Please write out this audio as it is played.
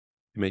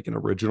To make an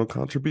original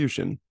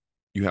contribution,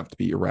 you have to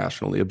be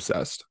irrationally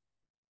obsessed.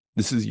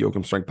 This is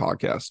Yoakum Strength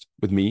Podcast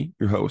with me,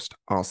 your host,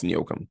 Austin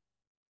Yoakum.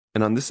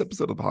 And on this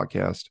episode of the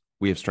podcast,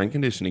 we have strength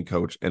conditioning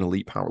coach and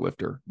elite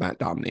powerlifter, Matt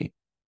Domney.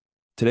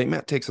 Today,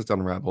 Matt takes us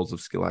down rabbit holes of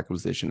skill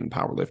acquisition and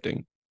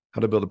powerlifting, how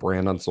to build a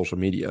brand on social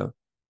media,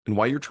 and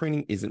why your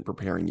training isn't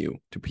preparing you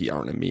to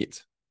PR and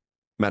meet.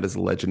 Matt is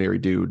a legendary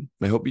dude,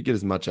 and I hope you get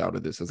as much out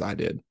of this as I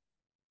did.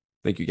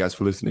 Thank you guys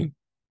for listening.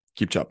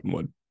 Keep chopping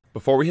wood.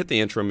 Before we hit the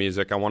intro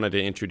music, I wanted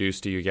to introduce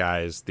to you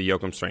guys the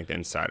Yoakum Strength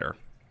Insider.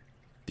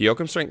 The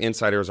Yoakum Strength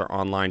Insider is our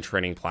online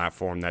training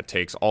platform that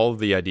takes all of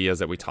the ideas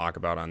that we talk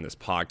about on this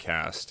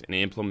podcast and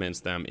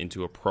implements them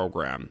into a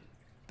program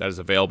that is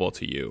available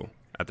to you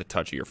at the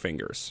touch of your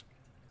fingers.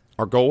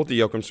 Our goal with the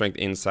Yoakum Strength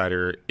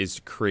Insider is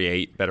to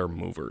create better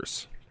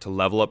movers, to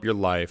level up your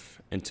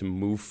life, and to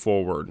move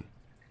forward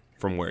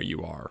from where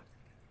you are.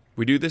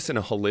 We do this in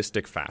a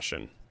holistic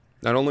fashion.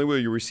 Not only will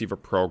you receive a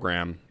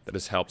program that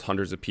has helped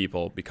hundreds of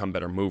people become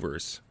better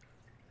movers,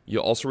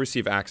 you'll also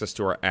receive access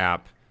to our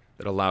app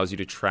that allows you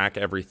to track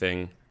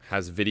everything,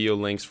 has video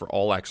links for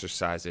all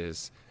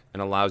exercises,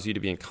 and allows you to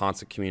be in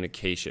constant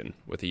communication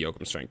with the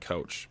Yoakum Strength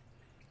coach.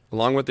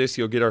 Along with this,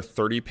 you'll get our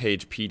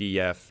 30-page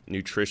PDF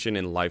nutrition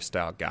and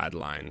lifestyle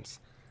guidelines.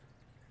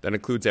 That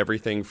includes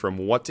everything from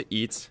what to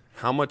eat,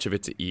 how much of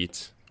it to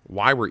eat,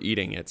 why we're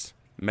eating it,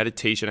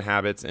 meditation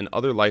habits, and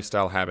other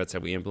lifestyle habits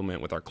that we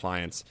implement with our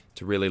clients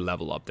to really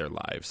level up their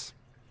lives.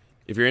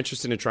 If you're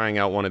interested in trying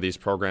out one of these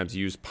programs,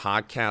 use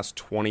podcast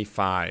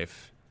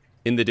 25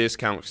 in the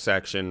discount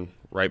section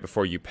right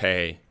before you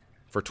pay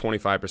for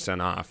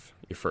 25% off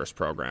your first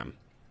program.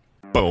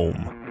 Boom.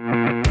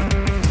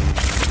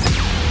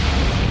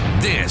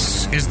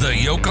 This is the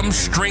Yoakum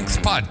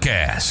Strength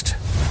Podcast.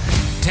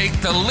 Take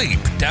the leap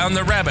down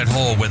the rabbit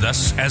hole with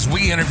us as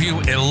we interview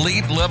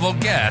elite level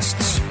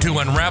guests to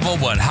unravel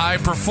what high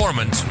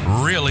performance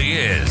really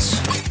is.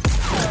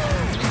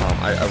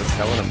 I was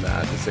telling him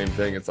that the same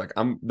thing. It's like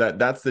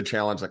that's the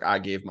challenge. Like I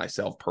gave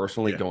myself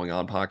personally going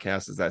on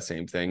podcasts is that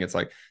same thing. It's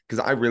like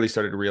because I really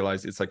started to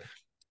realize it's like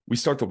we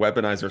start to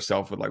weaponize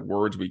ourselves with like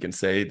words we can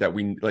say that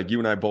we like you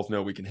and I both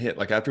know we can hit.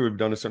 Like after we've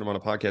done a certain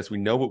amount of podcasts, we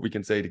know what we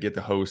can say to get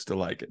the host to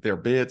like their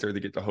bits or to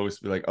get the host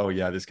to be like, oh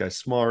yeah, this guy's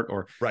smart,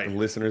 or the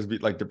listeners be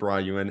like to draw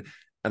you in.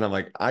 And I'm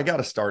like, I got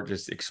to start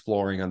just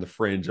exploring on the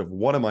fringe of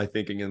what am I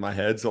thinking in my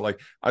head. So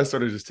like I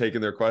started just taking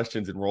their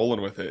questions and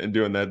rolling with it and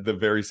doing that the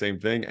very same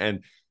thing.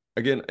 And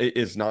again,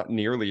 it's not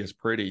nearly as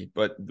pretty,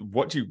 but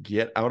what you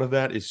get out of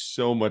that is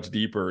so much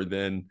deeper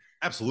than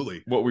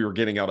absolutely what we were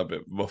getting out of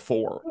it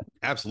before.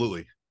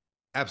 Absolutely.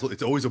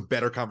 It's always a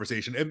better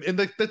conversation. And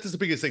that's the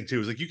biggest thing too,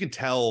 is like you can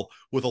tell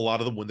with a lot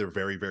of them when they're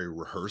very, very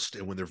rehearsed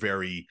and when they're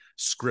very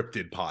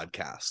scripted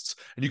podcasts.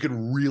 And you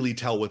can really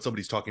tell when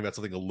somebody's talking about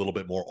something a little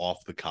bit more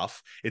off the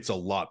cuff. It's a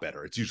lot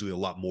better. It's usually a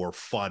lot more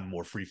fun,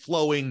 more free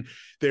flowing.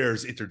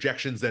 There's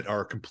interjections that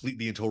are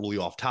completely and totally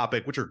off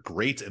topic, which are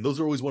great. And those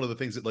are always one of the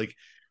things that like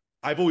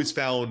I've always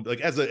found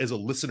like as a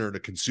listener and a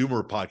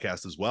consumer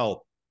podcast as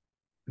well,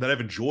 that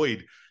I've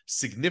enjoyed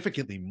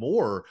significantly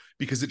more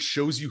because it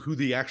shows you who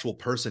the actual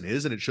person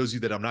is. And it shows you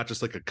that I'm not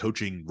just like a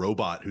coaching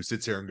robot who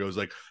sits here and goes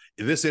like,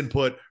 this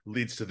input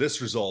leads to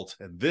this result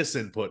and this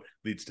input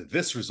leads to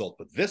this result,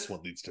 but this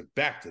one leads to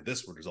back to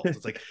this result.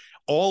 It's like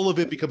all of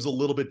it becomes a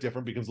little bit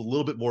different, becomes a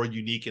little bit more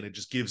unique. And it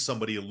just gives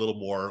somebody a little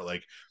more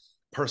like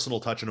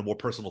personal touch and a more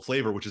personal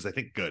flavor, which is, I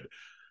think, good.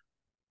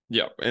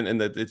 Yeah, and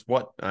that it's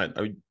what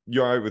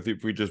you're all right with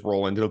if we just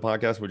roll into the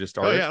podcast. We just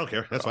start. Oh yeah, I don't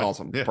care. That's fine.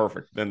 Awesome, yeah.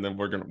 Perfect. Then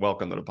we're gonna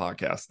welcome to the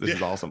podcast. This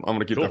is awesome. I'm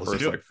gonna keep the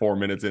first like 4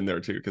 minutes in there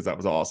too because that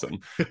was awesome.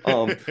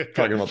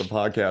 Talking about the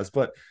podcast,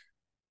 but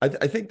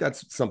I think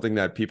that's something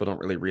that people don't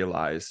really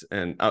realize,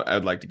 and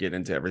I'd like to get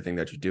into everything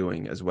that you're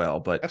doing as well.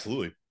 But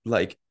absolutely,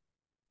 like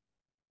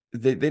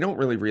they don't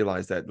really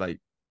realize that like.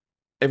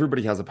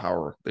 Everybody has a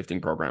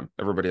powerlifting program.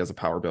 Everybody has a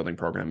power building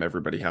program.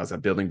 Everybody has a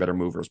building better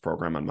movers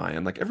program on my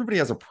end. Like everybody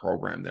has a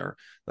program there.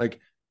 Like,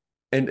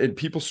 and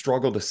people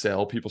struggle to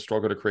sell. People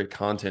struggle to create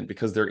content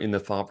because they're in the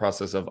thought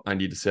process of I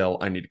need to sell.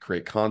 I need to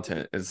create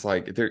content. It's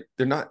like they're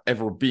not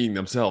ever being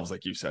themselves,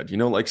 like you said. You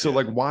know, like so.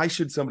 Like why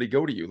should somebody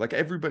go to you? Like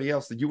everybody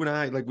else, you and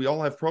I, like we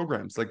all have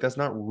programs. Like that's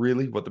not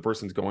really what the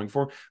person's going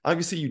for.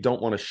 Obviously, you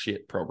don't want a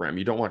shit program.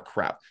 You don't want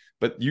crap.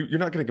 But you're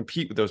not going to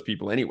compete with those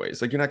people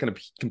anyways. Like you're not going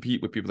to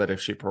compete with people that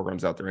have shit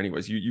programs out there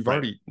anyways. You've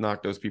already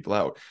knocked those people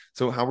out.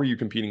 So how are you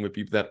competing with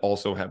people that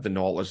also have the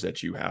knowledge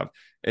that you have?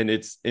 And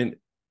it's kind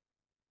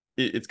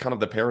of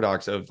the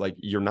paradox of like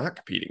you're not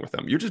competing with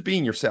them. You're just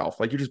being yourself.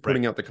 Like you're just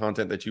putting out the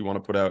content that you want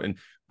to put out and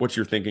what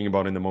you're thinking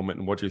about in the moment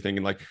and what you're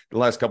thinking. Like the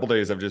last couple of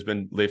days, I've just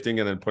been lifting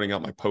and then putting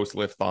out my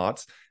post-lift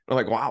thoughts. And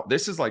I'm like, wow,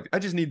 this is like I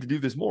just need to do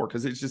this more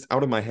because it's just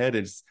out of my head.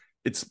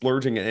 It's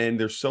splurging, and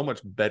there's so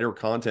much better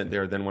content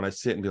there than when I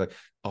sit and be like,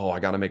 oh, I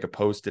got to make a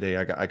post today.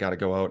 I got to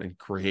go out and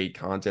create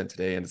content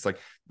today. And it's like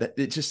that.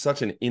 It's just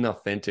such an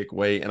inauthentic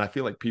way. And I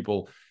feel like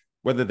people,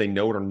 whether they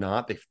know it or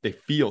not, they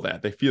feel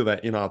that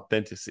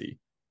inauthenticity.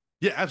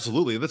 Yeah,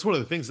 absolutely. That's one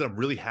of the things that I'm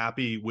really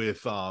happy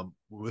with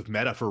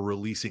Meta for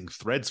releasing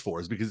Threads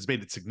for, is because it's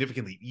made it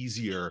significantly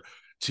easier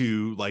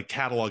to like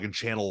catalog and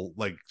channel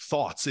like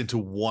thoughts into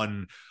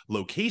one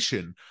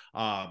location.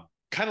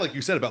 Kind of like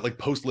you said about like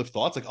post lift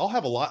thoughts. Like I'll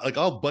have I'll have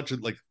a bunch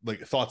of like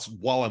thoughts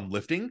while I'm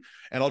lifting,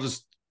 and I'll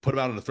just put them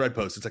out on a thread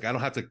post. It's like I don't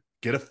have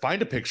to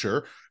find a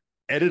picture,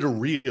 edit a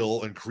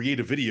reel, and create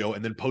a video,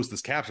 and then post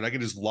this caption. I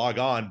can just log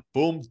on,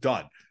 boom,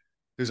 done.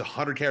 There's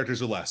 100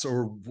 characters or less,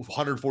 or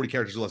 140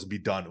 characters or less, and be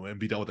done with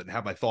it, and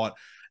have my thought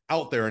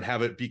out there and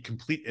have it be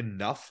complete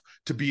enough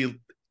to be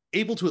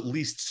able to at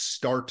least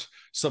start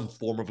some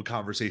form of a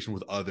conversation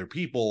with other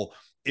people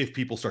if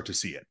people start to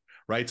see it.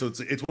 Right. So it's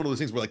one of those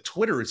things where like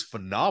Twitter is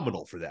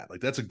phenomenal for that. Like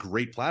that's a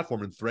great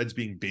platform, and Threads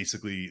being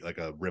basically like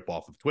a rip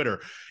off of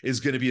Twitter is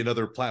going to be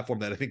another platform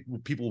that I think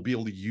people will be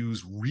able to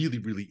use really,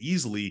 really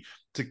easily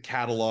to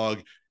catalog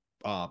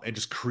and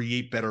just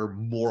create better,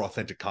 more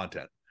authentic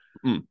content.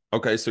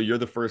 Okay. So you're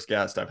the first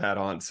guest I've had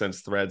on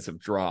since Threads have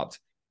dropped.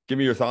 Give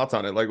me your thoughts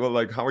on it. Like, well,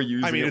 like how are you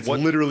using it? It's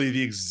literally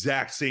the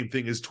exact same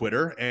thing as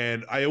Twitter.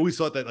 And I always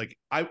thought that like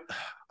I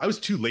was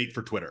too late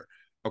for Twitter.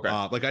 Okay.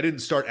 Like I didn't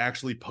start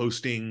actually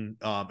posting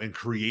and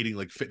creating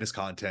like fitness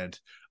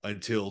content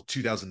until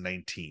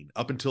 2019.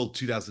 Up until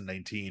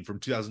 2019, from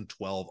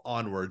 2012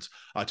 onwards,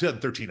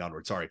 2013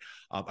 onwards, sorry.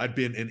 I'd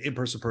been an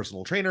in-person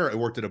personal trainer. I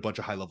worked at a bunch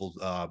of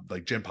high-level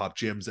like Gen Pop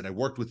gyms, and I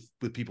worked with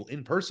people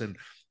in person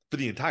for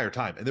the entire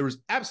time. And there was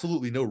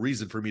absolutely no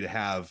reason for me to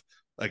have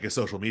like a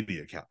social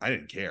media account. I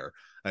didn't care.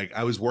 Like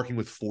I was working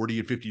with 40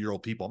 and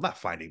 50-year-old people. I'm not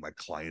finding my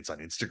clients on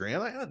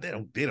Instagram.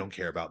 They don't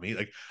care about me.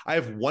 Like I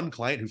have one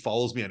client who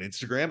follows me on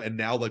Instagram, and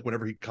now like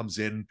whenever he comes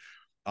in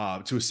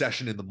to a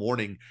session in the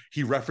morning,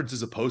 he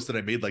references a post that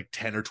I made like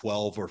 10 or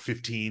 12 or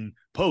 15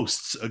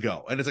 posts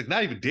ago. And it's like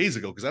not even days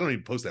ago, because I don't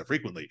even post that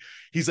frequently.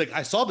 He's like,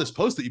 I saw this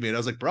post that you made. I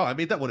was like, bro, I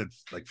made that one in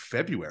like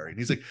February. And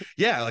he's like,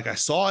 yeah, like I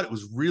saw it. It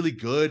was really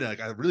good.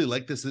 Like I really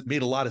like this. It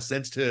made a lot of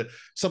sense to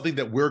something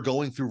that we're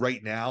going through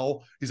right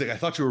now. He's like, I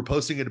thought you were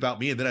posting it about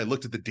me. And then I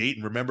looked at the date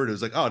and remembered it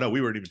was like, oh no, we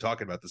weren't even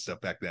talking about this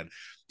stuff back then.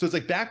 So it's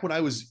like back when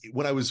I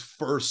was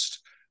first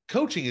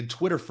coaching and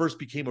Twitter first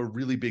became a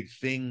really big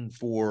thing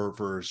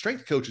for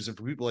strength coaches and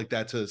for people like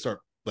that to start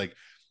like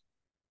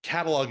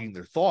cataloging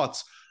their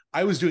thoughts.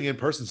 I was doing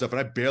in-person stuff,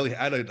 and I barely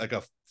had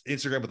a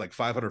Instagram with like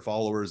 500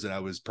 followers, and I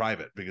was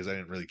private because I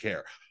didn't really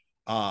care.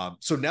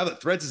 So now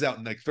that Threads is out,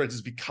 and like Threads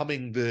is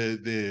becoming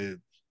the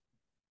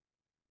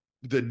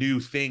new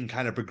thing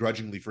kind of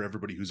begrudgingly for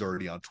everybody who's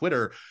already on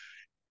Twitter,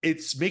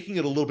 it's making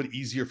it a little bit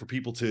easier for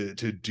people to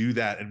do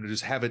that and to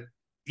just have it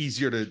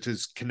easier to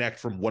just connect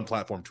from one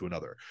platform to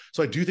another.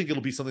 So I do think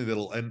it'll be something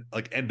that'll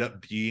end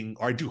up being,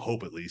 or I do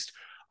hope at least.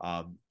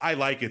 I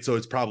like it, so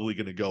it's probably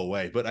going to go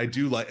away, but I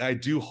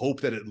do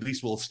hope that at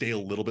least will stay a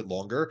little bit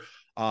longer,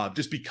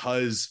 just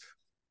because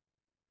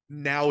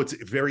now it's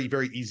very,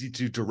 very easy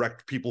to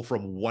direct people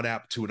from one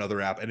app to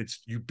another app, and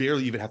you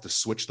barely even have to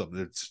switch them.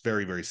 It's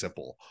very, very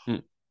simple.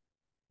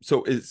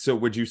 So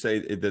would you say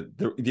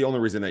that the only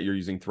reason that you're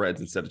using Threads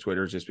instead of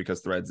Twitter is just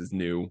because Threads is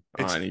new?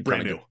 It's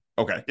brand new.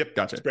 Okay. Yep.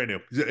 Gotcha. It's brand new.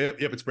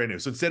 Yep. It's brand new.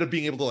 So instead of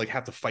being able to like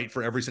have to fight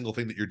for every single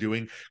thing that you're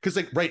doing, because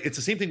like, right, it's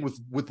the same thing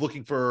with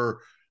looking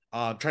for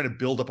trying to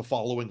build up a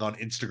following on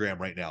Instagram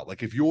right now.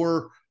 Like if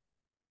you're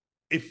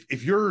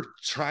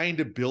trying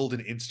to build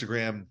an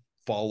Instagram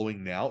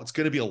following now, it's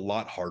going to be a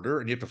lot harder,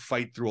 and you have to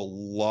fight through a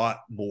lot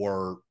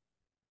more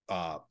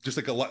just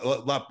like a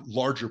lot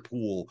larger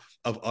pool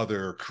of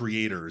other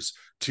creators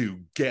to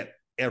get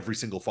every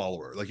single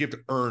follower. Like you have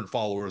to earn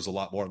followers a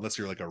lot more, unless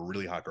you're like a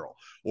really hot girl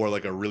or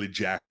like a really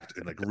jacked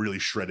and like really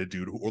shredded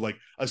dude, or like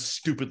a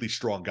stupidly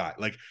strong guy.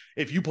 Like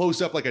if you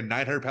post up like a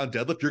 900-pound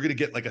deadlift, you're going to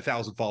get like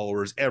 1,000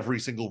 followers every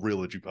single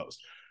reel that you post.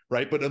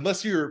 Right. But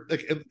unless you're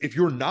like, if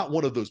you're not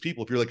one of those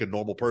people, if you're like a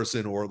normal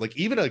person, or like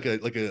even like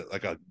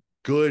a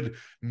good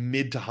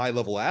mid to high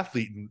level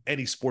athlete in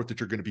any sport that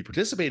you're going to be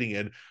participating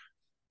in,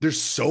 there's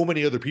so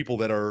many other people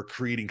that are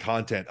creating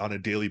content on a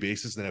daily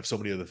basis and have so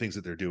many other things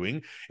that they're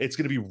doing. It's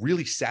going to be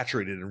really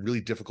saturated and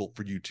really difficult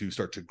for you to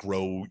start to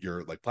grow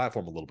your like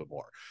platform a little bit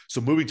more. So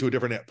moving to a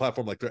different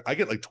platform, like I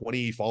get like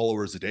 20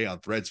 followers a day on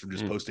Threads from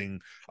just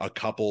posting a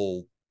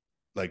couple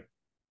like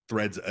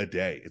threads a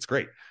day. It's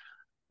great.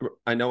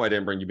 I know I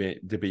didn't bring you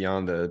to be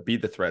on be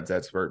the Threads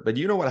expert, but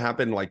do you know what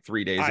happened like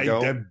 3 days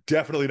ago? I am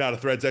definitely not a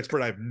Threads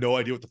expert. I have no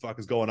idea what the fuck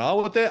is going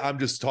on with it. I'm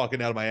just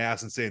talking out of my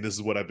ass and saying this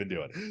is what I've been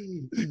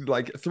doing.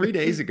 Like 3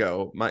 days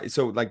ago,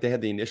 they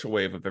had the initial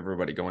wave of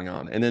everybody going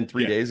on, and then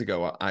 3 days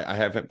ago,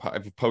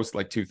 I've posted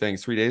like 2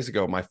 things. 3 days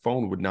ago, my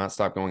phone would not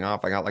stop going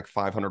off. I got like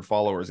 500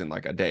 followers in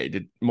like a day.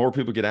 Did more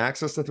people get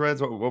access to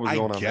Threads? What was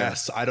going on? I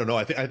guess I don't know.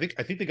 I think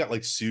they got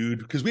like sued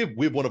because we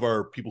have one of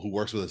our people who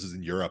works with us is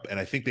in Europe, and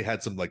I think they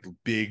had some like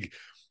big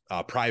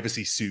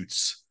privacy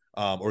suits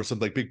or some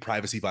like big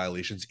privacy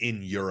violations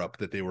in Europe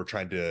that they were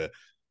trying to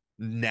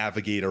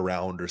navigate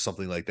around or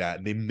something like that.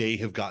 And they may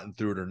have gotten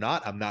through it or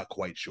not. I'm not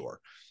quite sure.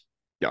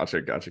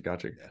 Gotcha.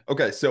 Yeah.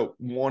 Okay. So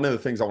one of the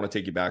things I want to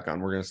take you back on,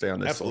 we're going to stay on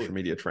this Absolutely. social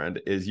media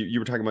trend, is you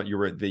were talking about you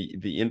were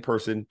the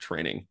in-person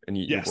training and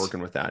you're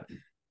working with that.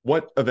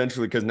 what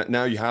eventually, because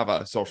now you have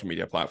a social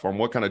media platform,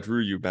 what kind of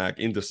drew you back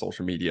into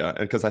social media? And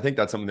because I think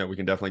that's something that we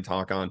can definitely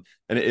talk on.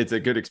 And it's a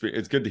good experience.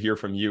 It's good to hear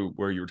from you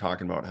where you were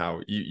talking about how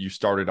you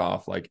started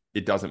off like,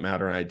 it doesn't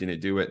matter and I didn't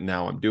do it, and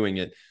now I'm doing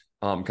it.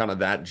 Kind of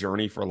that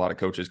journey for a lot of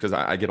coaches, because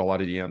I get a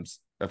lot of DMs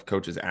of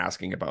coaches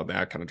asking about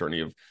that kind of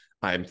journey of,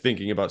 I'm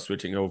thinking about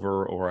switching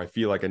over, or I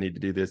feel like I need to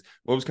do this.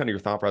 What was kind of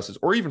your thought process?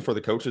 Or even for the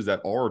coaches that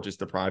are just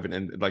the private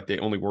and like they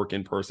only work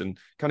in person,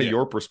 kind of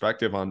your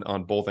perspective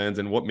on both ends,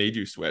 and what made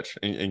you switch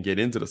and get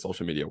into the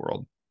social media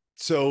world?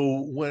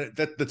 So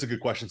that's a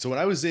good question. So when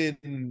I was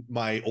in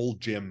my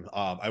old gym,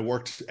 I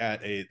worked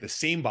at the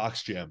same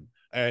box gym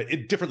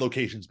in different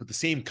locations, but the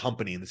same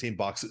company in the same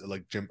box,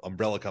 like gym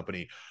umbrella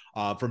company,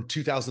 from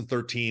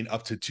 2013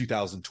 up to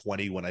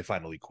 2020 when I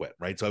finally quit.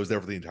 Right. So I was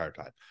there for the entire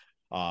time.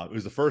 It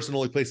was the first and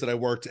only place that I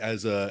worked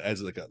as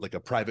like a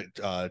private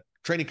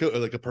training coach,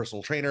 like a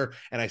personal trainer,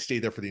 and I stayed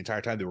there for the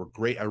entire time. They were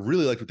great. I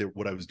really liked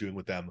what I was doing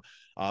with them.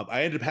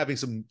 I ended up having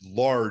some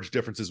large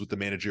differences with the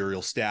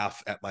managerial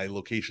staff at my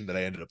location that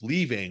I ended up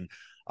leaving.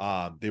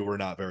 They were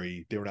not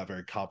very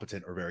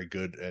competent or very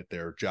good at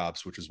their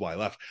jobs, which is why I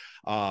left.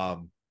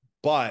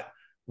 But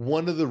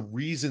one of the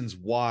reasons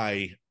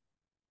why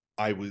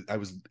I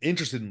was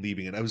interested in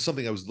leaving, and it was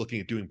something I was looking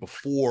at doing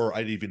before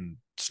I'd even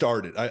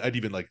started. I'd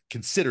even like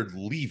considered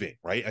leaving,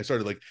 right? I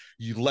started like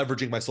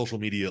leveraging my social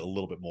media a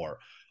little bit more.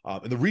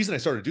 And the reason I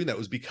started doing that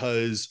was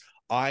because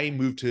I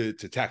moved to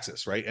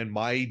Texas, right? And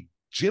my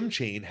gym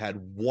chain had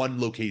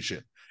one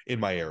location in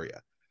my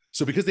area.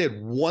 So because they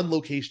had one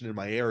location in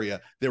my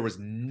area, there was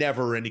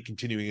never any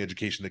continuing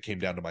education that came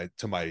down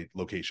to my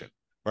location,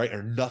 right?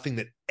 Or nothing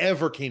that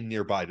ever came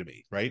nearby to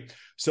me, right?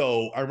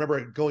 So I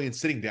remember going and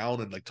sitting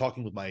down and like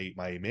talking with my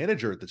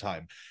manager at the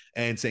time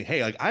and saying,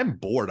 hey, like I'm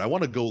bored. I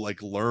want to go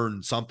like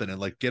learn something and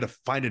like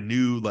find a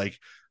new like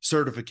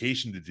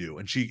certification to do.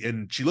 And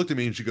she looked at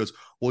me and she goes,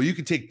 well, you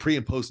can take pre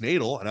and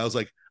postnatal. And I was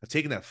like, I've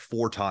taken that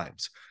 4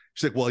 times.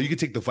 She's like, well, you can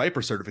take the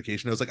Viper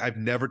certification. I was like, I've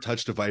never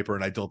touched a Viper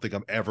and I don't think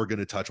I'm ever going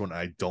to touch one.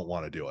 I don't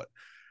want to do it.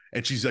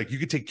 And she's like, you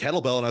could take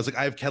kettlebell. And I was like,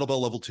 I have kettlebell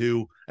level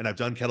 2 and I've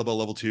done kettlebell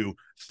level 2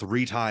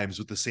 3 times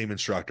with the same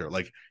instructor.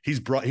 Like he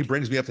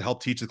brings me up to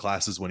help teach the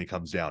classes when he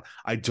comes down.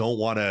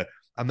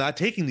 I'm not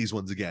taking these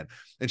ones again.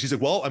 And she's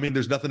like, well, I mean,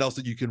 there's nothing else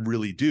that you can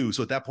really do.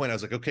 So at that point I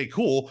was like, okay,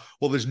 cool.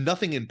 Well, there's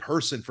nothing in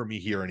person for me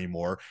here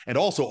anymore. And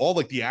also all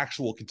like the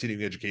actual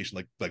continuing education,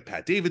 like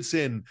Pat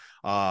Davidson,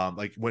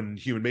 like when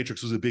Human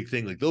Matrix was a big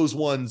thing, like those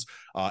ones,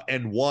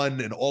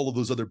 N1 and all of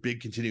those other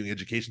big continuing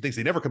education things,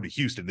 they never come to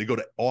Houston. They go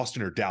to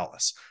Austin or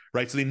Dallas,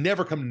 right? So they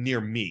never come near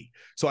me.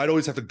 So I'd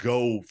always have to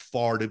go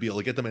far to be able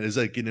to get them. And as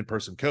like an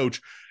in-person coach,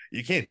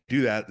 you can't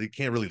do that. You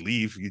can't really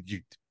leave.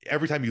 You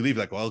every time you leave,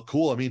 like, well,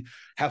 cool. I mean,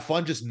 have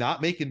fun just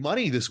not making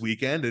money this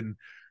weekend and,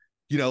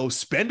 you know,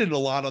 spending a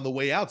lot on the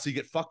way out. So you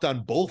get fucked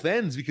on both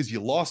ends because you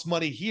lost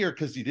money here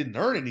because you didn't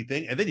earn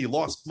anything. And then you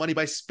lost money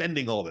by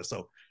spending all this.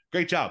 So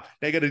great job.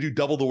 Now you got to do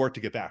double the work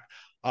to get back.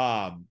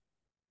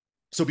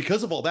 So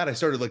because of all that, I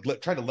started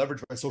like trying to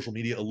leverage my social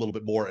media a little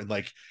bit more and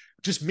like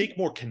just make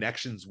more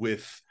connections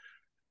with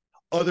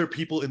other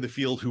people in the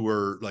field who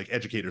were like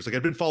educators. Like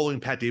I'd been following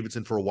Pat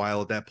Davidson for a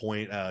while at that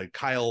point.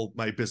 Kyle,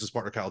 my business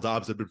partner, Kyle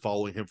Dobbs, had been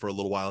following him for a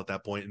little while at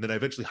that point. And then I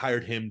eventually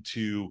hired him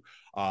to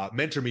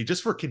mentor me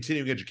just for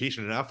continuing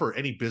education and not for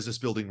any business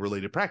building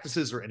related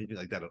practices or anything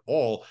like that at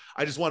all.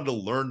 I just wanted to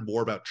learn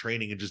more about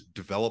training and just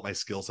develop my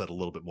skill set a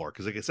little bit more.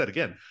 Cause like I said,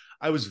 again,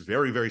 I was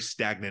very, very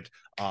stagnant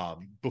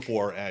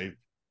before I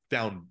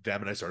found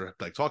them and I started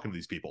like talking to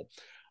these people.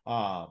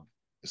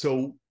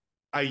 So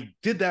I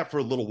did that for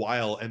a little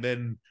while. And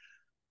then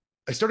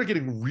I started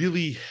getting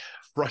really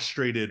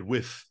frustrated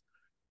with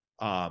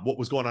what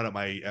was going on at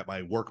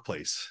my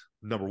workplace,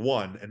 number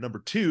one. And number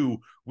two,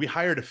 we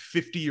hired a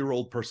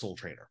 50-year-old personal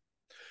trainer.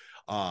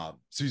 So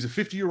he's a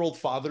 50-year-old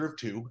father of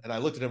 2. And I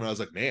looked at him and I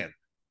was like, man,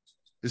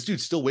 this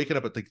dude's still waking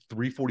up at like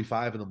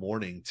 3:45 in the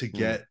morning to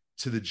get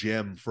to the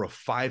gym for a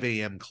 5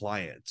 a.m.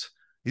 client.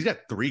 He's got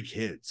 3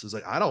 kids. I was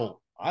like, I don't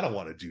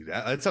want to do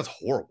that. That sounds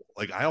horrible.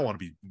 Like, I don't want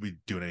to be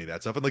doing any of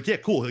that stuff. And like, yeah,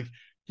 cool. Like,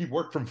 he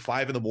worked from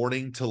 5 in the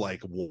morning to like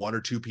 1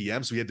 or 2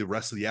 p.m. So he had the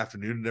rest of the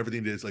afternoon and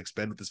everything to like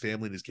spend with his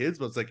family and his kids.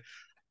 But it's like,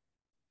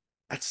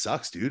 that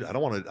sucks, dude. I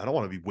don't want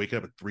to be waking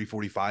up at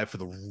 3:45 for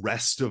the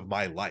rest of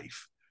my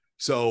life.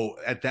 So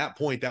at that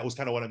point, that was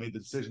kind of when I made the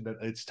decision that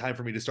it's time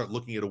for me to start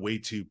looking at a way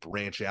to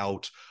branch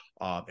out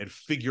and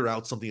figure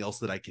out something else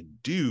that I can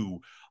do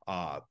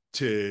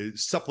to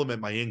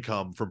supplement my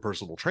income from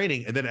personal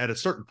training. And then at a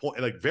certain point,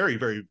 like very,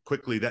 very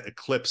quickly, that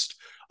eclipsed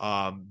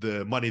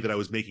the money that I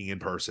was making in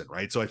person.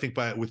 Right. So I think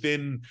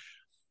within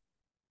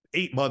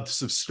 8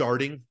 months of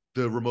starting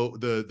the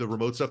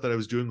remote stuff that I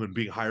was doing when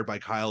being hired by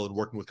Kyle and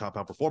working with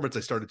Compound Performance,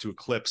 I started to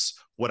eclipse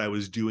what I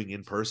was doing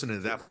in person. And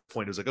at that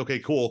point, it was like, okay,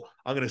 cool.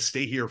 I'm going to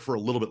stay here for a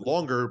little bit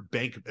longer,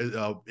 bank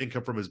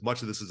income from as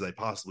much of this as I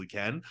possibly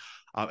can.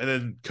 And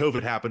then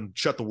COVID happened,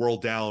 shut the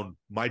world down.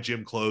 My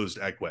gym closed.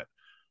 I quit.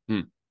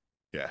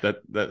 Yeah,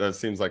 that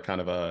seems like kind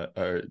of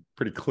a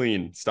pretty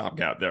clean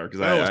stopgap there, because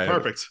it was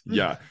perfect.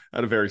 Yeah, I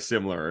had a very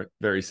similar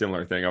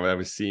thing. I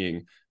was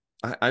seeing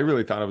I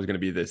really thought I was going to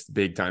be this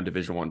big time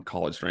Division I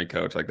college strength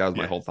coach. Like that was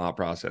my whole thought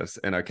process.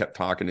 And I kept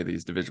talking to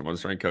these Division I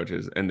strength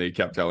coaches and they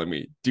kept telling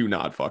me, do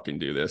not fucking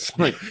do this.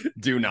 Like,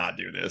 do not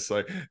do this.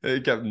 Like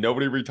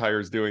nobody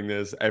retires doing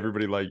this.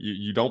 Everybody like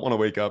you don't want to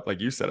wake up, like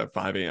you said, at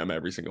 5 a.m.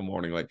 every single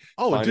morning. Like,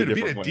 oh, dude,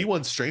 being a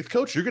D1 strength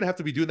coach, you're going to have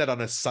to be doing that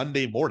on a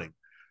Sunday morning.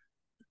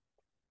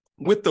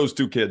 With those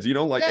two kids,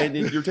 like, and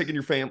you're taking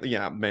your family.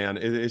 Yeah, man,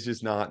 it's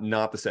just not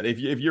the set. If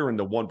you're in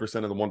the 1%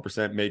 of the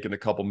 1% making a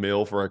couple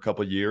mil for a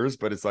couple years,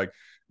 but it's like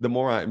the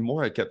more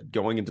I kept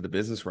going into the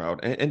business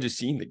route and just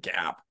seeing the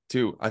gap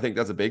too. I think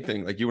that's a big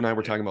thing. Like you and I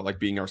were talking about like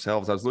being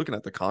ourselves. I was looking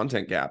at the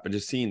content gap and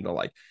just seeing the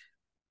like,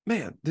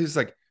 man, there's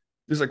like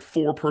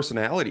 4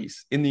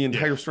 personalities in the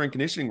entire strength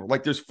conditioning world.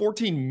 Like there's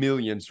 14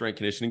 million strength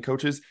conditioning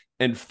coaches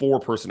and 4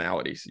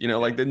 personalities,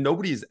 like that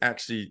nobody's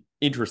actually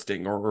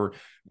interesting or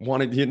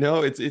wanted,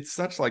 it's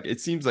such like, it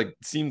seemed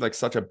like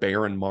such a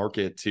barren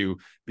market to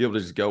be able to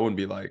just go and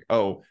be like,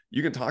 oh,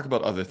 you can talk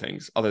about other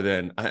things other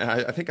than,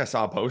 I think I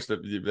saw a post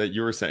that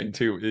you were saying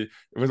too.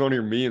 It was one of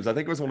your memes. I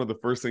think it was one of the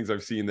first things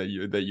I've seen that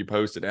you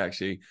posted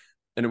actually.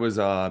 And it was,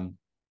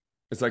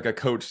 it's like a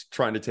coach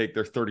trying to take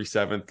their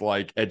 37th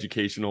like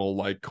educational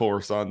like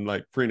course on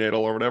like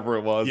prenatal or whatever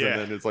it was. And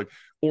then it's like,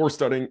 or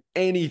studying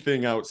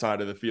anything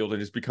outside of the field and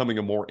just becoming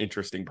a more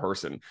interesting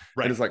person.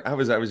 Right. And it's like, I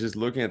was just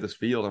looking at this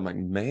field. I'm like,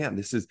 man,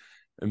 this is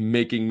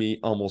making me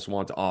almost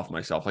want to off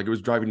myself. Like it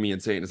was driving me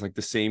insane. It's like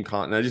the same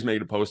content. I just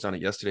made a post on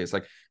it yesterday. It's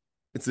like,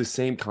 it's the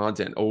same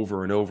content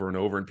over and over and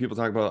over. And people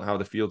talk about how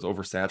the field's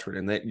oversaturated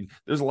and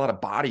there's a lot of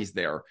bodies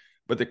there.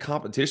 But the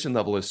competition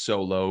level is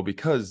so low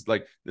because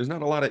like there's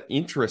not a lot of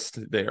interest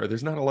there.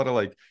 There's not a lot of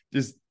like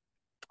just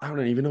I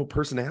don't even know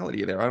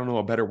personality there. I don't know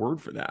a better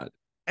word for that.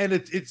 And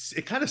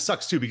it kind of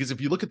sucks too, because if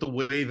you look at the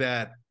way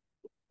that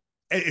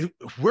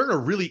we're in a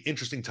really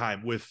interesting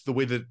time with the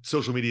way that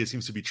social media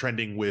seems to be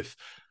trending with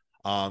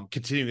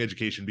continuing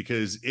education,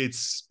 because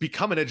it's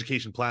become an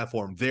education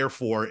platform.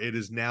 Therefore, it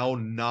is now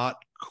not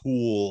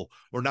cool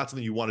or not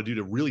something you want to do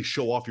to really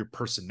show off your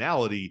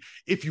personality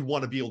if you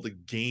want to be able to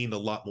gain a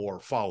lot more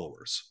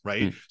followers,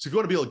 right? So if you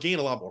want to be able to gain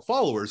a lot more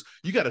followers,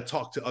 you got to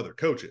talk to other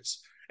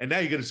coaches. And now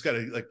you just got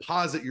to like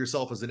posit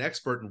yourself as an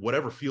expert in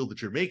whatever field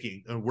that you're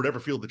making and whatever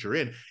field that you're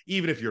in,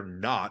 even if you're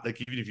not, like,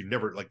 even if you've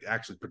never like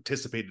actually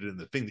participated in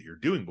the thing that you're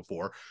doing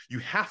before, you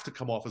have to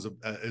come off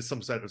as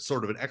some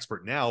sort of an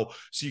expert now,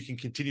 so you can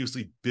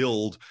continuously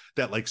build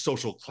that like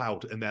social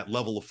clout and that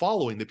level of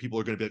following that people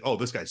are going to be like, oh,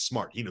 this guy's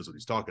smart. He knows what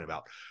he's talking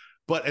about.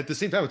 But at the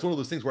same time, it's one of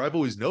those things where I've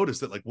always noticed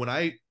that like when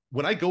I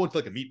go into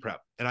like a meet prep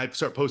and I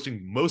start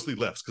posting mostly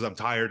lifts because I'm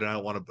tired and I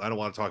don't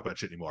want to talk about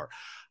shit anymore,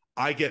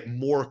 I get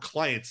more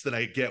clients than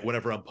I get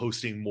whenever I'm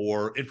posting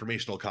more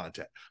informational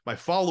content. My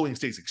following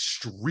stays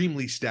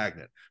extremely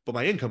stagnant, but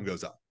my income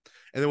goes up.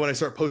 And then when I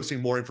start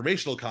posting more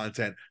informational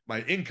content,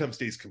 my income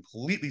stays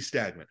completely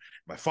stagnant.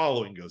 My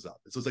following goes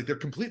up. So it's like they're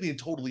completely and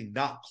totally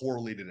not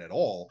correlated at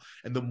all.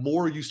 And the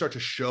more you start to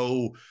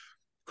show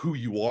who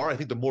you are, I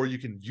think the more you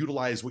can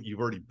utilize what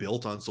you've already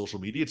built on social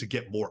media to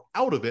get more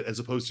out of it, as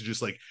opposed to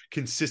just like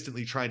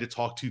consistently trying to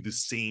talk to the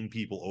same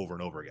people over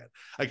and over again.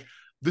 Like,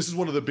 this is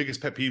one of the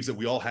biggest pet peeves that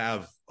we all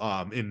have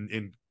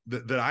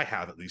that I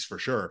have, at least for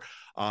sure,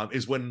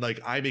 is when like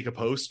I make a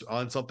post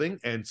on something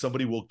and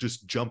somebody will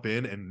just jump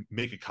in and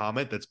make a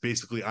comment that's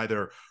basically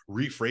either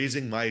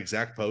rephrasing my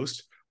exact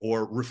post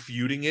or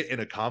refuting it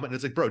in a comment. And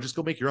it's like, bro, just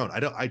go make your own.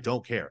 I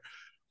don't care.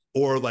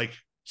 Or like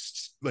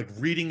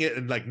reading it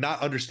and like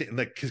not understanding,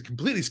 like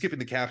completely skipping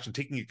the caption,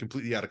 taking it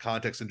completely out of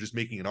context and just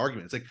making an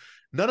argument. It's like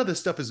none of this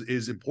stuff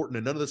is important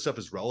and none of this stuff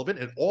is relevant,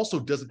 and also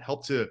doesn't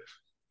help to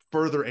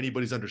further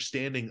anybody's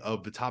understanding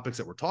of the topics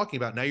that we're talking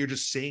about. Now you're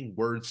just saying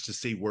words to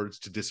say words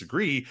to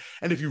disagree.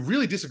 And if you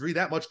really disagree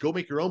that much, go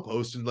make your own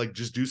post and like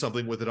just do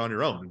something with it on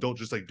your own, and don't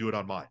just like do it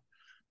on mine.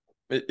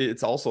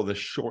 It's also the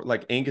short,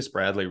 like Angus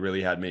Bradley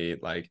really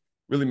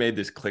made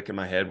this click in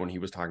my head when he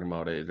was talking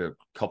about it a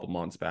couple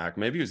months back.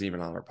 Maybe he was even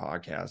on our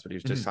podcast, but he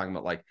was just talking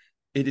about like,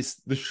 it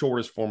is the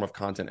shortest form of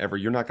content ever.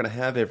 You're not going to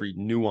have every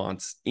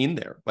nuance in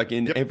there, like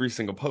in every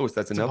single post.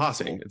 That's another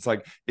thing. It's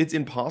like, it's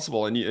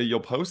impossible. And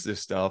you'll post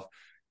this stuff.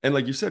 And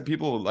like you said,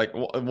 people like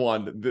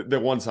the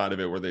one side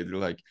of it where they do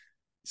like,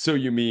 so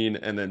you mean,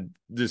 and then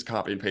just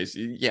copy and paste.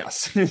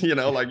 Yes.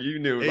 Like you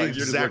knew, like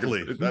exactly.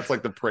 You're just that's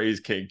like the praise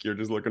kink. You're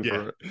just looking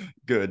for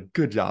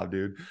good job,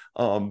 dude.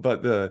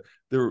 But the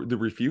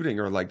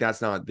refuting, or like,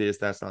 that's not this,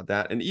 that's not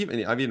that. And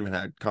even I've even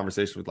had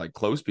conversations with like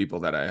close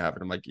people that I have,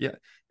 and I'm like, yeah,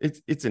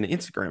 it's an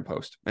Instagram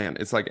post, man.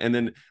 It's like, and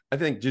then I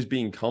think just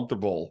being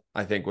comfortable,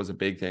 I think, was a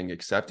big thing,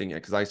 accepting it,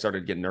 because I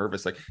started getting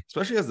nervous, like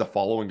especially as the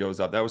following goes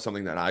up. That was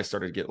something that I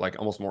started to get like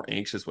almost more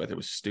anxious with. It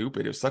was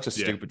stupid. It was such a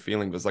stupid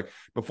feeling. It was like,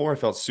 before I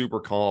felt super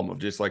calm of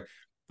just like,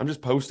 I'm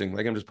just posting.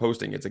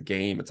 It's a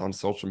game. It's on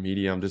social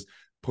media. I'm just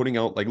putting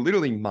out like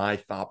literally my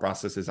thought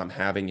processes I'm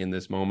having in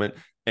this moment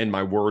and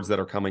my words that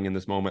are coming in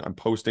this moment. I'm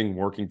posting,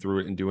 working through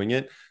it and doing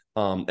it.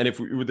 And if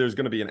there's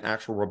going to be an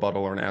actual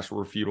rebuttal or an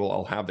actual refutal,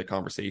 I'll have the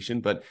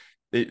conversation. But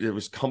it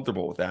was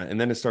comfortable with that. And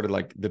then it started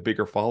like the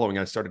bigger following.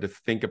 I started to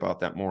think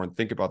about that more and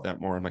think about that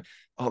more. I'm like,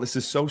 oh, this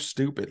is so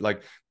stupid.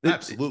 Like,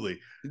 absolutely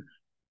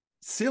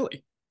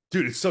silly.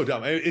 Dude, it's so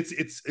dumb.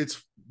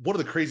 It's one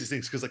of the craziest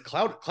things, because like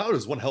clout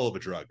is one hell of a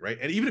drug, right?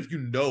 And even if you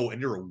know and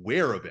you're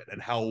aware of it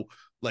and how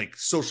like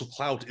social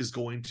clout is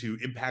going to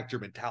impact your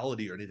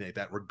mentality or anything like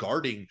that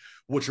regarding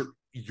what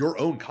your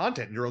own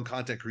content and your own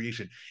content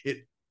creation,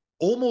 it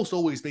almost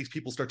always makes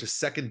people start to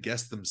second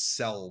guess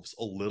themselves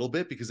a little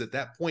bit, because at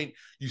that point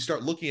you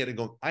start looking at it and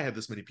going, I have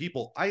this many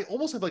people, I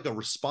almost have like a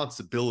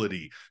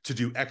responsibility to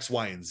do X,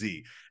 Y, and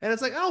Z. And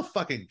it's like, I don't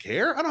fucking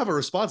care. I don't have a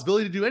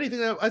responsibility to do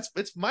anything.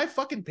 It's my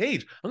fucking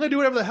page. I'm gonna do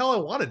whatever the hell I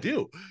want to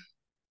do.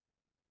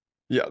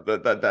 Yeah,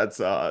 that's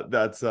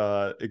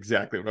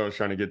exactly what I was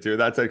trying to get to.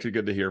 That's actually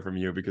good to hear from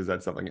you, because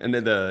that's something. And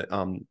then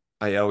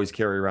I always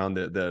carry around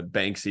the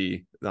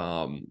Banksy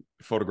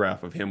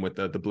photograph of him with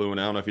the blue, and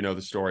I don't know if you know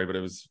the story, but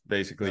it was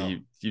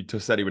basically he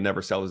said he would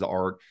never sell his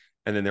art,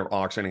 and then they're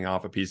auctioning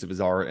off a piece of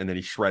his art, and then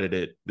he shredded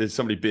it. There's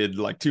somebody bid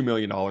like $2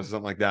 million or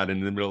something like that, and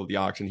in the middle of the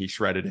auction he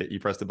shredded it. He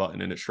pressed the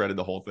button and it shredded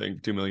the whole thing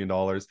for $2 million.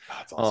 That's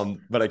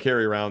awesome. But I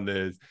carry around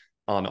this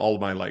on all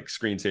of my like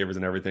screensavers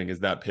and everything, is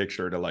that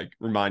picture to like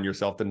remind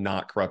yourself to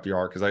not corrupt your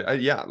art. Because I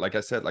like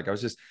I said, like I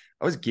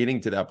was getting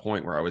to that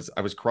point where I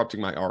was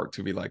corrupting my art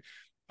to be like,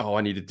 oh,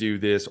 I need to do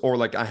this. Or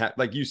like I had,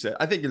 like you said,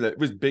 I think that it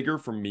was bigger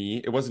for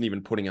me. It wasn't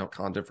even putting out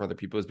content for other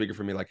people. It was bigger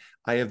for me. Like,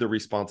 I have the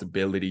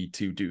responsibility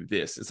to do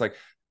this. It's like,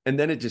 and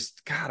then it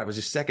just, God, I was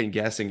just second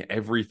guessing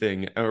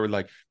everything. Or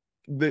like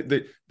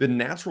the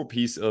natural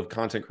piece of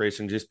content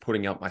creation, just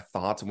putting out my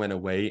thoughts, went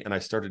away. And I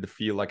started to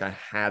feel like I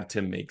had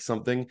to make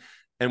something.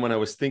 And when I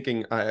was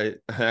thinking, I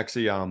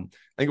actually, I think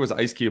it was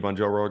Ice Cube on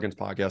Joe Rogan's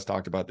podcast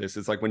talked about this.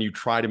 It's like, when you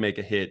try to make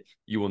a hit,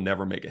 you will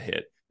never make a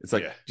hit. It's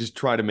like, just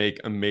try to make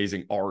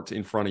amazing art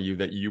in front of you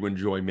that you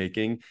enjoy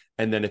making.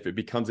 And then if it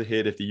becomes a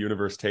hit, if the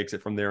universe takes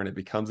it from there and it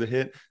becomes a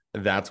hit,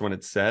 that's when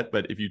it's set.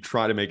 But if you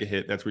try to make a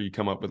hit, that's where you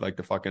come up with like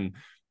the fucking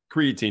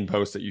creatine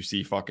posts that you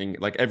see, fucking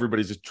like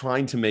everybody's just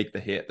trying to make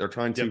the hit. They're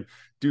trying to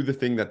do the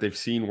thing that they've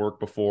seen work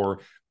before,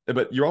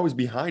 but you're always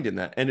behind in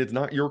that. And it's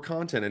not your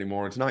content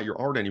anymore. It's not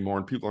your art anymore.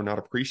 And people are not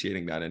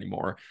appreciating that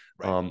anymore.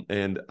 Right.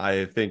 And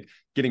I think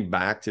getting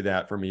back to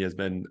that for me has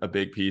been a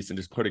big piece, and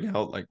just putting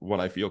out like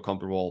what I feel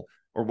comfortable,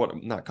 or what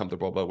I'm not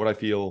comfortable, but what I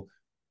feel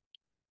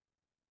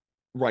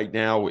right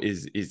now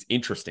is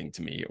interesting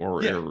to me,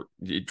 or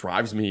it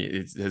drives me.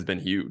 It has been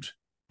huge.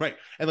 Right.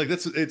 And like,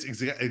 it's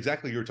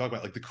exactly what you were talking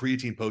about, like the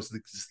creatine post,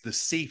 the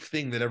safe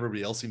thing that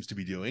everybody else seems to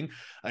be doing.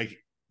 Like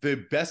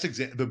the best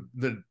example,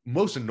 the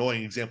most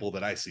annoying example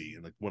that I see,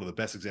 and like one of the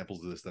best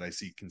examples of this that I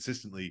see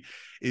consistently,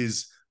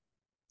 is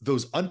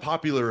those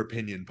unpopular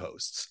opinion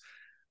posts.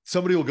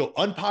 Somebody will go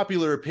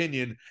unpopular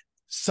opinion,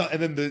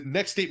 and then the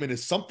next statement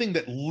is something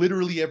that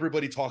literally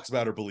everybody talks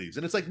about or believes.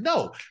 And it's like,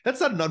 no, that's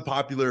not an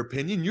unpopular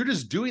opinion. You're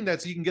just doing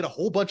that so you can get a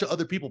whole bunch of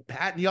other people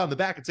patting you on the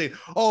back and saying,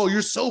 oh,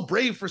 you're so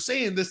brave for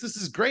saying this. This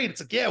is great.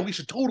 It's like, yeah, we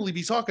should totally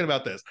be talking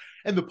about this.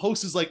 And the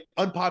post is like,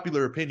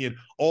 unpopular opinion,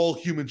 all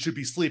humans should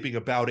be sleeping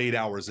about 8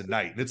 hours a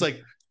night. And it's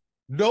like,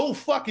 no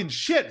fucking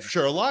shit,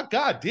 Sherlock.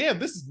 God damn,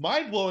 this is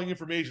mind-blowing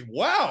information.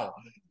 Wow.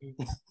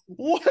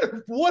 What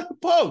a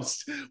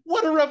post.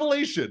 What a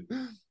revelation.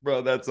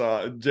 Bro, that's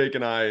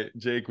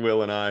Jake,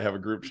 Will, and I have a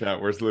group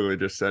chat where it's literally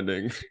just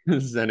sending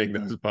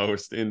those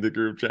posts in the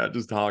group chat,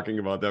 just talking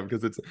about them,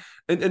 because it's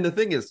and the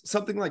thing is,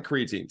 something like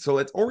creatine, so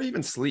it's, or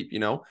even sleep, you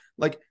know,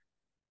 like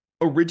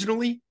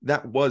originally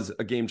that was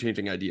a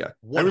game-changing idea.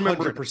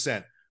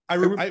 100%.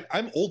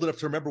 I'm old enough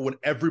to remember when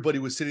everybody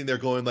was sitting there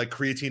going like,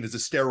 creatine is a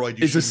steroid.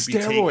 You shouldn't be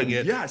taking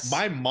it. Yes.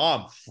 My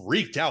mom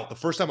freaked out the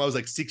first time I was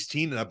like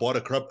 16 and I bought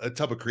a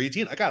tub of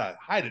creatine. I gotta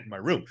hide it in my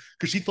room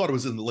because she thought it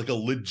was like a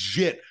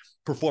legit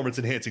performance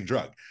enhancing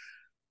drug.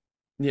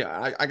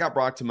 Yeah, I got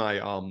brought to my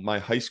my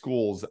high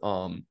school's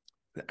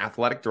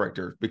athletic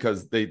director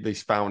because they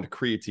found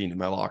creatine in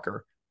my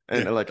locker.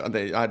 And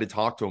I had to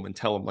talk to him and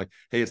tell him like,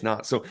 hey, it's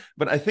not. So,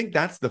 but I think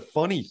that's the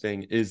funny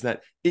thing, is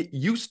that it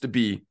used to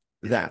be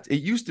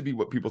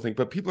what people think,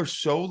 but people are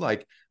so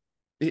like,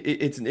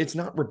 it's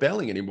not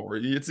rebelling anymore.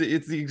 It's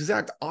the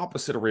exact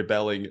opposite of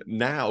rebelling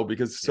now,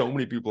 because so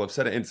many people have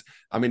said it.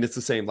 And it's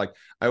the same. Like,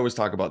 I always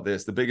talk about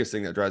this. The biggest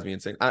thing that drives me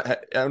insane, I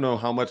don't know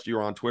how much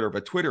you're on Twitter,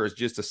 but Twitter is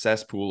just a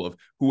cesspool of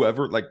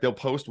whoever, like, they'll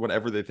post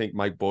whatever they think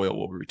Mike Boyle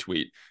will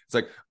retweet. It's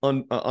like,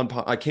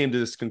 I came to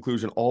this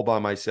conclusion all by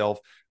myself.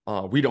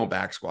 We don't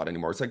back squat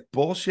anymore. It's like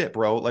bullshit,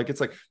 bro. Like,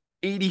 it's like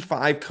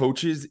 85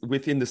 coaches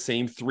within the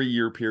same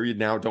 3-year period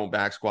now don't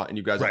back squat, and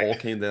you guys all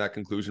came to that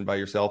conclusion by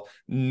yourself.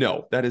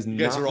 No, that is not what happened.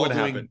 You guys are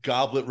all doing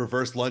goblet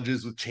reverse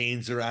lunges with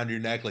chains around your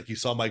neck, like you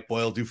saw Mike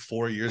Boyle do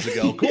 4 years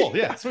ago. Cool,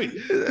 yeah, sweet.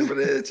 But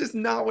it's just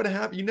not what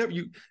happened.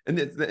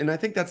 And I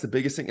think that's the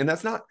biggest thing. And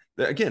that's not,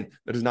 again,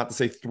 that is not to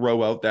say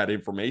throw out that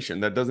information.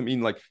 That doesn't mean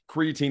like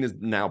creatine is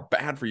now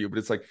bad for you, but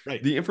it's like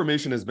the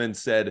information has been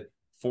said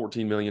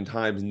 14 million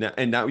times now,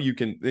 and now you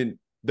can.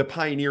 the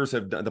pioneers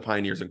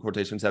in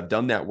quotations have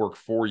done that work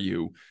for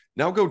you.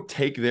 Now go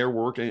take their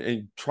work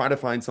and try to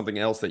find something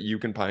else that you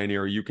can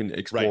pioneer, you can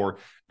explore,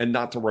 and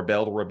not to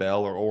rebel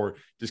or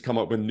just come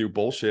up with new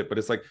bullshit. But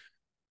it's like,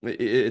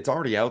 it's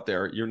already out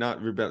there. You're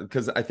not rebelling,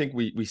 because I think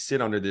we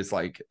sit under this,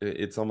 like,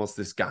 it's almost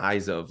this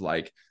guise of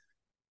like,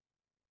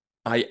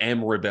 I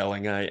am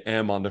rebelling. I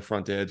am on the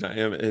front edge. I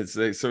am.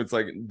 So it's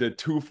like the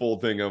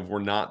twofold thing of we're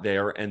not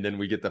there, and then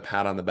we get the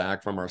pat on the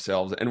back from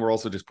ourselves, and we're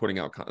also just putting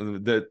out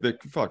the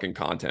fucking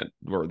content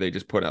where they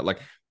just put out, like,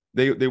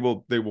 they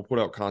will put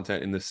out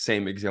content in the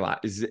same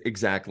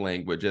exact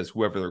language as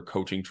whoever their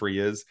coaching tree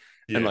is,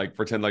 and like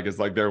pretend like it's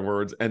like their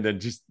words, and then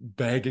just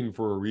begging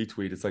for a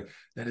retweet. It's like,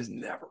 that is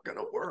never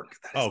gonna work.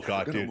 That is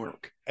never gonna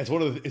work. It's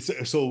one of the,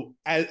 so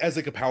as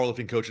like a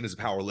powerlifting coach and as a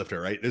power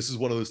lifter, right? This is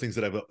one of those things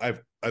that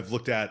I've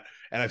looked at,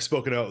 and I've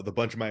spoken out with a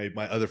bunch of my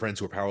other friends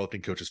who are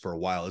powerlifting coaches for a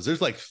while. Is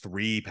there's like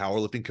 3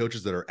 powerlifting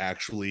coaches that are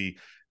actually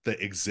that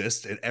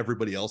exist, and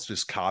everybody else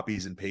just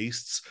copies and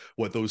pastes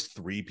what those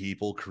 3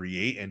 people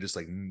create and just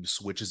like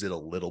switches it a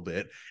little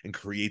bit and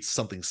creates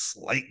something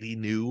slightly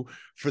new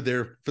for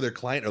their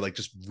client, or like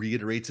just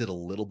reiterates it a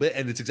little bit.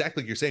 And it's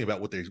exactly like you're saying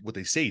about what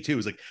they say too,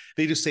 is like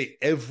they just say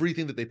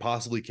everything that they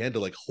possibly can to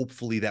like,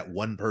 hopefully that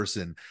one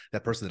person,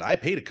 that I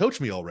pay to coach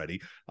me already,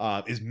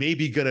 is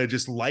maybe gonna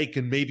just like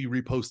and maybe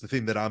repost the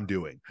thing that I'm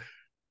doing.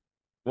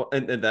 Well,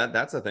 and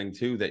that's a thing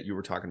too that you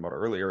were talking about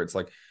earlier. It's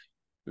like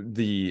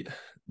the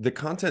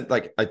content,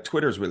 like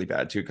Twitter is really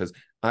bad too, because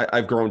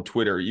I've grown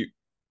Twitter.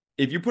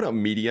 If you put out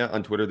media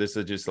on Twitter, this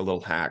is just a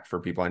little hack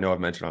for people. I know I've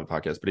mentioned on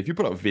podcasts, but if you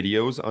put out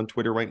videos on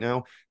Twitter right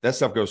now, that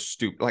stuff goes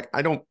stupid. Like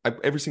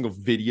every single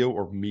video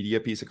or media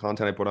piece of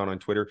content I put out on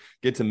Twitter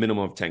gets a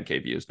minimum of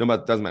 10K views.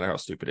 Doesn't matter how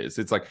stupid it is.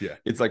 It's like,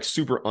 it's like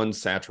super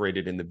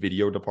unsaturated in the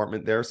video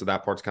department there. So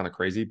that part's kind of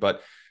crazy.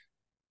 But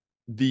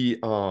the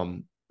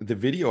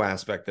video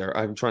aspect there,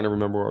 I'm trying to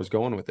remember where I was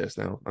going with this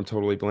now. I'm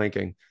totally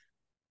blanking.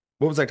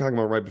 What was I talking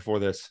about right before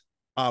this?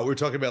 We were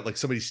talking about like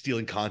somebody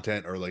stealing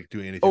content or like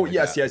doing anything. Oh, like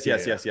yes.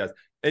 that.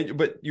 And,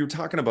 but you're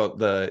talking about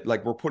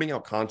we're putting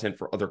out content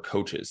for other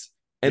coaches.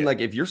 And like,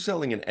 if you're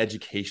selling an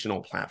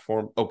educational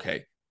platform,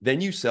 okay, then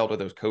you sell to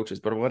those coaches.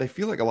 But what I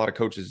feel like a lot of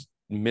coaches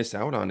miss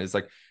out on is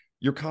like,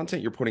 your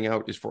content you're putting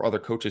out is for other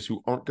coaches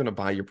who aren't going to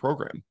buy your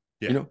program.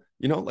 You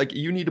know, like,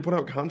 you need to put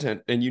out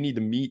content, and you need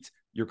to meet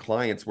your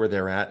clients where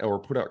they're at, or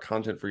put out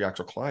content for your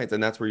actual clients.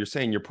 And that's where you're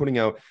saying you're putting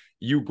out,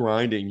 you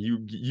grinding,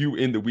 you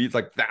in the weeds.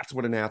 Like, that's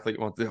what an athlete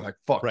wants. They're like,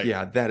 fuck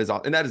yeah, that is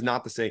awesome. And that is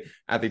not to say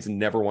athletes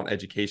never want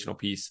educational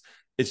piece.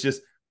 It's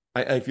just,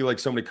 I feel like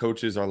so many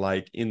coaches are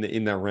like in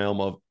that realm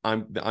of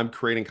I'm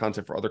creating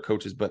content for other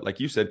coaches, but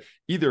like you said,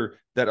 either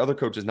that other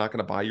coach is not going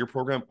to buy your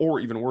program, or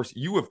even worse,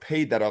 you have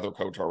paid that other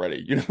coach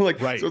already. You know, like,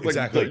 so it's like,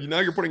 exactly. Now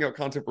you're putting out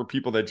content for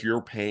people that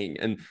you're paying,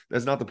 and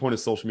that's not the point of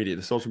social media.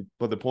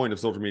 But the point of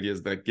social media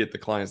is that get the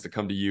clients to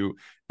come to you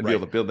and be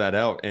able to build that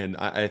out. And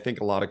I think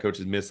a lot of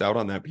coaches miss out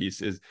on that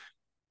piece.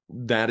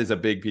 That is a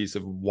big piece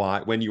of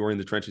why, when you are in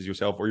the trenches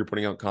yourself, or you're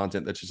putting out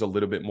content that's just a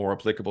little bit more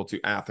applicable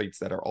to athletes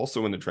that are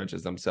also in the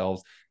trenches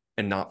themselves,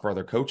 and not for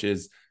other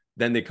coaches,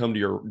 then they come to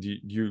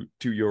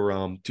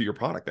your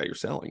product that you're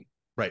selling.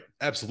 Right.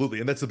 Absolutely.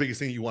 And that's the biggest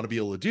thing you want to be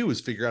able to do,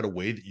 is figure out a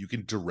way that you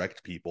can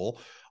direct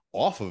people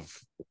off of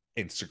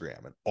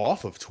Instagram and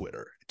off of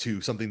Twitter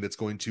to something that's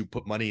going to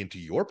put money into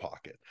your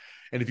pocket.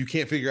 And if you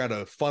can't figure out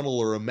a funnel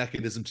or a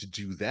mechanism to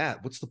do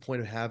that, what's the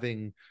point of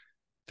having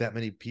that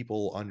many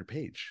people on your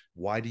page?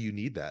 Why do you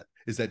need that?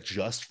 Is that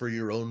just for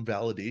your own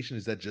validation?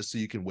 Is that just so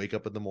you can wake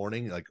up in the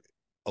morning, like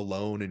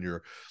alone in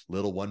your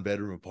little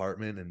 1-bedroom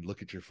apartment, and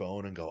look at your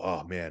phone and go,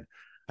 oh man,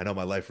 I know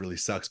my life really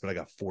sucks, but I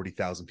got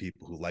 40,000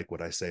 people who like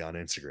what I say on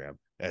Instagram.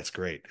 That's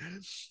great.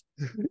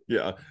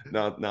 Yeah,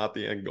 not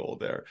the end goal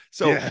there.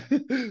 So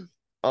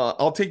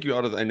I'll take you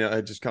out of I know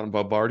I just kind of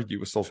bombarded you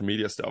with social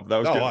media stuff. That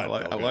was good. I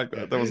like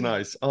that. That was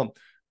nice.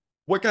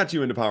 What got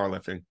you into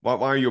powerlifting? Why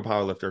are you a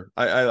powerlifter?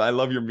 I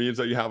love your memes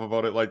that you have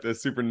about it, like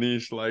this super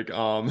niche, like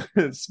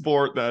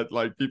sport that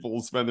like people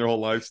will spend their whole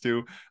lives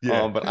to.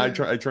 But I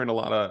train a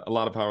lot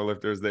of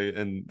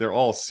powerlifters. They're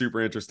all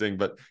super interesting,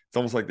 but it's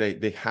almost like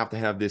they have to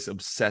have this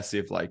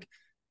obsessive, like,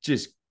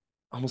 just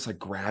almost like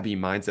grabby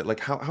mindset. Like,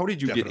 how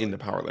did you get into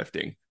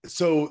powerlifting?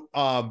 So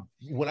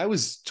when I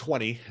was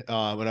 20,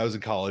 when I was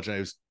in college, and I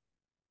was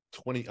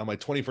 20 on my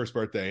 21st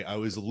birthday, I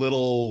was a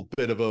little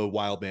bit of a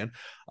wild man,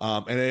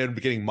 and I ended up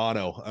getting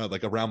mono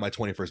like around my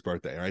 21st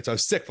birthday. Right, so I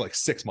was sick for like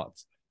 6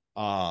 months.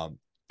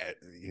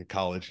 In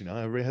college, you know,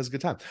 everybody has a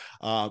good time,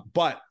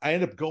 but I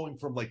ended up going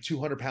from like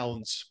 200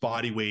 pounds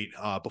body weight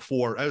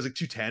before I was like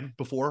 210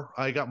 before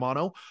I got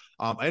mono.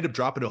 I ended up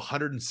dropping to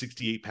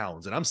 168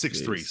 pounds, and I'm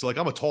 6'3", so like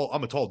I'm a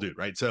tall dude,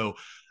 right? So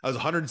I was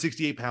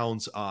 168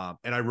 pounds, and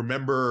I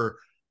remember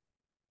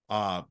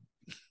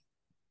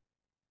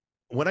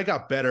when I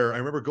got better, I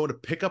remember going to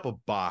pick up a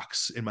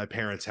box in my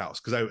parents' house,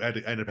 because I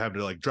ended up having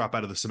to like drop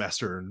out of the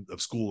semester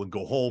of school and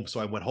go home. So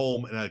I went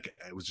home, and I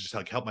was just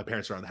like help my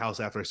parents around the house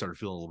after I started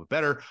feeling a little bit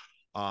better.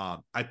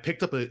 I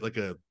picked up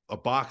a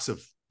box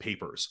of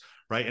papers,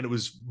 right? And it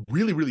was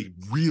really, really,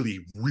 really,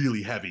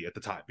 really heavy at the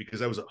time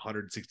because I was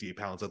 168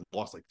 pounds. I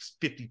lost like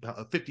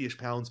 50-ish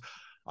pounds.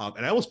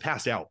 And I almost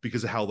passed out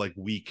because of how like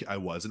weak I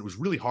was. And it was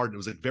really hard. And it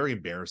was like very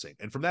embarrassing.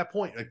 And from that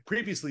point, like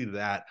previously to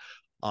that,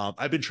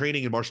 I've been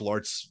training in martial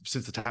arts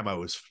since the time I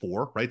was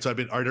 4, right? So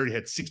I'd already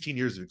had 16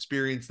 years of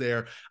experience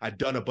there. I'd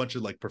done a bunch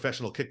of like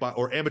professional kickbox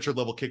or amateur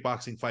level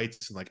kickboxing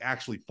fights and like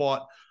actually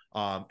fought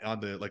on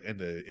the like in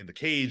the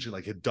cage and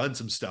like had done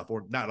some stuff,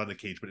 or not on the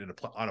cage, but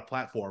on a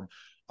platform.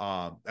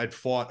 I'd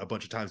fought a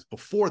bunch of times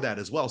before that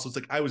as well. So it's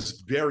like I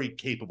was very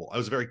capable. I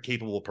was a very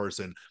capable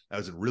person. I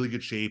was in really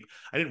good shape.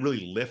 I didn't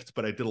really lift,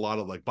 but I did a lot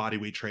of like body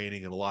weight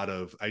training and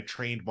I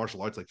trained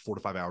martial arts like 4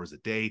 to 5 hours a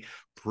day,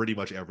 pretty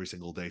much every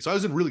single day. So I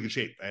was in really good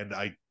shape and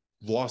I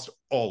lost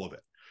all of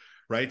it.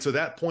 Right. So at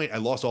that point, I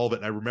lost all of it.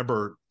 And I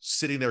remember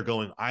sitting there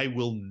going, I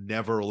will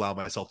never allow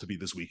myself to be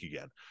this weak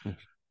again.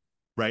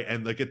 Right.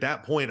 And like at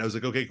that point, I was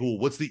like, okay, cool.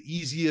 What's the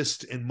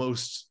easiest and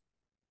most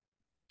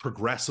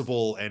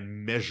progressible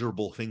and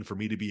measurable thing for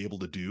me to be able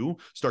to do?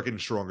 Start getting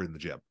stronger in the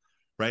gym.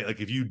 Right.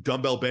 Like if you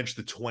dumbbell bench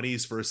the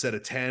 20s for a set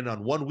of 10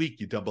 on 1 week,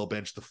 you dumbbell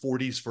bench the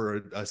 40s for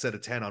a set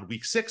of 10 on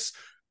week 6,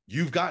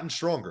 you've gotten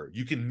stronger.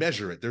 You can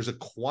measure it. There's a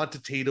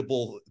quantitative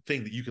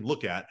thing that you can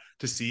look at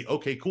to see,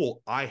 okay,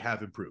 cool, I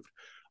have improved.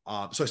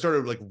 So I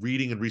started like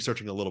reading and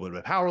researching a little bit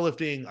about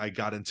powerlifting. I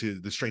got into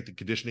the strength and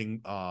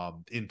conditioning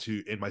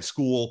in my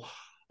school.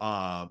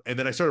 And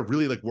then I started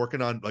really like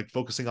working on like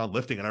focusing on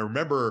lifting. And I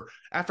remember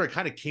after I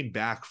kind of came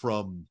back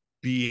from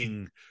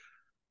being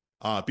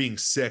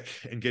sick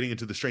and getting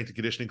into the strength and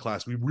conditioning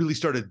class, we really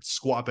started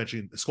squat bench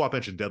and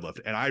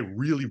deadlift. And I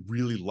really,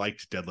 really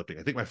liked deadlifting.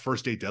 I think my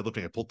first day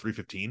deadlifting, I pulled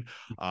 315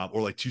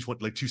 or like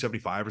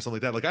 275 or something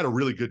like that. Like I had a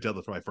really good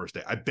deadlift for my first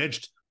day. I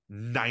benched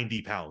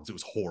 90 pounds. It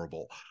was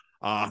horrible.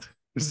 It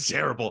was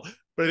terrible.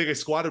 But I think I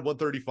squatted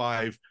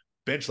 135,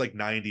 bench like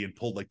 90, and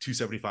pulled like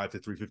 275 to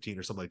 315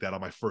 or something like that on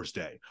my first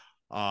day.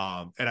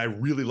 And I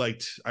really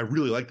liked that.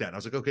 And I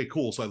was like, okay,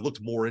 cool. So I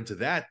looked more into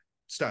that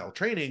style of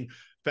training,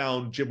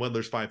 found Jim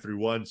Wendler's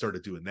 531,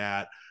 started doing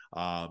that.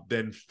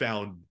 Then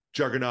found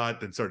Juggernaut,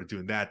 then started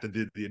doing that. Then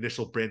did the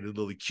initial Brandon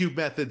Lilly Cube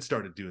method,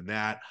 started doing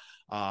that.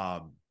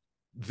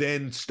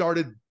 Then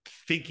started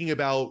thinking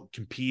about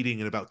competing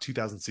in about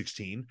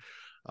 2016.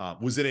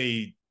 Was in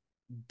a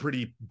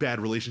pretty bad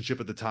relationship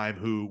at the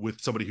time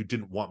with somebody who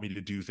didn't want me to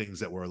do things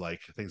that were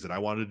like things that I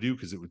wanted to do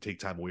because it would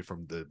take time away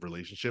from the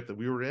relationship that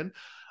we were in.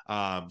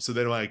 So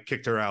then when I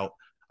kicked her out,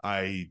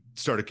 I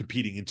started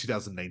competing in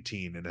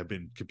 2019 and have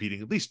been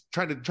competing at least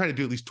trying to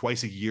do at least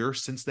twice a year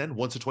since then,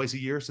 once or twice a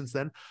year since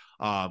then.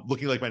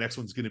 Looking like my next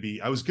one's going to be,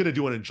 I was going to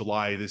do one in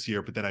July this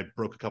year, but then I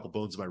broke a couple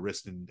bones in my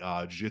wrist in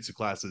jiu-jitsu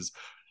classes.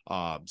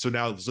 So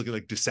now it's looking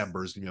like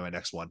December's, my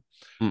next one.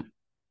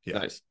 Yeah.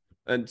 Nice.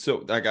 And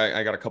so I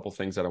got a couple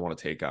things that I want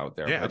to take out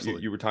there. Yeah,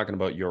 absolutely. You were talking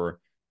about your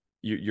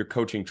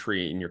coaching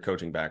tree and your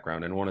coaching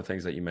background. And one of the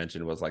things that you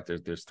mentioned was like,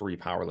 there's 3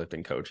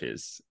 powerlifting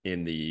coaches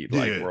in the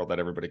world that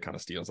everybody kind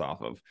of steals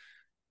off of.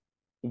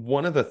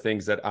 One of the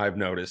things that I've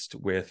noticed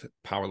with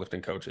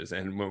powerlifting coaches,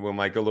 and we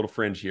might go a little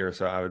fringe here,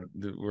 so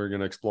we're going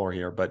to explore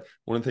here, but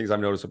one of the things I've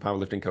noticed with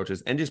powerlifting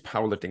coaches and just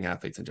powerlifting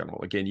athletes in general,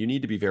 again, you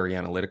need to be very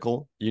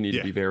analytical. You need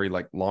to be very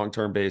like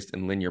long-term based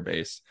and linear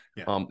based.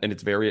 And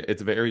it's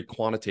a very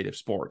quantitative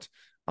sport.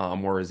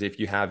 Whereas if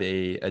you have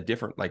a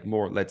different, like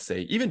more, let's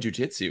say even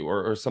jujitsu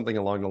or something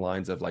along the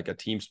lines of like a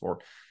team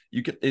sport,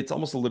 it's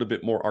almost a little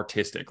bit more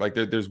artistic. Like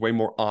there's way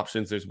more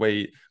options. There's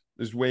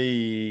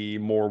way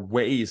more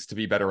ways to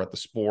be better at the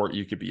sport.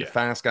 You could be a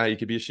fast guy, you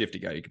could be a shifty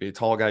guy, you could be a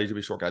tall guy, you could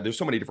be a short guy. There's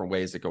so many different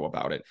ways to go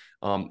about it.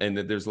 And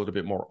there's a little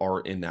bit more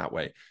art in that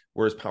way.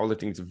 Whereas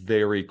powerlifting is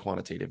very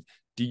quantitative.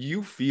 Do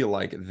you feel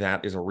like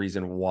that is a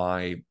reason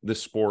why the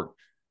sport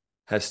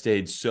has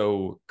stayed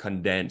so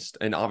condensed?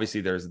 And obviously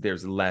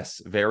there's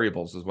less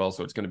variables as well,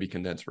 so it's going to be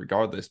condensed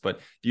regardless. But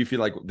do you feel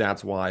like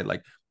that's why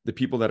like the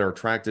people that are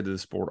attracted to the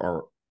sport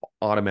are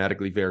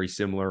automatically very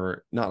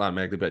similar, not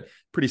automatically, but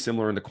pretty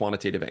similar in the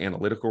quantitative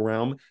analytical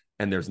realm,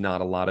 and there's not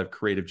a lot of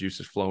creative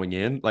juices flowing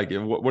in? Like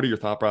what are your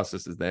thought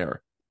processes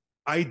there?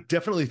 I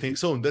definitely think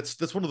so. And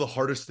that's one of the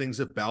hardest things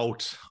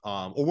about,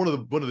 or one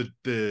of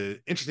the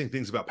interesting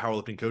things about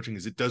powerlifting coaching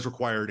is it does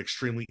require an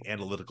extremely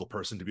analytical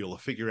person to be able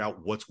to figure out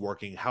what's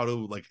working, how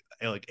to like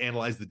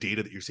analyze the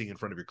data that you're seeing in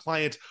front of your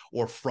client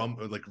or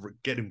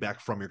getting back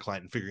from your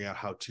client and figuring out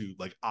how to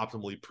like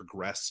optimally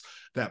progress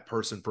that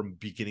person from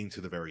beginning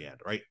to the very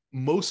end, right?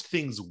 Most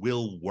things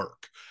will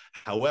work.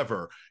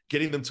 However,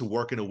 getting them to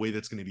work in a way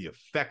that's going to be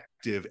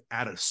effective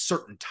at a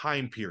certain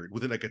time period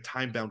within like a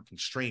time-bound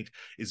constraint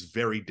is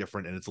very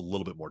different, and it's a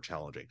little bit more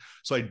challenging.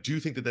 So I do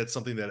think that that's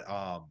something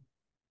that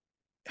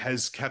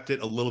has kept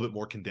it a little bit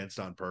more condensed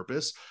on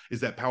purpose,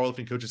 is that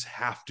powerlifting coaches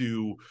have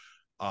to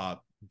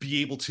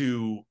be able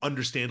to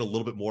understand a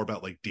little bit more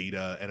about like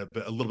data and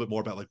a little bit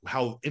more about like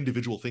how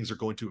individual things are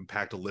going to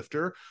impact a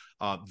lifter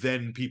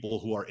than people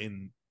who are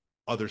in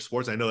other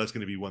sports. I know that's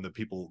going to be one that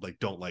people like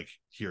don't like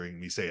hearing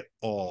me say at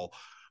all,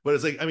 but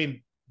it's like, I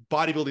mean,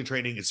 bodybuilding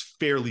training is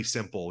fairly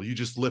simple. You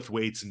just lift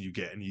weights and you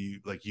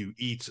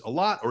eat a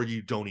lot or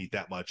you don't eat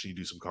that much and you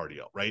do some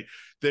cardio, right?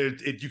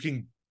 You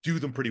can do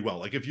them pretty well.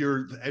 Like if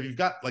you've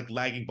got like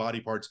lagging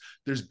body parts,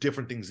 there's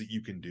different things that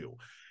you can do.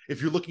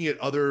 If you're looking at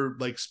other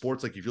like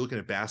sports, like if you're looking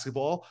at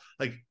basketball,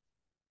 like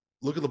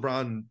look at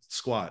LeBron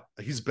squat.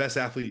 He's the best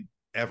athlete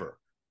ever.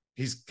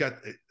 He's got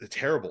a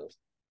terrible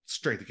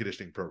strength and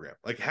conditioning program.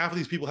 Like half of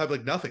these people have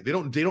like nothing. They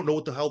don't know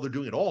what the hell they're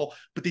doing at all,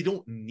 but they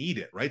don't need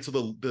it, right? So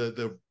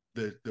the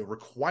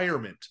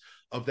requirement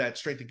of that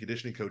strength and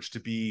conditioning coach to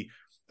be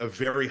a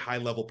very high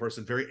level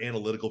person, very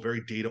analytical,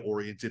 very data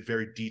oriented,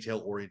 very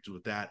detail oriented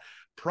with that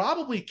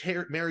probably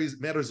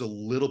matters a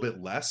little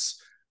bit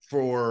less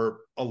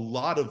for a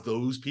lot of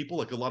those people,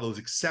 like a lot of those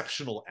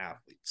exceptional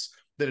athletes,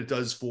 than it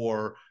does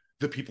for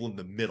the people in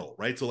the middle,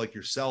 right? So like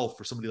yourself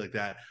or somebody like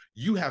that,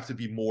 you have to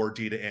be more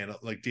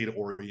data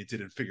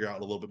oriented and figure out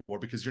a little bit more,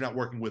 because you're not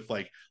working with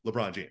like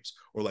LeBron James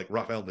or like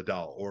Rafael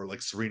Nadal or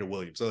like Serena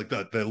Williams, so like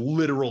the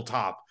literal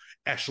top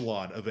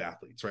echelon of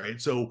athletes,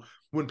 right? So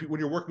when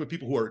you're working with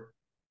people who are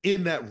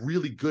in that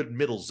really good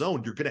middle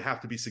zone, you're going to have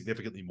to be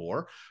significantly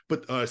more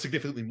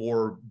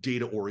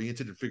data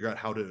oriented and figure out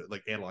how to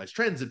like analyze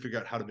trends and figure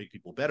out how to make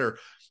people better.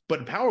 But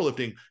in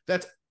powerlifting,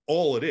 that's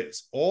all it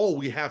is. All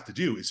we have to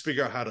do is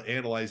figure out how to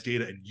analyze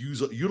data and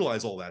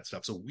utilize all that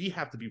stuff. So we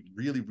have to be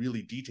really,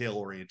 really detail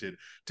oriented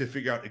to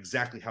figure out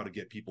exactly how to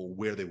get people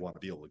where they want to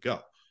be able to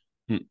go.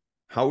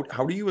 How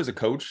do you as a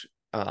coach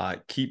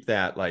keep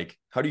that, like,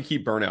 how do you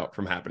keep burnout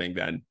from happening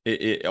then?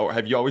 Or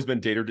have you always been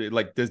data,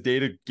 like, does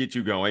data get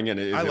you going? And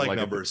I like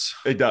numbers.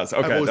 It does.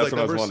 Okay. That's what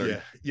I was wondering.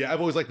 Yeah. I've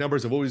always liked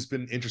numbers. I've always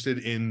been interested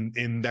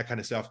in that kind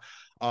of stuff.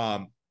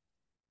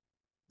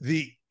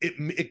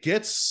 It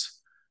gets,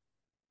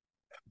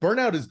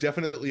 burnout is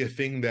definitely a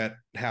thing that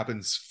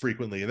happens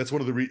frequently. And that's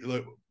one of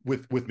the,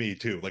 with me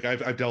too. Like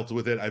I've dealt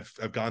with it.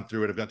 I've gone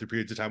through it. I've gone through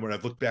periods of time where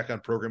I've looked back on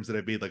programs that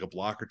I made like a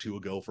block or two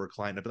ago for a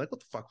client. I've been like,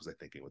 what the fuck was I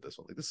thinking with this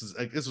one?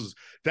 Like,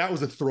 that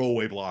was a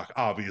throwaway block,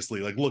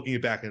 obviously, like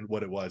looking back at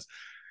what it was.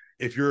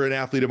 If you're an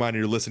athlete of mine and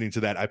you're listening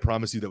to that, I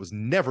promise you that was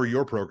never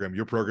your program.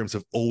 Your programs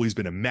have always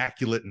been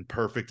immaculate and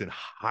perfect and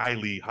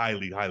highly,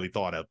 highly, highly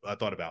thought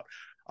about.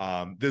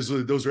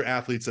 Those are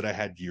athletes that I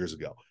had years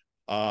ago.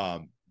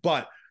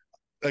 But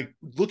like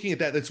looking at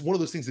that, that's one of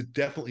those things that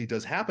definitely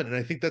does happen. And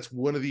I think that's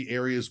one of the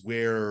areas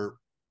where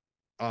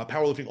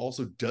powerlifting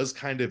also does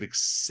kind of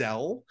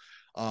excel,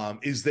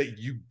 is that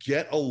you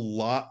get a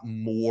lot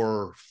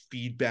more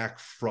feedback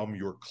from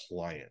your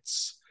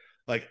clients.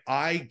 Like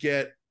I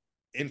get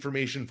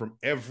information from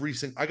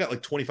I got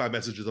like 25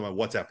 messages on my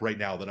WhatsApp right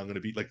now that I'm going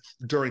to be like,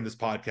 during this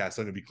podcast,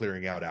 I'm going to be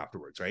clearing out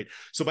afterwards. Right.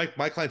 So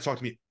my clients talk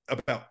to me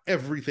about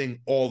everything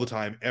all the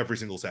time, every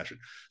single session.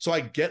 So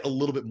I get a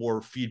little bit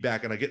more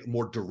feedback and I get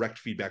more direct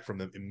feedback from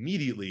them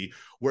immediately.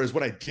 Whereas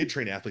when I did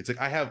train athletes, like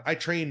I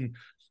train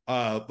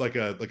like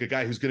a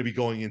guy who's going to be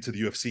going into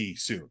the UFC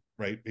soon.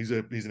 Right. He's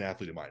an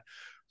athlete of mine.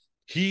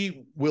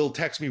 He will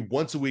text me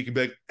once a week and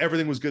be like,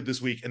 everything was good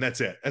this week. And that's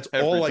it. That's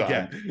all I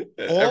get.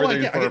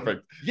 Everything's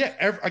perfect.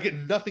 I get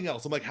nothing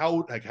else. I'm like,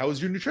 how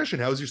is your nutrition?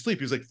 How is your sleep?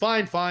 He's like,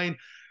 fine.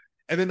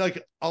 And then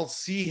like, I'll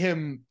see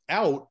him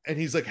out and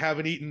he's like,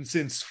 haven't eaten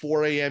since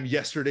 4 a.m.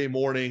 yesterday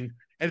morning.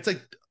 And it's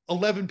like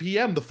 11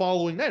 p.m. the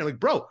following night. I'm like,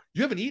 bro,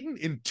 you haven't eaten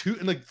in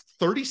like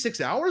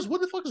 36 hours?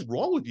 What the fuck is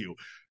wrong with you?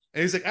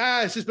 And he's like,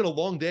 it's just been a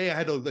long day. I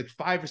had like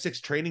 5 or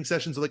 6 training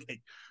sessions. I'm like,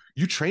 hey,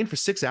 you trained for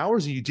 6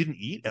 hours and you didn't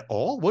eat at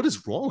all? What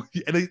is wrong with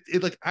you? And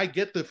like, I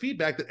get the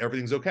feedback that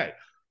everything's okay.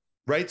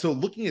 Right. So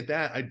looking at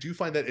that, I do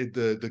find that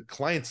the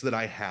clients that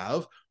I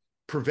have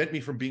prevent me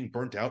from being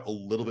burnt out a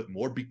little bit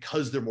more,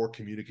 because they're more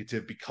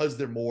communicative, because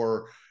they're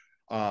more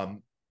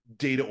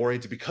data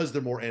oriented, because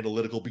they're more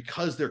analytical,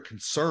 because they're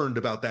concerned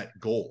about that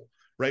goal.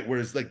 Right.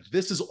 Whereas like,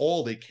 this is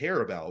all they care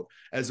about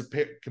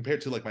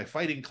compared to like my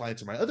fighting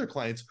clients or my other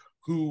clients,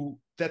 who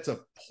that's a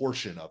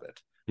portion of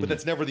it. But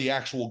that's never the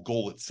actual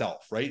goal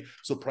itself, right?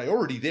 So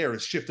priority there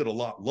is shifted a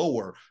lot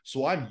lower.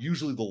 So I'm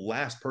usually the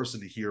last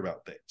person to hear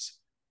about things.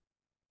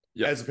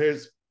 Yeah. As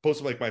opposed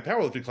to like my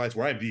powerlifting clients,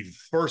 where I'm the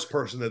first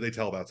person that they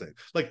tell about things.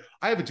 Like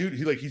I have a dude,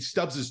 he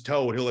stubs his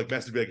toe and he'll like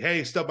message me like,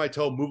 hey, stub my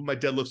toe, moving my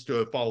deadlifts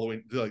to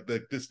following like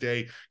this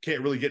day, can't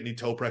really get any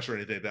toe pressure or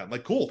anything like that. I'm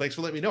like, cool, thanks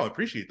for letting me know. I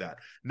appreciate that.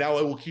 Now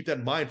I will keep that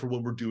in mind for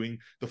when we're doing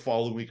the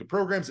following week of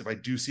programs. If I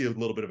do see a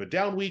little bit of a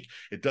down week,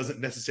 it doesn't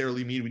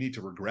necessarily mean we need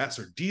to regress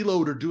or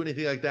deload or do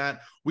anything like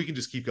that. We can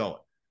just keep going.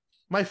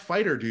 My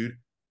fighter, dude,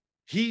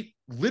 he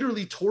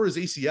literally tore his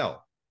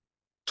ACL,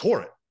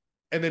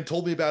 and then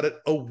told me about it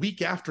a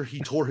week after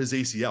he tore his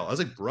ACL. I was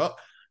like, bro,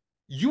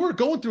 you were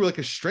going through like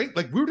a strength,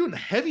 like we were doing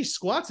heavy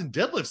squats and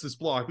deadlifts this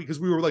block because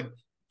we were like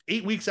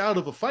 8 weeks out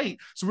of a fight.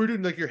 So we were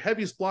doing like your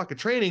heaviest block of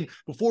training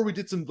before we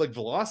did some like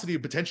velocity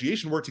and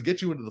potentiation work to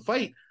get you into the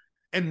fight.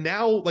 And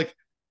now like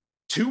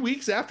 2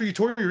 weeks after you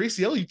tore your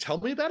ACL, you tell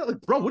me about it?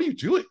 Like, bro, what are you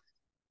doing?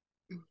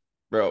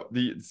 Bro,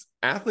 the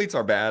athletes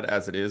are bad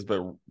as it is,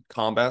 but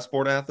combat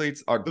sport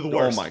athletes are the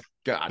worst. Oh my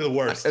God. They're the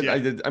worst. I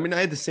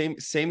had the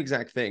same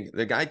exact thing.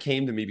 The guy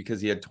came to me because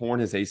he had torn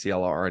his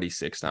ACL already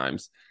 6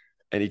 times.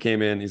 And he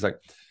came in, he's like,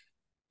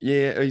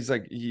 Yeah, he's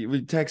like, he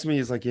would text me.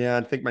 He's like, yeah,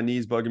 I think my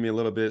knee's bugging me a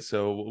little bit.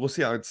 So we'll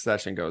see how the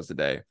session goes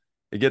today.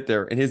 I get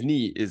there and his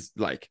knee is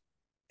like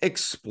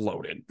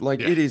exploded. Like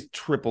Yeah. it is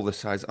triple the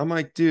size. I'm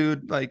like,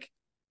 dude, like,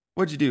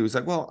 what'd you do? He's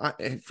like, well,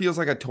 it feels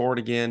like I tore it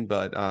again,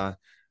 but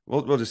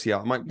we'll just see how.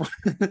 I'm like,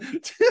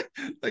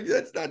 like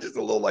that's not just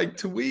a little like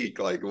tweak.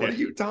 Like, what Yeah. are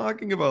you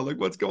talking about? Like,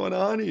 what's going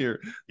on here?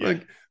 Yeah.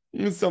 Like,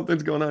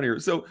 something's going on here.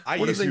 So I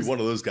one of used the to be things, one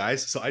of those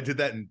guys. So I did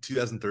that in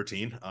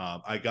 2013.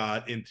 I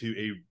got into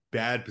a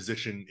bad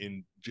position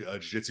in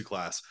jiu-jitsu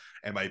class,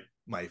 and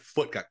my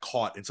foot got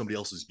caught in somebody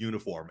else's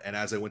uniform. And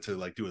as I went to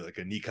like do like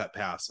a knee cut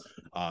pass,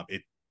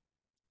 it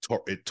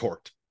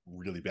torqued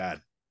really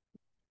bad.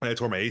 And I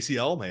tore my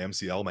ACL, my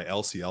MCL, my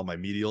LCL, my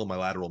medial, my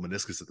lateral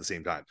meniscus at the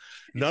same time.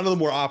 None of them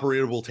were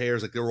operatable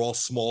tears. Like they were all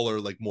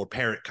smaller, like more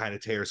parent kind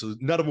of tears. So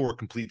none of them were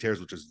complete tears,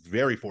 which is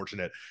very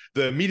fortunate.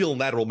 The medial and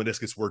lateral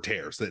meniscus were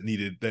tears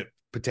that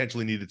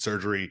potentially needed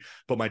surgery.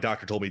 But my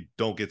doctor told me,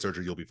 don't get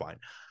surgery. You'll be fine.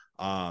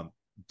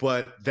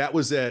 But that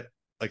was at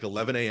like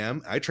 11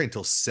 a.m. I trained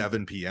till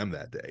 7 p.m.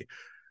 that day.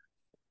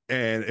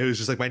 And it was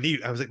just like my knee.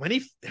 I was like, my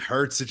knee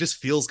hurts. It just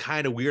feels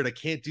kind of weird. I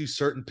can't do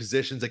certain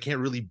positions. I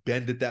can't really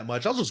bend it that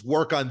much. I'll just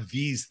work on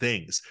these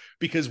things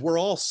because we're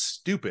all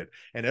stupid.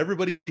 And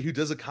everybody who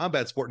does a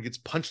combat sport and gets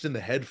punched in the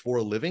head for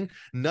a living,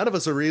 none of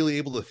us are really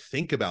able to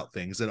think about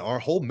things. And our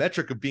whole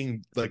metric of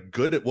being like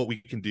good at what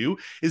we can do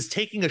is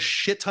taking a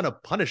shit ton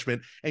of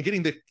punishment and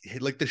getting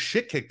the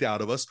shit kicked out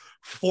of us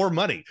for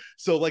money.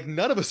 So like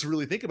none of us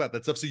really think about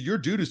that stuff. So your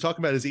dude who's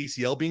talking about his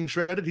ACL being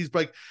shredded, he's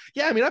like,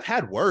 yeah, I mean, I've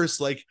had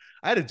worse. Like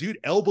I had a dude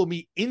elbow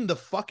me in the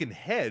fucking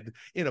head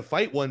in a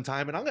fight one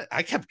time, and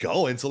I kept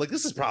going. So like,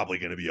 this is probably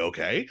going to be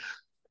okay.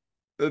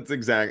 that's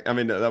exact. I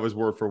mean, that was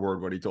word for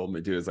word what he told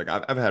me too. It's like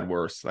I've had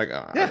worse. Like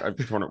Yeah.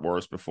 I've torn it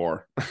worse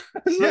before.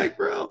 It's Yeah. like,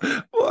 bro,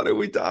 what are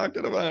we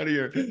talking about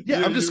here?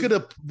 Yeah, I'm just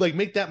gonna like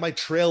make that my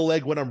trail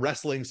leg when I'm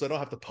wrestling, so I don't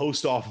have to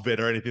post off of it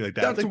or anything like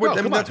that. That's Like, what bro, I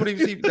mean. come That's on.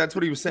 what that's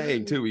what he was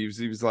saying too. He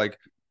was like,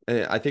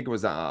 I think it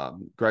was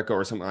Greco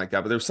or something like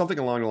that. But there was something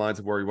along the lines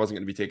of where he wasn't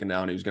going to be taken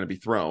down. He was going to be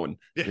thrown.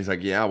 Yeah. He's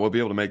like, yeah, we'll be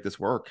able to make this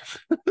work.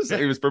 So Yeah.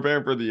 he was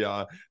preparing for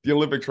the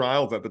Olympic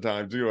trials at the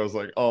time too. I was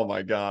like, oh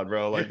my god,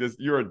 bro, like this,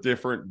 you're a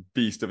different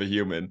beast of a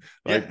human.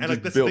 Like, Yeah, and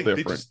like that's built the thing.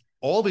 different.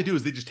 All they do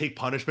is they just take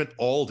punishment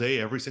all day,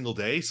 every single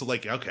day. So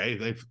like,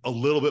 okay, a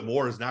little bit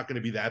more is not going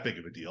to be that big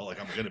of a deal. Like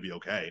I'm going to be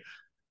okay.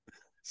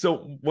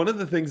 So one of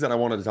the things that I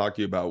wanted to talk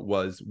to you about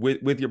was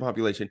with your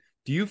population,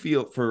 do you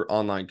feel for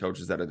online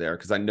coaches that are there?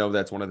 Because I know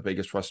that's one of the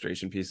biggest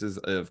frustration pieces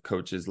of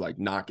coaches, like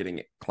not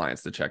getting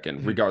clients to check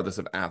in, regardless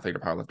of athlete or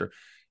powerlifter.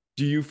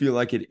 Do you feel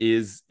like it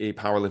is a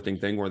powerlifting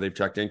thing where they've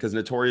checked in? Because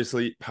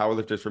notoriously,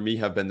 powerlifters for me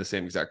have been the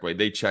same exact way.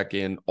 They check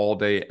in all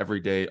day,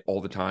 every day,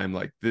 all the time.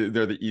 Like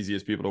they're the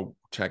easiest people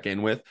to check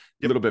in with.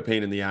 A little bit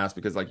pain in the ass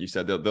because, like you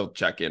said, they'll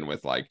check in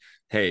with like,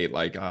 hey,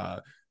 like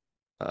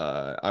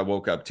I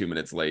woke up 2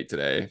 minutes late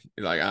today.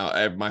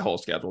 Like my whole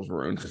schedule's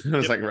ruined. I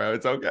was like, bro,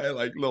 it's okay.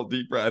 Like little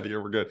deep breath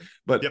here, we're good.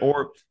 But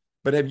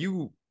but have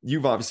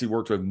you've obviously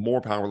worked with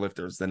more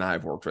powerlifters than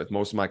I've worked with.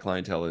 Most of my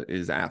clientele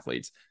is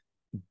athletes.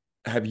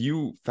 Have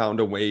you found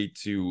a way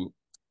to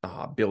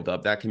build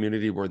up that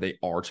community where they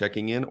are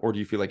checking in, or do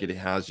you feel like it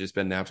has just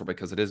been natural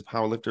because it is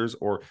powerlifters?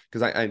 Or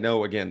because I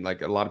know, again,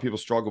 like a lot of people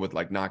struggle with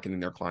like not getting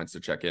their clients to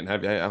check in.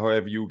 How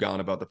have you gone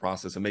about the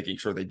process of making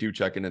sure they do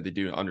check in and they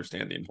do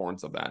understand the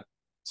importance of that?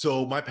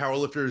 So my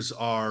powerlifters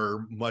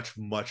are much,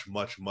 much,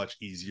 much, much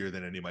easier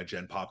than any of my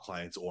Gen Pop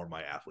clients or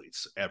my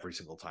athletes every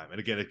single time. And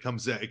again, it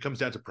comes down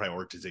to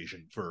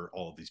prioritization for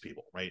all of these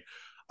people, right?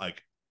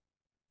 Like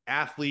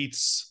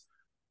athletes,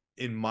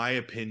 in my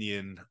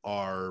opinion,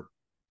 are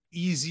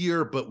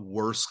easier but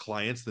worse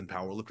clients than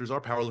powerlifters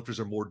are. Powerlifters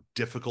are more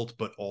difficult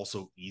but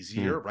also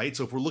easier, right?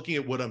 So if we're looking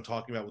at what I'm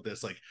talking about with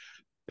this, like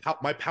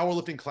my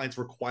powerlifting clients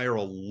require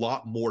a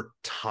lot more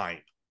time.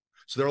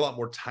 So they're a lot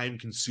more time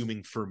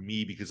consuming for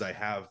me because I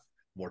have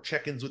more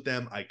check-ins with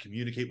them. I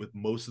communicate with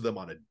most of them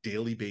on a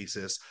daily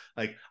basis.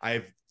 Like I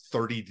have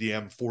 30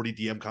 DM, 40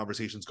 DM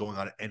conversations going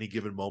on at any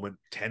given moment,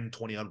 10,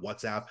 20 on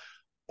WhatsApp.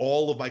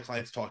 All of my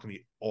clients talk to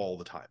me all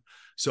the time.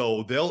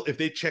 So if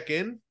they check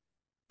in,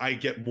 I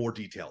get more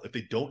detail. If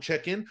they don't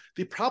check in,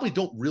 they probably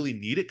don't really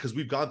need it because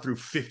we've gone through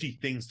 50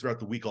 things throughout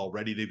the week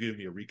already. They've given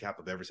me a recap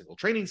of every single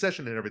training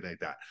session and everything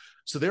like that.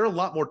 So they're a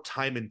lot more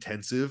time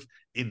intensive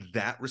in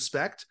that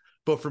respect.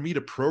 But for me to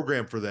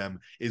program for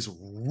them is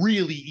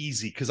really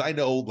easy because I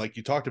know, like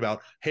you talked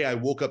about, hey, I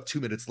woke up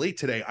 2 minutes late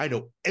today. I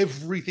know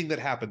everything that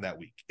happened that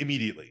week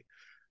immediately.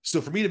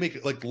 So for me to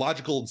make like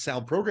logical and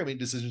sound programming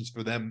decisions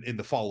for them in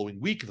the following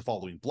week, the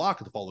following block,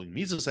 the following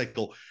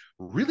mesocycle,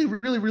 really,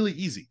 really, really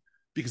easy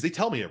because they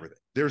tell me everything.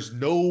 There's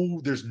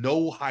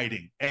no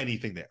hiding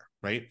anything there,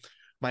 right?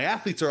 My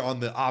athletes are on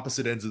the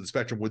opposite ends of the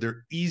spectrum where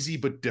they're easy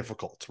but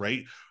difficult,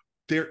 right?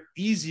 They're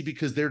easy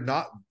because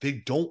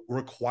they don't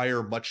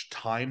require much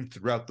time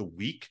throughout the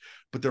week,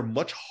 but they're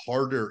much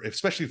harder,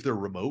 especially if they're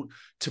remote,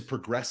 to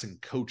progress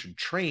and coach and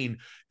train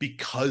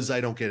because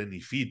I don't get any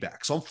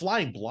feedback. So I'm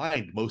flying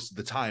blind most of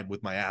the time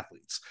with my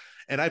athletes.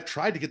 And I've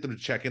tried to get them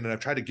to check in, and I've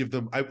tried to give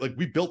them,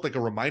 we built like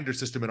a reminder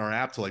system in our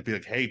app to like be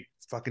like, hey,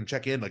 fucking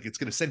check in. Like it's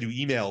going to send you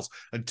emails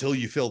until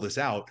you fill this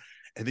out.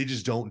 And they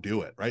just don't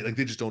do it, right? Like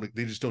they just don't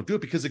do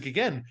it, because like,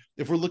 again,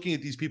 if we're looking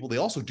at these people, they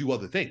also do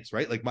other things,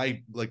 right? Like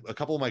a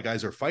couple of my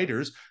guys are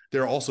fighters. They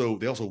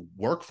also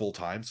work full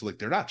time. So like,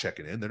 they're not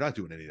checking in. They're not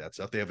doing any of that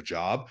stuff. They have a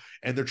job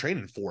and they're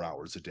training 4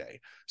 hours a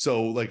day.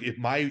 So like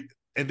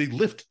and they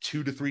lift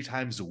 2 to 3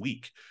 times a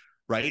week.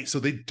 Right. So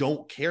they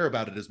don't care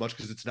about it as much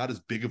because it's not as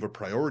big of a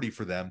priority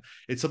for them.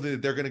 It's something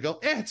that they're going to go,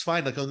 it's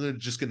fine. Like I'm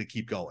just going to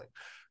keep going.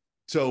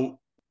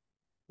 So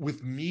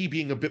with me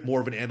being a bit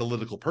more of an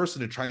analytical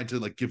person and trying to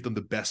like give them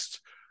the best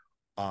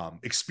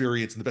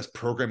experience and the best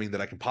programming that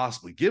I can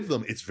possibly give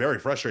them, it's very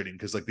frustrating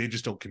because like they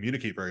just don't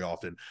communicate very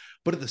often.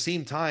 But at the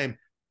same time,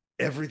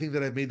 everything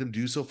that I've made them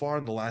do so far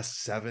in the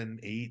last 7,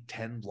 8,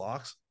 10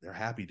 blocks, they're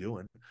happy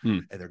doing,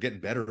 and they're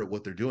getting better at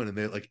what they're doing. And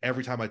they like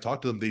every time I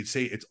talk to them, they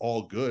say it's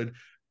all good,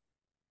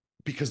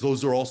 because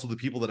those are also the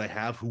people that I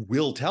have who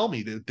will tell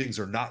me that things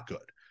are not good.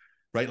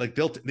 Right. Like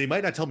they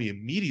might not tell me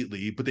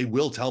immediately, but they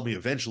will tell me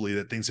eventually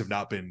that things have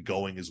not been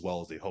going as well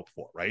as they hoped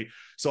for. Right.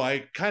 So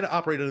I kind of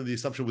operate under the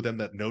assumption with them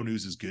that no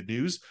news is good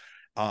news.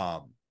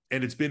 And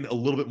it's been a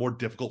little bit more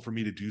difficult for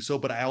me to do so,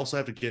 but I also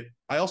had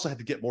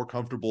to get more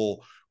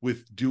comfortable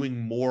with doing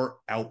more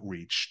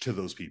outreach to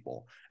those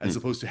people as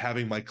opposed to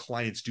having my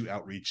clients do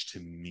outreach to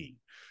me.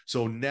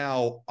 So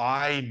now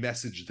I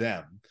message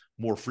them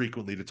more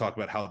frequently to talk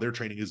about how their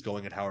training is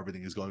going and how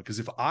everything is going. Because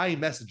if I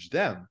message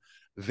them,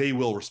 they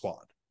will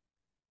respond.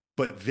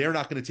 But they're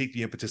not going to take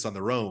the impetus on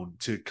their own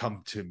to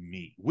come to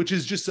me, which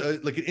is just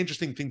like an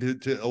interesting thing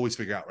to always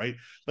figure out, right?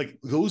 Like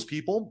those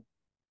people,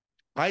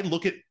 I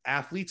look at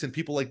athletes and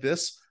people like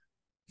this,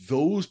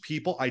 those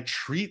people I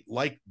treat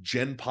like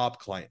Gen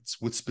Pop clients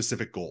with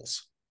specific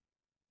goals,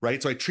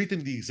 right? So I treat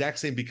them the exact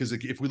same, because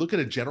if we look at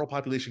a general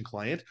population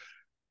client,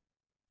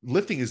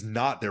 lifting is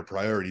not their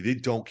priority. They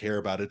don't care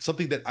about it. It's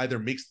something that either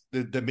makes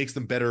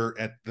them better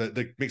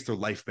that makes their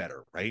life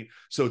better, right?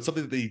 So it's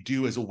something that they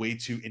do as a way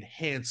to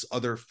enhance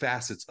other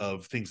facets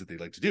of things that they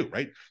like to do,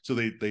 right? So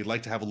they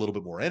like to have a little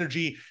bit more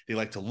energy. They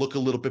like to look a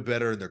little bit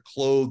better in their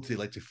clothes. They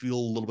like to feel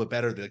a little bit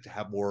better. They like to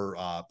have more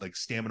like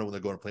stamina when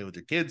they're going to play with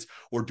their kids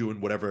or doing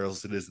whatever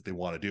else it is that they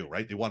want to do,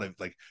 right? They want to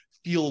like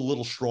feel a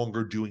little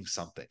stronger doing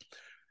something.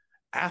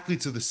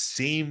 Athletes are the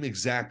same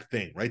exact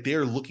thing, right?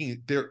 Their lifting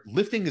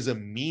is a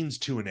means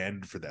to an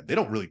end for them. They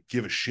don't really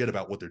give a shit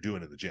about what they're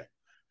doing in the gym.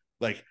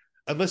 Like,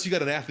 unless you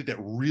got an athlete that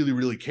really,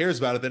 really cares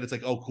about it, then it's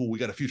like, oh, cool, we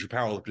got a future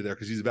powerlifter there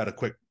because he's about to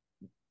quit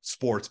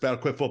sports, about to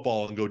quit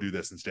football and go do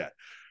this instead.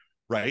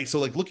 Right. So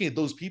like looking at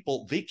those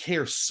people, they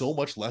care so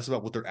much less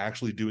about what they're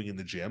actually doing in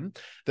the gym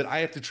that I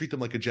have to treat them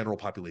like a general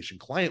population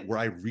client, where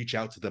I reach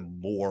out to them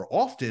more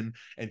often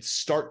and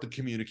start the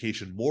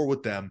communication more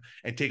with them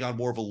and take on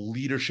more of a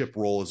leadership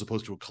role as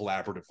opposed to a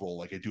collaborative role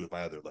like I do with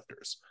my other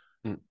lifters.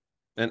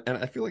 And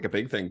I feel like a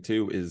big thing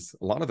too is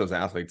a lot of those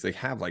athletes, they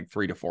have like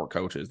 3 to 4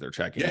 coaches they're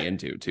checking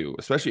into too,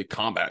 especially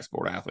combat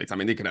sport athletes. I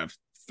mean, they can have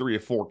 3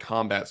 or 4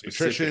 combat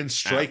specific nutrition,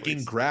 striking,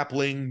 athletes.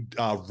 Grappling,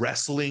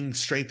 wrestling,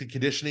 strength and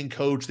conditioning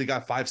coach. They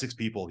got 5, 6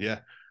 people. Yeah.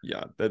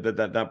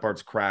 That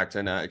part's cracked.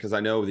 And because I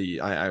know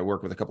I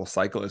work with a couple of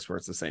cyclists where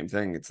it's the same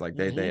thing. It's like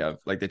they have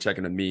like they check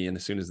in with me, and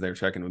as soon as their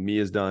check in with me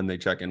is done, they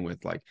check in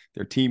with like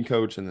their team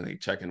coach, and then they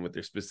check in with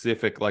their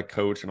specific like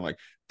coach. And I'm like,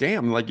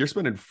 damn, like you're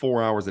spending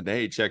 4 hours a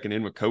day checking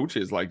in with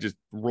coaches, like just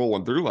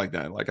rolling through like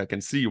that. Like I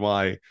can see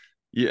why.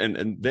 Yeah,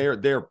 and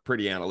they're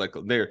pretty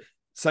analytical.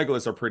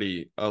 Cyclists are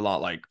a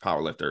lot like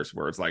powerlifters,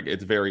 where it's like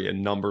it's very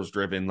numbers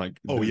driven. Like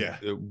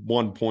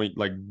 1 point,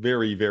 like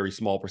very, very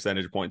small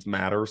percentage points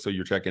matter, so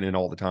you're checking in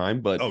all the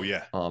time. But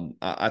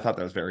I thought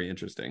that was very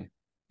interesting.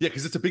 Yeah,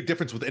 because it's a big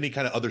difference with any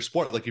kind of other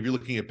sport. Like if you're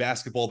looking at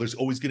basketball, there's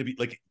always going to be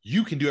like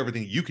you can do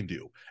everything you can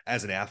do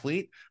as an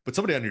athlete, but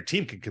somebody on your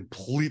team can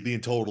completely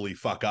and totally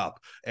fuck up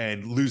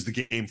and lose the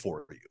game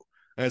for you.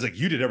 And it's like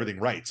you did everything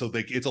right, so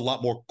like it's a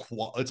lot more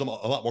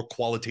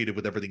qualitative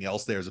with everything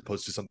else there, as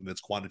opposed to something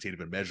that's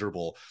quantitative and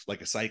measurable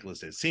like a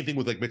cyclist is. Same thing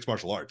with like mixed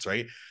martial arts,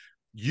 right?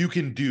 You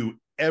can do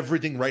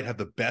everything right, have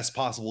the best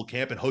possible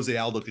camp, and Jose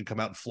Aldo can come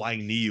out and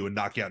flying knee you and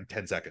knock you out in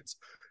 10 seconds.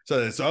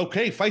 So it's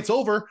okay, fight's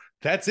over.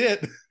 That's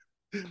it.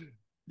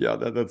 Yeah,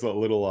 that's a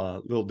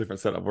little different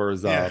setup.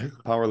 Whereas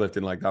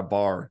powerlifting, like that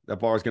bar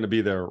is going to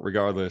be there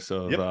regardless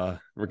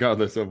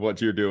of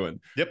what you're doing.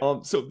 Yep.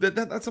 So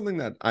that's something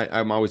that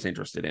I'm always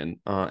interested in.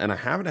 And I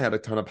haven't had a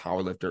ton of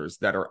powerlifters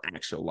that are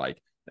actual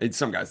like, it's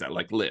some guys that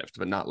like lift,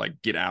 but not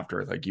like get after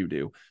it like you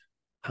do.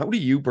 How do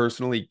you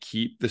personally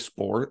keep the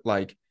sport?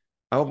 Like,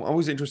 I'm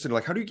always interested in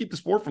like, how do you keep the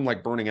sport from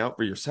like burning out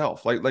for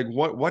yourself? Like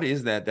what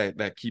is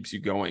that keeps you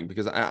going?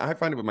 Because I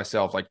find it with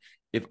myself, like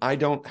if I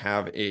don't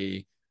have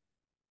a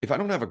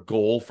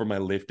goal for my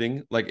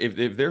lifting, like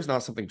if there's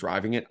not something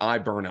driving it, I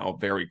burn out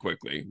very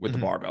quickly with the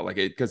barbell, like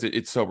because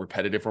it's so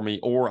repetitive for me.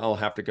 Or I'll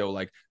have to go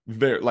like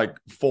very like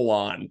full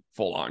on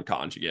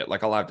conjugate.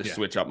 Like I'll have to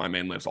switch up my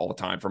main lifts all the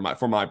time for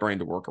my brain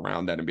to work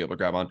around that and be able to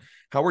grab on.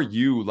 How are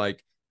you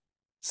like?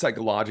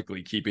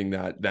 psychologically keeping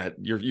that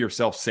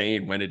yourself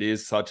sane when it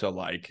is such a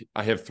like,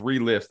 I have 3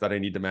 lifts that I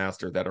need to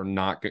master that are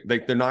not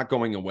like, they're not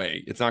going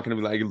away. It's not going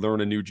to be like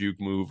learn a new juke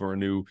move or a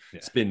new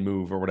spin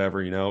move or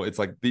whatever, it's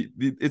like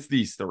it's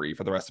these 3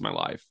 for the rest of my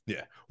life.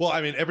 Yeah. Well,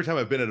 I mean, every time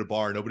I've been at a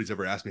bar, nobody's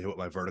ever asked me what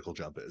my vertical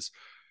jump is.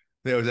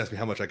 They always ask me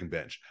how much I can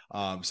bench.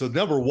 So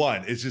number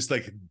one is just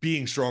like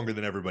being stronger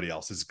than everybody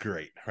else is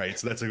great, right?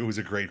 So that's like always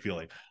a great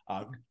feeling.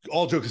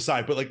 All jokes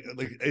aside, but like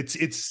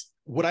it's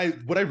what I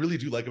really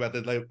do like about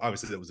that. Like,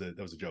 obviously that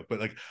was a joke, but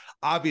like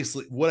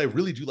obviously what I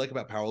really do like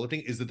about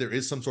powerlifting is that there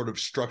is some sort of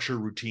structure,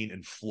 routine,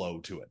 and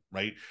flow to it,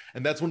 right?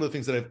 And that's one of the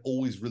things that I've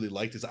always really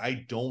liked is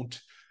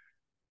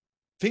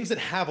things that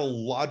have a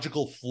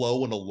logical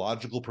flow and a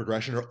logical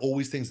progression are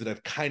always things that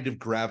I've kind of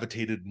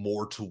gravitated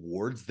more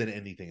towards than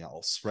anything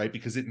else, right?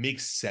 Because it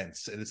makes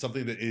sense. And it's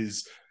something that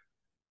is,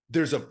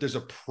 there's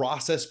a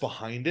process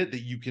behind it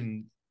that you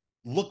can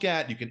look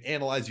at, you can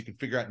analyze, you can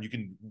figure out, and you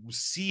can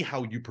see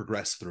how you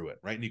progress through it,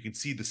 right? And you can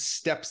see the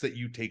steps that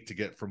you take to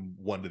get from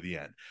one to the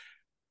end.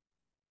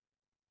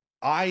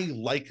 I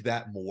like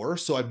that more.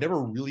 So I've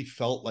never really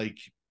felt like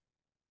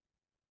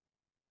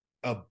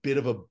a bit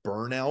of a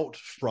burnout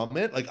from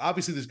it. Like,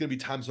 obviously there's going to be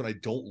times when I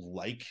don't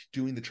like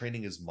doing the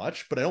training as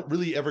much, but I don't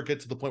really ever get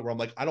to the point where I'm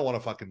like, I don't want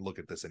to fucking look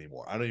at this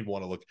anymore. I don't even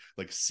want to look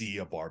like see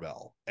a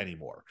barbell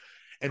anymore.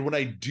 And when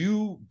I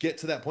do get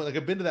to that point, like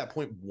I've been to that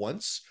point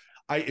once,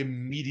 I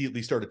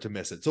immediately started to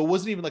miss it. So it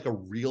wasn't even like a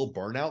real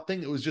burnout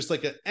thing. It was just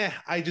like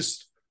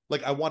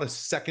I want a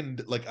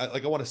second, I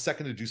want a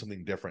second to do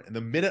something different. And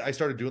the minute I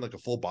started doing like a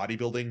full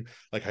bodybuilding,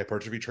 like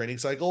hypertrophy training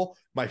cycle,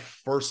 my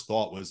first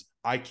thought was,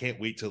 I can't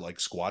wait to like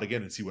squat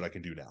again and see what I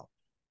can do now.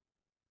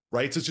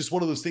 Right. So it's just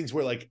one of those things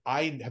where like,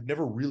 I have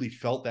never really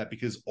felt that,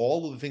 because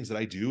all of the things that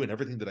I do and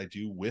everything that I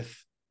do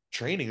with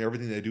training,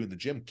 everything that I do in the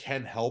gym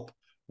can help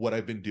what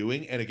I've been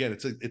doing. And again,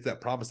 it's that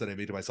promise that I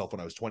made to myself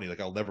when I was 20.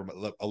 Like, I'll never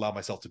allow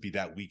myself to be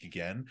that weak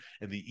again.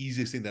 And the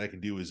easiest thing that I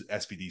can do is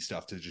SBD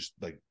stuff to just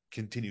like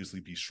continuously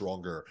be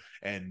stronger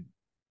and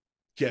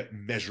get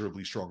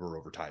measurably stronger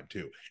over time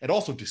too. And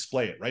also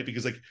display it, right?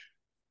 Because like,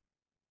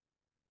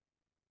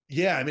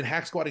 yeah, I mean,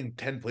 hack squatting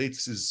 10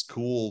 plates is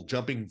cool.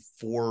 Jumping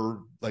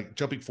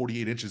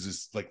 48 inches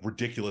is like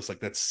ridiculous. Like,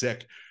 that's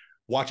sick.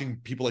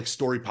 Watching people like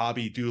Story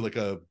Poppy do like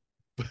a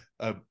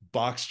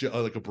box,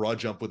 like a broad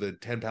jump with a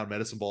 10-pound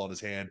medicine ball in his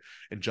hand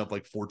and jump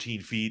like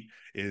 14 feet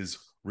is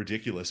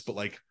ridiculous. But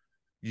like,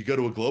 you go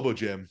to a Globo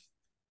gym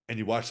and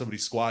you watch somebody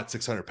squat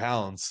 600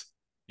 pounds,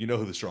 you know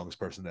who the strongest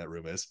person in that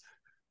room is.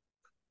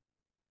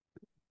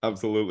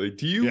 Absolutely.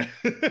 Do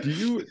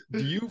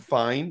you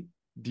find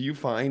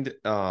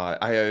I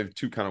have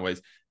 2 kind of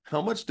ways.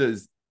 How much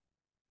does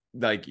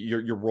like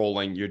your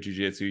rolling, your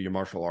jiu-jitsu, your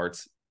martial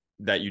arts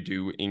that you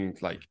do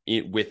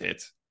with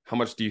it, how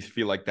much do you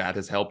feel like that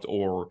has helped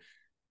or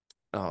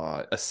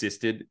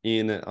assisted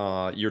in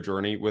your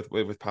journey with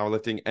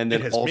powerlifting? And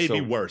then it has also made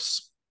me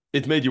worse.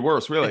 It's made you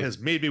worse, really? It has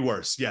made me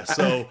worse. Yes. Yeah,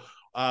 so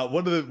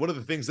one of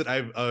the things that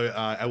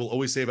I will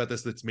always say about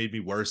this that's made me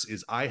worse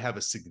is I have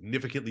a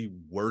significantly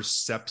worse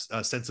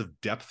sense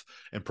of depth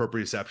and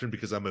proprioception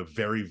because I'm a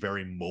very,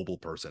 very mobile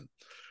person.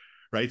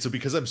 Right. So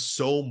because I'm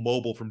so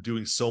mobile from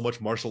doing so much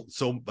martial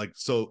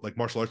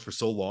arts for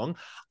so long,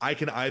 I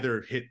can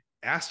either hit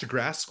ass to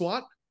grass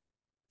squat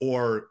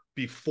or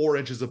be 4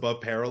 inches above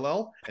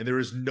parallel, and there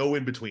is no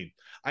in between.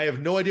 I have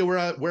no idea where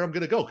I'm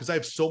going to go because I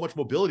have so much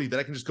mobility that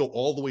I can just go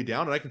all the way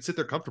down and I can sit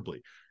there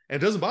comfortably.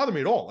 And it doesn't bother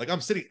me at all. Like,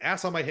 I'm sitting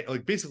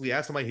basically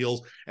ass on my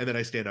heels, and then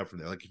I stand up from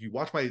there. Like, if you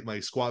watch my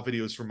squat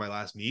videos from my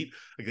last meet,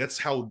 like, that's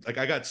how, like,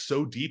 I got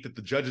so deep that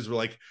the judges were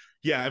like,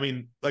 yeah, I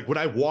mean, like, when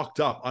I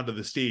walked up onto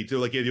the stage, they're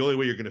like, yeah, the only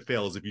way you're going to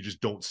fail is if you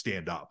just don't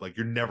stand up. Like,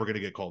 you're never going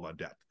to get called on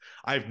depth.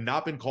 I've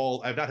not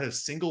had a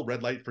single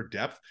red light for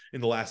depth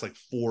in the last like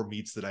 4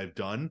 meets that I've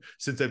done,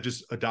 since I've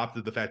just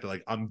adopted the fact that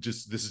like,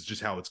 this is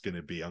just how it's going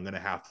to be. I'm going to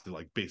have to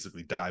like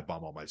basically dive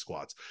bomb all my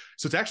squats.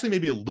 So it's actually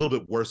maybe a little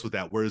bit worse with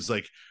that. Whereas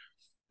like,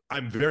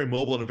 I'm very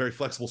mobile and I'm very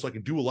flexible, so I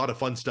can do a lot of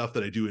fun stuff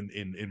that I do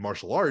in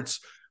martial arts.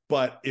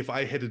 But if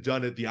I had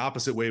done it the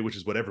opposite way, which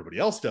is what everybody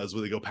else does,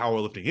 where they go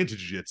powerlifting into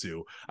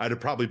jiu-jitsu, I'd have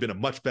probably been a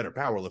much better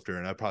powerlifter,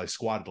 and I'd probably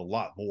squatted a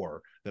lot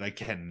more than I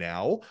can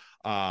now,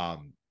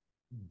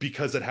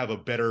 because I'd have a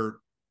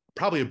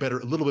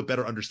little bit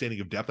better understanding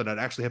of depth, and I'd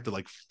actually have to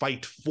like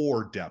fight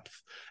for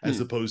depth as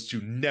opposed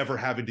to never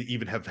having to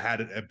even have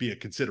had it be a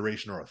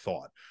consideration or a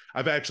thought.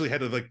 I've actually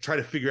had to like try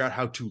to figure out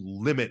how to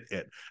limit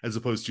it as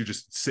opposed to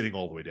just sitting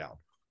all the way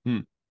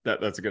down.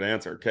 That's a good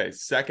answer. Okay.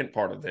 Second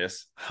part of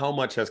this, how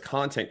much has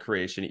content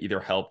creation either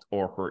helped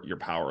or hurt your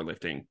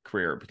powerlifting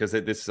career? Because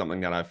this is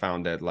something that I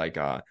found that like,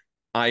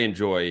 I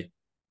enjoy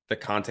the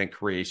content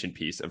creation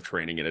piece of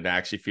training. And it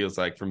actually feels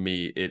like, for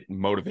me, it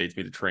motivates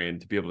me to train,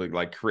 to be able to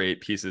like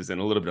create pieces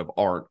and a little bit of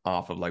art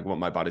off of like what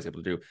my body's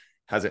able to do.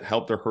 Has it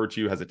helped or hurt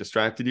you? Has it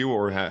distracted you?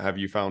 Or have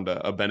you found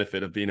a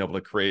benefit of being able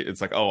to create?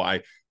 It's like,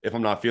 if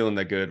I'm not feeling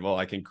that good, well,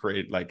 I can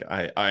create, like,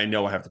 I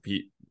know I have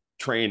to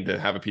train to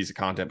have a piece of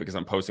content because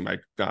I'm posting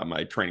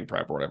my training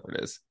prep or whatever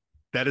it is.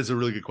 That is a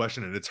really good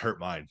question, and it's hurt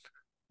mine.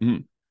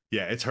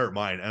 Yeah, it's hurt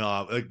mine. And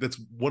like that's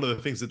one of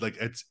the things that like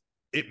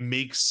it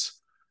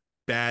makes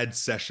bad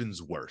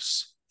sessions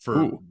worse for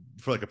Ooh.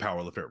 like a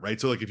power lifter, right?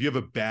 So like if you have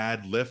a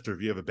bad lift or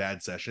if you have a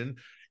bad session,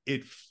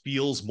 it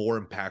feels more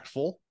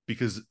impactful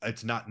because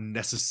it's not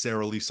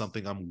necessarily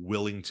something I'm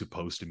willing to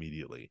post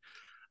immediately.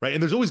 Right.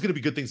 And there's always going to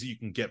be good things that you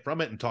can get from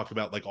it and talk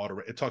about like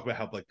talk about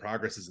how like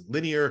progress isn't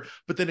linear.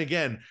 But then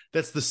again,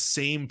 that's the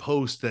same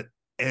post that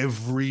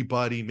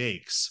everybody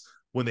makes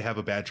when they have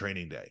a bad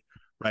training day.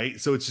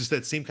 Right. So it's just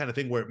that same kind of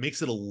thing where it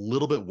makes it a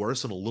little bit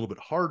worse and a little bit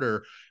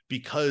harder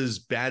because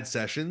bad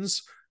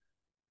sessions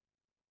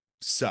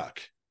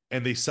suck.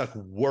 And they suck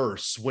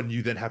worse when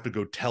you then have to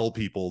go tell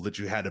people that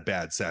you had a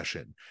bad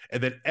session.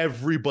 And then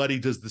everybody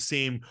does the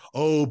same,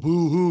 oh,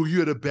 boo-hoo, you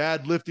had a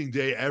bad lifting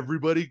day.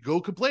 Everybody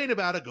go complain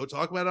about it. Go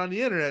talk about it on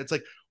the internet. It's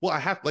like, well,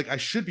 I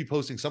should be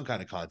posting some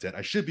kind of content.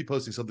 I should be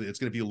posting something that's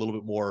going to be a little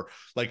bit more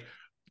like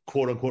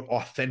quote unquote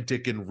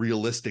authentic and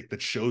realistic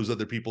that shows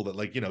other people that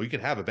like, you know, you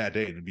can have a bad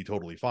day and be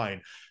totally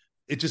fine.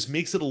 It just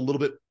makes it a little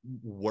bit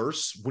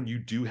worse when you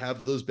do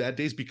have those bad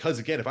days, because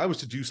again, if I was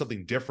to do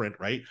something different,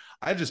 right,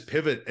 I just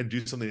pivot and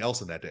do something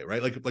else in that day,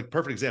 right? Like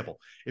perfect example.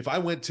 If I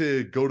went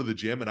to go to the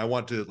gym and I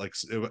want to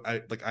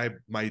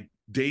my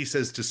day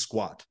says to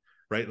squat,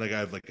 right? Like I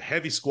have like a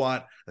heavy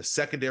squat, a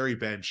secondary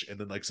bench, and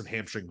then like some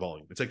hamstring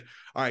volume. It's like,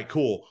 all right,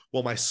 cool.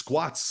 Well, my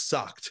squats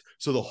sucked.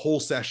 So the whole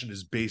session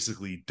is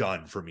basically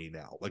done for me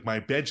now. Like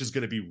my bench is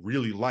going to be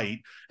really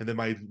light. And then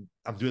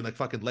I'm doing like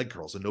fucking leg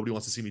curls and nobody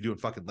wants to see me doing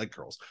fucking leg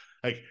curls.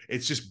 Like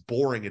it's just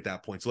boring at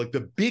that point. So like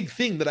the big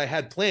thing that I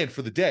had planned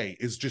for the day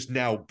is just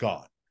now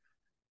gone.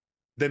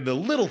 Then the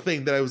little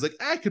thing that I was like,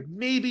 I could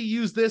maybe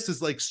use this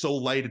is like so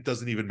light it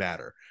doesn't even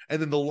matter.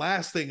 And then the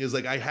last thing is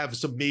like I have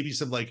some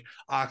like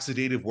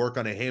oxidative work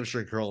on a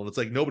hamstring curl, and it's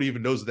like nobody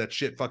even knows what that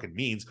shit fucking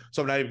means.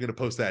 So I'm not even going to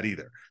post that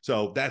either.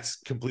 So that's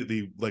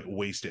completely like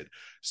wasted.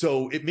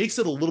 So it makes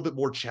it a little bit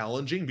more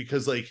challenging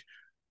because like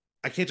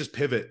I can't just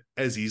pivot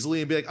as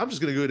easily and be like, I'm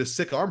just going to go to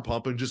sick arm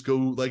pump and just go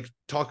like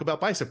talk about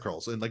bicep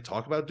curls and like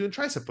talk about doing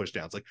tricep push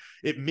downs. Like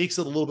it makes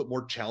it a little bit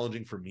more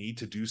challenging for me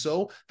to do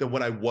so than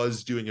when I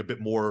was doing a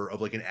bit more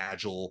of like an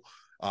agile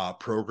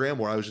program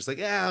where I was just like,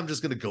 yeah, I'm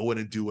just going to go in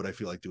and do what I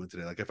feel like doing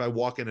today. Like if I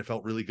walk in and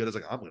felt really good, I was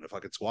like, I'm going to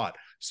fucking squat.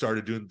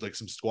 Started doing like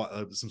some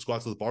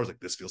squats with bars. Like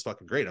this feels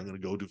fucking great. I'm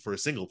going to go do for a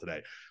single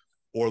today.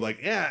 Or like,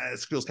 yeah,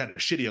 this feels kind of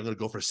shitty. I'm going to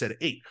go for a set of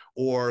 8.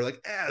 Or like,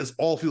 this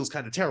all feels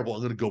kind of terrible. I'm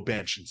going to go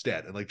bench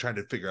instead. And like trying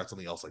to figure out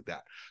something else like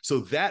that. So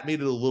that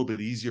made it a little bit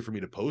easier for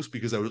me to post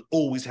because I was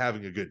always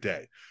having a good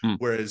day.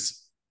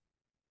 Whereas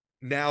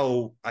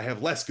now I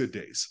have less good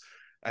days.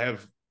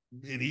 I've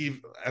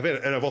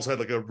also had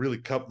like a really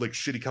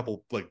shitty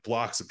couple like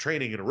blocks of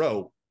training in a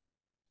row.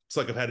 It's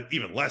like I've had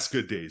even less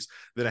good days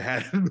than I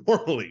had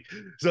normally.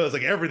 So it's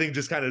like everything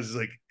just kind of is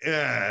like,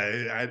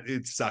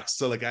 it sucks.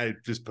 So like I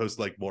just post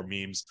like more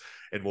memes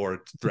and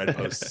more thread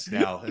posts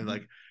now. And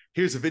like,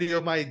 here's a video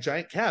of my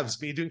giant calves,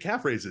 me doing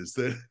calf raises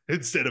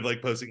instead of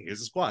like posting,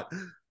 here's a squat.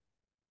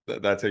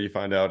 That's how you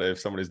find out if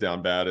somebody's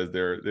down bad, is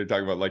they're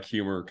talking about like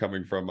humor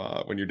coming from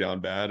when you're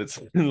down bad.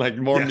 It's like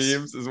more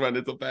memes is when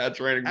it's a bad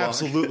training block.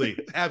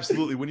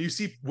 Absolutely. When you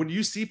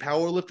see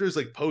powerlifters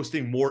like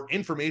posting more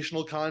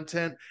informational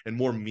content and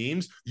more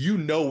memes, you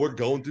know we're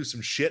going through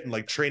some shit and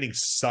like training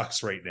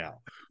sucks right now.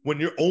 When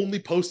you're only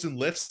posting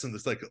lifts and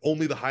it's like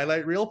only the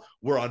highlight reel,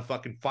 we're on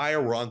fucking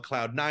fire. We're on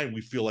cloud 9.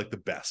 We feel like the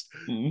best.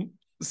 Mm-hmm.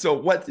 So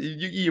what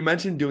you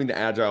mentioned doing the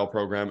agile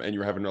program and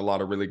you're having a lot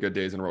of really good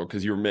days in a row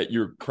because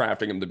you're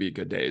crafting them to be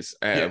good days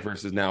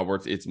versus now where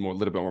it's more a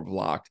little bit more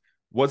blocked.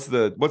 What's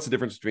the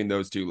difference between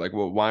those two? Like,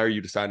 well, why are you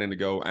deciding to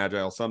go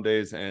agile some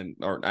days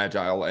or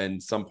agile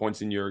and some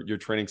points in your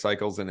training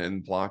cycles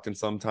and blocked and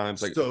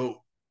sometimes? Like,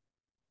 so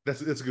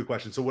that's a good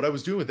question. So what I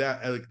was doing with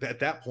that, like at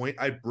that point,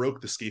 I broke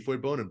the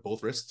scaphoid bone in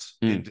both wrists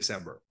in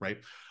December, right?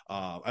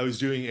 I was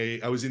doing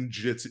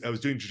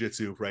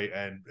jiu-jitsu, right?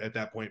 And at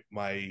that point,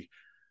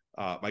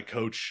 my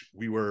coach,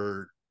 we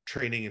were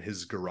training in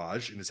his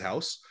garage in his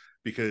house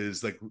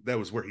because like that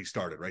was where he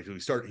started, right?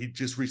 So he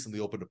just recently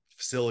opened a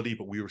facility,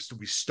 but we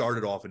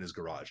started off in his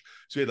garage.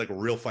 So we had like a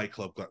real Fight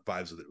Club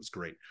vibes with it. It was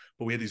great.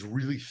 But we had these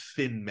really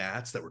thin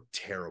mats that were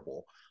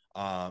terrible.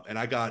 And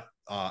I got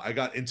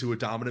into a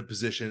dominant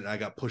position and I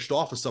got pushed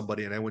off of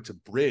somebody and I went to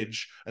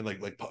bridge and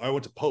like I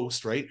went to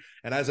post, right?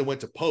 And as I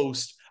went to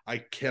post, I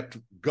kept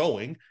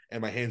going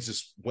and my hands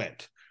just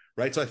went.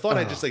 Right. So I thought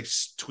I just like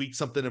tweaked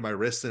something in my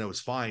wrist and it was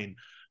fine.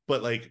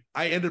 But like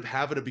I ended up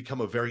having to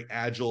become a very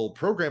agile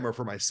programmer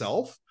for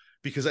myself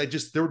because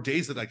there were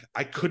days that like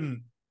I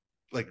couldn't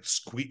like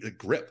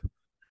grip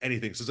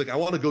anything. So it's like, I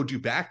want to go do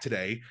back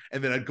today.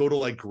 And then I'd go to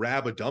like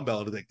grab a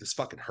dumbbell and like, this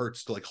fucking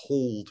hurts to like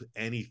hold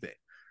anything.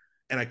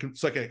 And I can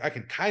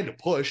kind of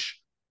push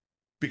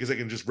because I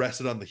can just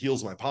rest it on the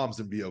heels of my palms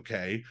and be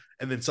okay.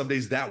 And then some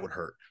days that would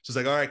hurt. So it's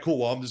like, all right, cool.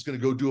 Well, I'm just going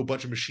to go do a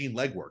bunch of machine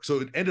leg work. So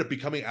it ended up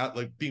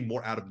being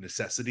more out of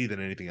necessity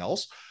than anything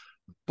else.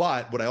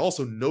 But what I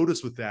also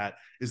noticed with that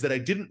is that I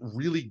didn't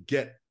really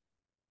get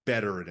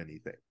better at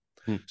anything.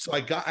 So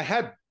I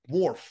had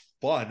more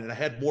fun and I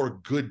had more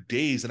good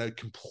days and I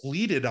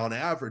completed on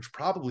average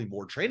probably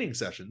more training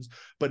sessions,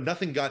 but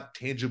nothing got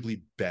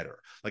tangibly better.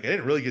 Like I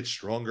didn't really get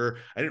stronger.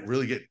 I didn't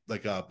really get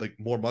like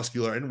more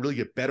muscular. I didn't really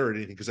get better at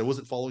anything because I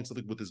wasn't following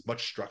something with as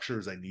much structure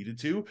as I needed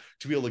to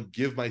be able to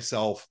give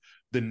myself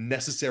the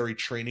necessary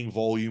training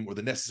volume or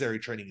the necessary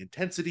training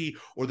intensity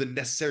or the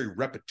necessary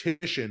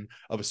repetition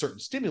of a certain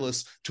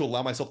stimulus to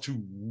allow myself to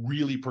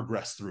really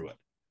progress through it.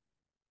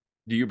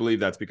 Do you believe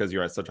that's because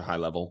you're at such a high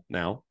level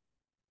now?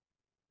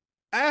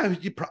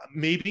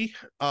 Maybe.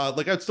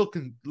 Like I'd still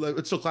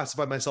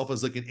classify myself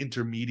as like an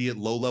intermediate,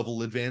 low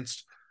level,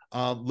 advanced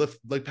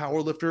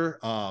power lifter.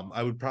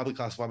 I would probably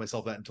classify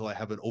myself that until I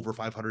have an over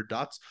 500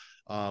 dots,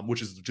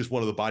 which is just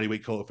one of the body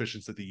weight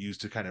coefficients that they use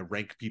to kind of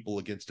rank people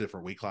against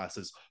different weight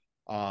classes.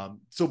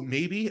 So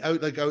maybe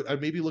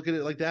I'd maybe look at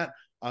it like that.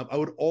 I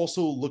would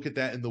also look at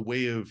that in the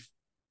way of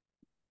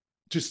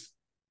just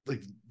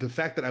like the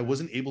fact that I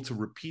wasn't able to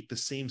repeat the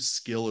same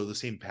skill or the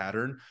same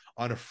pattern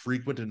on a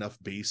frequent enough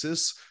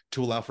basis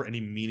to allow for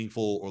any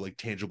meaningful or like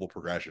tangible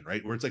progression,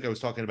 right? Where it's like I was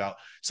talking about,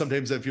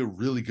 sometimes I feel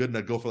really good and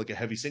I'd go for like a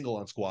heavy single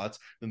on squats.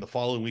 Then the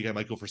following week I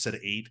might go for a set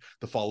of 8.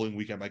 The following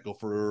week I might go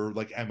for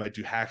like, I might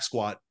do hack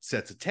squat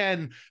sets of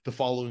 10. The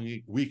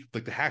following week,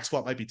 like the hack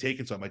squat might be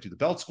taken. So I might do the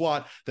belt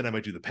squat. Then I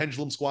might do the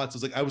pendulum squats.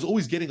 It's like, I was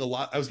always getting a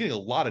lot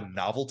of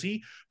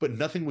novelty, but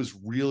nothing was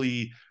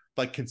really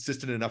like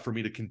consistent enough for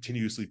me to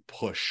continuously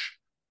push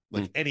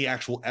like any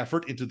actual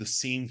effort into the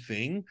same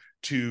thing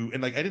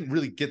and like I didn't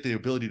really get the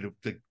ability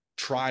to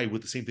try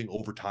with the same thing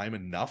over time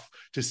enough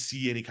to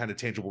see any kind of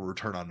tangible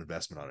return on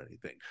investment on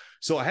anything.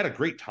 So I had a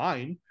great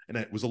time and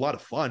it was a lot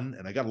of fun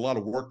and I got a lot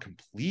of work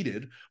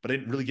completed, but I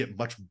didn't really get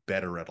much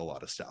better at a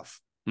lot of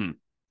stuff.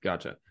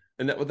 Gotcha.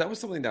 And that was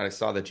something that I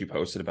saw that you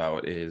posted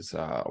about is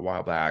a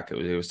while back.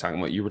 It was talking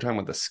about, you were talking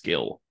about the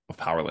skill of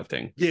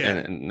powerlifting. Yeah.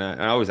 And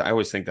I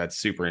always think that's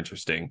super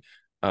interesting.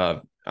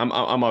 I'm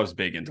always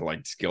big into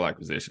like skill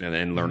acquisition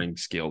and learning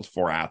skills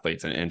for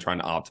athletes and trying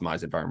to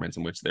optimize environments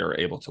in which they're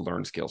able to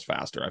learn skills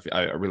faster.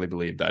 I really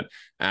believe that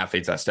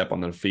athletes that step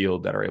on the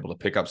field that are able to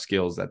pick up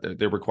skills that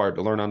they're required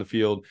to learn on the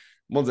field,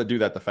 ones that do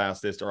that the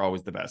fastest are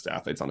always the best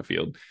athletes on the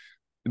field.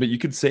 But you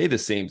could say the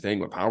same thing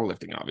with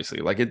powerlifting,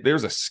 obviously. Like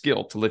there's a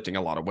skill to lifting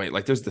a lot of weight.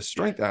 Like there's the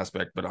strength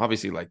aspect, but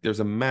obviously like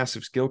there's a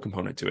massive skill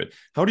component to it.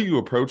 How do you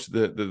approach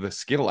the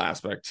skill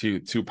aspect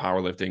to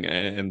powerlifting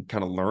and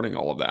kind of learning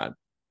all of that?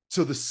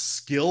 So the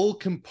skill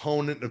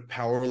component of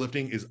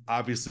powerlifting is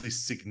obviously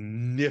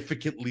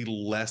significantly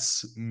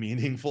less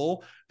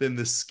meaningful than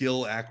the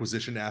skill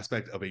acquisition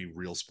aspect of a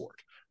real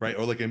sport, right?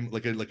 Or like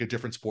a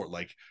different sport,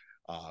 like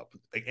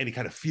any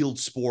kind of field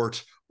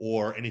sport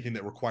or anything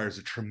that requires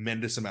a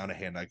tremendous amount of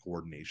hand-eye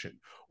coordination.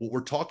 What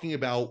we're talking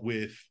about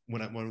with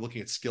when I'm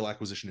looking at skill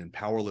acquisition in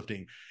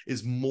powerlifting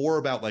is more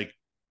about like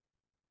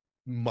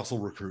muscle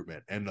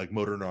recruitment and like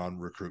motor neuron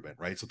recruitment,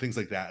 right? So things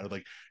like that,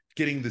 like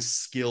getting the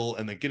skill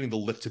and then getting the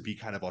lift to be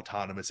kind of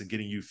autonomous and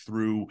getting you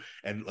through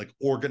and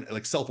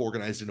like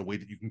self-organized in a way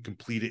that you can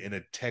complete it in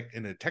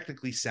a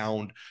technically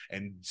sound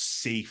and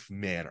safe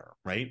manner,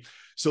 right?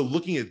 So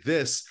looking at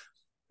this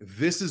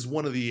is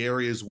one of the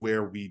areas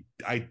where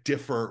I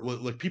differ,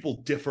 like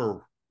people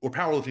differ, or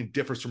powerlifting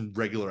differs from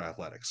regular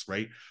athletics,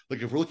 right?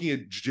 Like if we're looking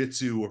at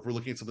jiu-jitsu or if we're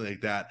looking at something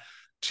like that,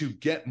 to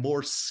get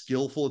more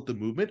skillful at the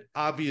movement,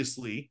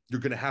 obviously you're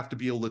going to have to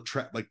be able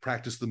to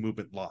practice the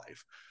movement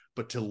live.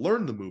 But to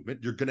learn the movement,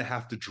 you're going to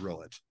have to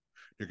drill it.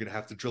 You're going to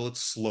have to drill it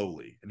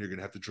slowly, and you're going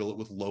to have to drill it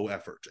with low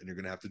effort, and you're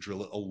going to have to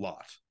drill it a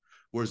lot.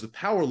 Whereas the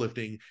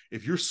powerlifting,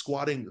 if you're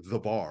squatting the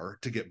bar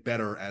to get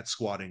better at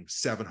squatting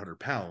 700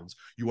 pounds,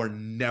 you are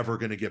never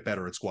going to get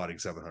better at squatting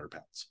 700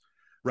 pounds,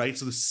 right?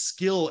 So the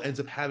skill ends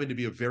up having to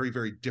be a very,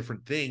 very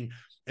different thing.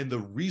 And the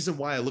reason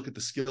why I look at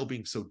the skill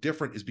being so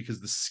different is because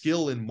the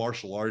skill in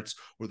martial arts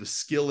or the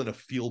skill in a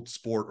field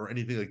sport or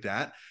anything like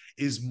that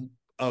is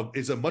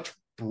a much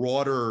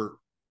broader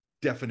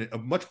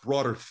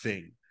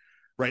thing,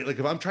 right? Like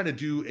if I'm trying to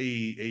do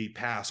a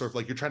pass, or if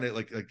like you're trying to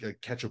like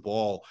catch a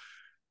ball,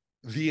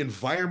 the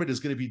environment is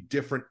going to be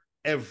different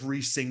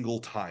every single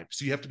time.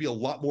 So you have to be a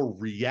lot more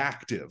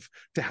reactive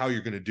to how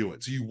you're going to do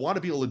it. So you want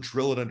to be able to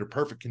drill it under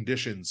perfect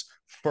conditions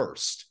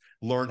first,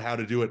 learn how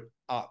to do it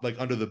like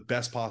under the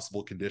best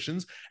possible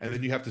conditions. And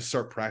then you have to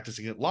start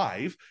practicing it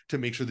live to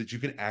make sure that you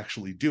can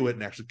actually do it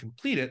and actually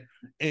complete it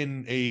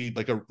in a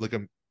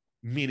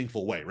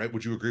meaningful way, right?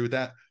 Would you agree with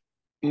that?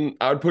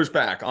 I would push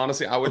back.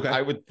 Honestly, Okay.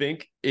 I would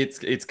think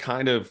it's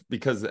kind of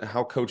because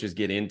how coaches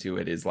get into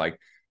it is like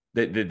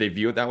they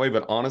view it that way.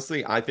 But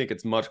honestly, I think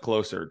it's much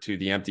closer to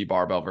the empty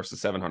barbell versus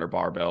 700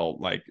 barbell,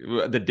 like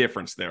the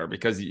difference there,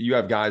 because you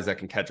have guys that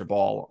can catch a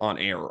ball on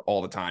air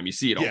all the time. You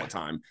see it all the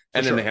time.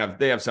 And then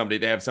they have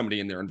somebody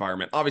in their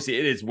environment. Obviously,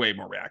 it is way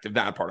more reactive.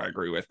 That part I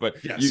agree with.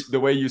 But yes, the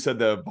way you said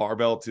the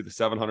barbell to the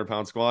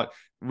 700-pound squat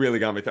really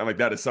got me. I'm like,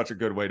 that is such a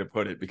good way to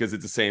put it, because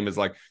it's the same as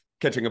like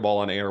catching a ball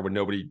on air with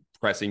nobody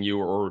pressing you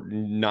or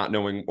not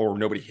knowing, or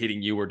nobody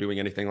hitting you or doing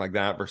anything like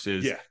that,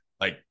 versus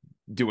like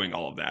doing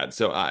all of that.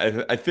 So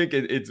I think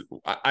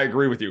I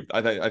agree with you.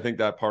 I think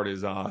that part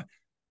is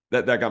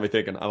That got me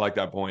thinking. I like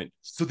that point.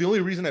 So the only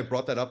reason I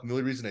brought that up and the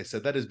only reason I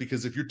said that is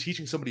because if you're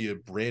teaching somebody a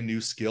brand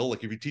new skill,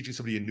 like if you're teaching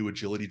somebody a new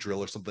agility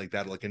drill or something like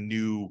that, like a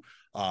new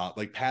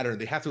like pattern,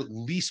 they have to at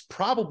least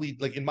probably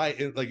like in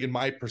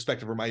my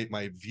perspective or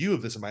my view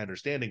of this and my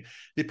understanding,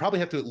 they probably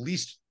have to at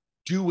least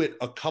do it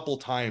a couple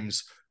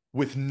times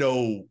with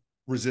no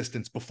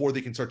resistance before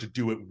they can start to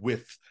do it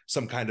with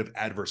some kind of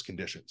adverse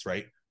conditions,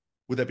 right?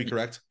 Would that be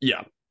correct?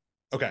 Yeah.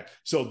 Okay,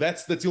 so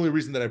that's the only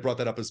reason that I brought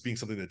that up as being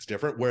something that's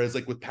different. Whereas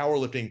like with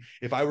powerlifting,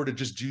 if I were to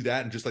just do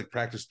that and just like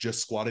practice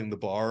just squatting the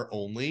bar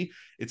only,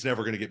 it's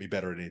never going to get me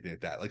better at anything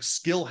like that. Like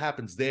skill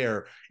happens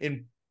there.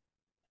 And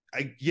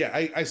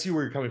I see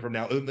where you're coming from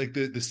now. Like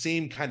the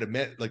same kind of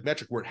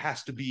metric where it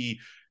has to be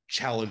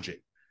challenging,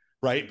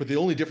 right? But the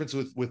only difference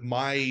with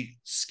my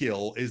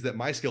skill is that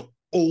my skill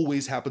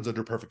always happens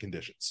under perfect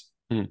conditions.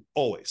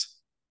 Always,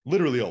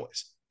 literally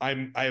always.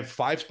 I have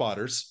 5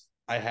 spotters.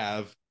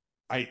 I've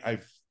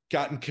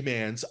gotten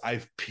commands.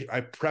 I've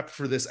prepped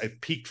for this. I've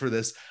peaked for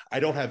this. I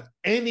don't have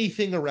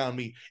anything around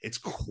me. It's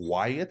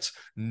quiet.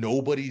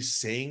 Nobody's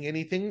saying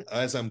anything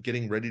as I'm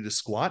getting ready to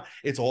squat.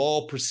 It's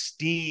all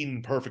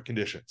pristine, perfect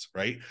conditions,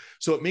 right?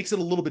 So it makes it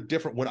a little bit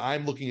different when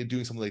I'm looking at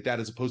doing something like that,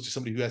 as opposed to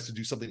somebody who has to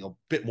do something a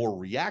bit more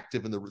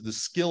reactive, and the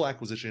skill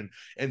acquisition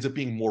ends up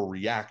being more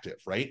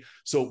reactive, right?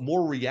 So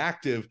more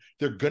reactive,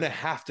 they're going to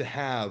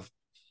have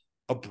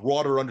a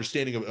broader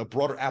understanding of a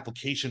broader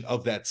application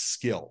of that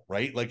skill,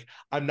 right? Like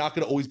I'm not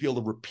going to always be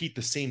able to repeat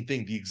the same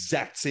thing the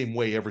exact same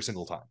way every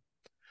single time.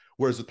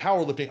 Whereas with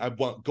powerlifting, I'm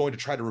going to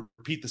try to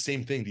repeat the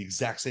same thing the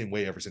exact same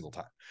way every single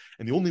time.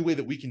 And the only way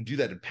that we can do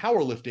that in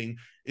powerlifting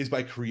is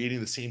by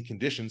creating the same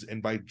conditions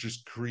and by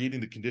just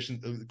creating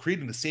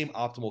the same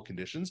optimal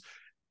conditions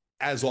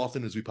as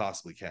often as we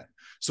possibly can.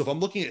 So if I'm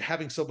looking at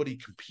having somebody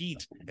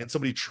compete and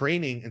somebody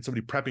training and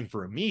somebody prepping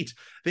for a meet,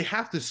 they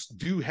have to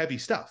do heavy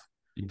stuff.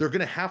 They're going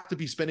to have to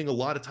be spending a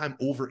lot of time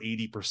over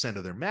 80%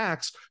 of their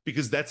max,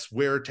 because that's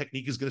where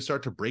technique is going to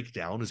start to break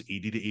down, is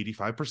 80 to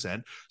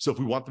 85%. So if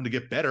we want them to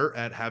get better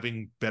at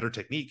having better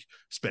technique,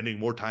 spending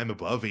more time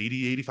above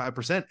 80,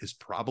 85% is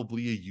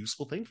probably a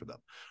useful thing for them,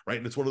 right?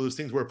 And it's one of those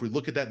things where if we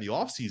look at that in the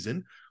off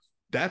season,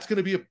 that's going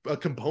to be a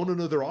component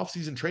of their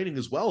off-season training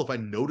as well. If I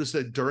notice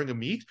that during a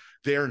meet,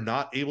 they're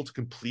not able to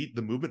complete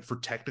the movement for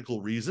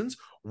technical reasons,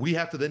 we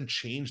have to then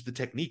change the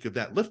technique of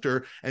that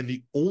lifter. And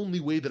the only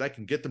way that I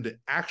can get them to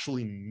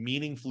actually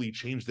meaningfully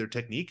change their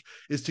technique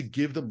is to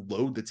give them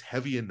load that's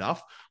heavy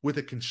enough with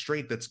a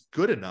constraint that's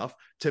good enough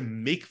to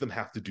make them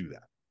have to do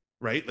that,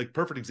 right? Like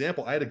perfect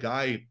example, I had a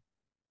guy,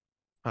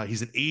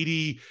 he's an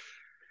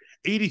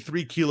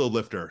 83 kilo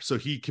lifter. So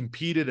he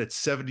competed at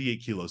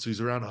 78 kilos. So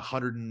he's around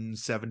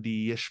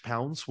 170-ish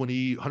pounds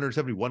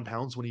 171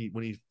 pounds when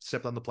he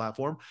stepped on the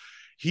platform.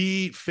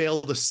 He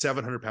failed a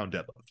 700-pound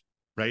deadlift,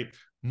 right?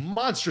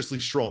 Monstrously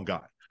strong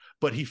guy.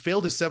 But he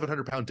failed his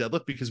 700-pound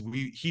deadlift because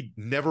he'd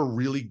never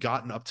really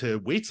gotten up to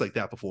weights like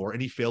that before,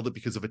 and he failed it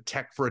because of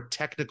for a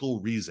technical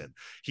reason.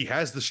 He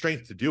has the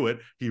strength to do it.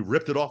 He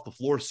ripped it off the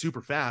floor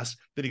super fast.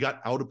 Then he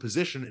got out of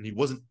position, and he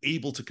wasn't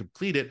able to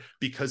complete it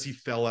because he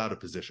fell out of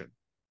position.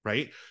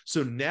 Right.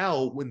 So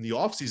now when the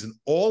offseason,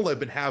 all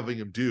I've been having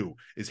him do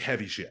is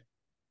heavy shit,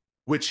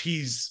 which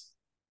he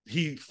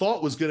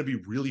thought was going to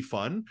be really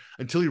fun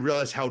until he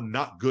realized how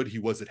not good he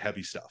was at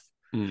heavy stuff.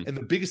 And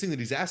the biggest thing that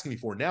he's asking me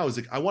for now is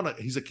like,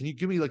 he's like, can you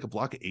give me like a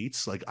block of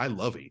 8s? Like, I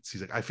love 8s.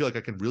 He's like, I feel like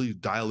I can really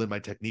dial in my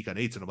technique on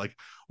 8s. And I'm like,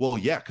 well,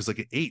 yeah, because like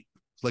an 8,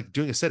 like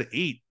doing a set of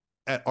 8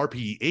 at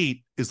RPE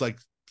 8 is like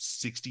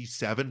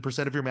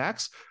 67% of your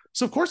max.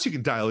 So of course you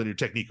can dial in your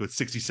technique with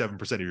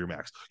 67% of your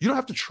max. You don't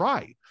have to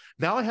try.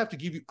 Now I have to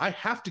give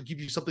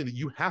you something that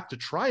you have to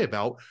try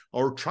about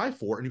or try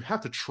for, and you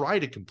have to try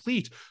to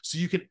complete so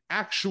you can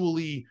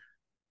actually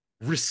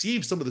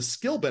receive some of the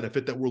skill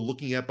benefit that we're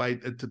looking at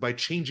by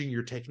changing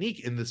your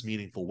technique in this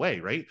meaningful way,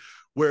 right?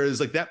 Whereas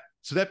like that,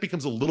 so that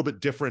becomes a little bit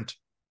different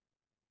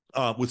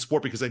with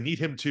sport, because I need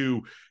him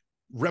to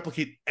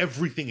replicate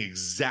everything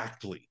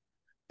exactly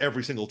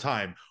every single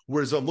time.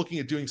 Whereas I'm looking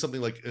at doing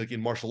something like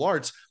in martial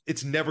arts,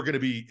 it's never going to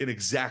be an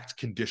exact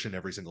condition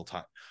every single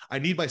time. I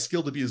need my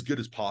skill to be as good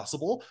as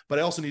possible, but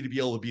I also need to be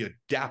able to be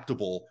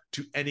adaptable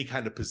to any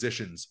kind of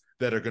positions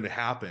that are going to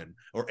happen,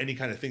 or any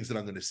kind of things that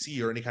I'm going to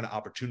see, or any kind of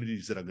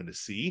opportunities that I'm going to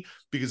see.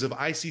 Because if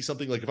I see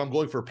something, like if I'm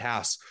going for a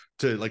pass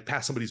to like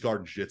pass somebody's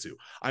guard in jiu-jitsu,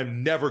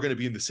 I'm never going to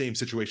be in the same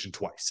situation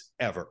twice,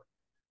 ever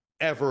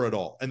at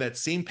all. And that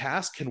same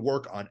pass can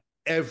work on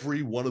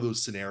every one of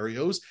those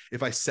scenarios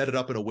if I set it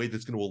up in a way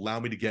that's going to allow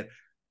me to get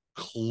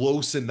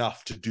close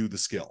enough to do the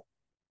skill,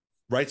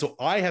 right? So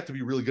I have to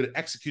be really good at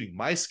executing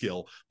my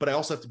skill, but I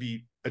also have to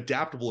be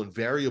adaptable and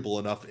variable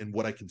enough in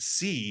what I can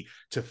see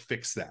to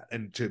fix that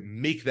and to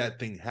make that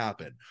thing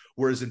happen.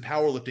 Whereas in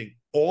powerlifting,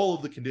 all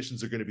of the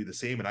conditions are going to be the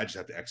same, and I just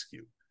have to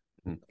execute.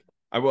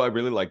 I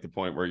really like the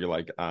point where you're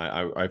like,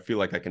 I feel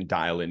like I can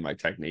dial in my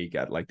technique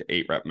at like the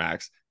 8 rep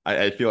max.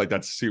 I feel like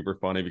that's super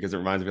funny, because it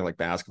reminds me of like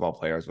basketball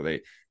players where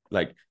they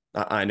like,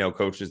 I know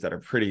coaches that are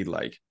pretty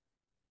like,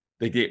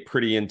 they get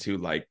pretty into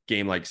like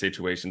game like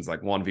situations,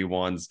 like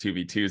 1v1s,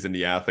 2v2s, and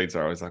the athletes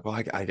are always like, well,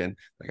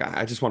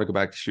 I just want to go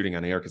back to shooting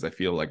on air because I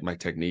feel like my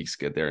technique's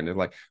good there. And they're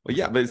like, well,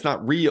 yeah, but it's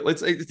not real.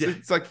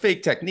 It's like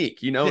fake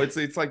technique, you know. Yeah.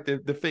 It's like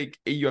the fake.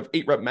 You have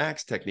 8 rep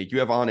max technique, you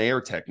have on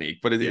air technique,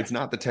 but it's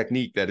not the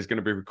technique that is going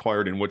to be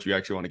required in what you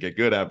actually want to get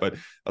good at. But I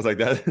was like,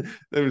 that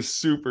was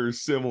super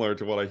similar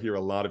to what I hear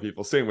a lot of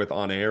people saying with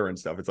on air and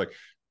stuff. It's like,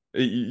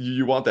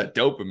 you want that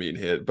dopamine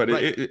hit, but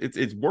Right.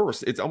 it's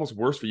worse. It's almost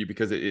worse for you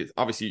because it's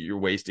obviously you're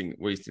wasting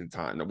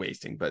time, not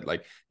wasting, but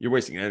like you're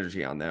wasting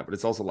energy on that. But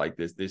it's also like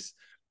this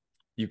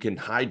you can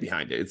hide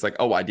behind it. It's like,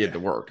 oh, I did the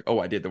work. Oh,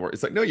 I did the work.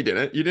 It's like, no, you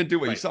didn't. You didn't do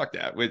what you sucked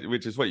at,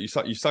 which is what you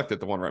sucked. You sucked at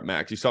the 1 rep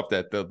max. You sucked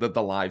at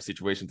the live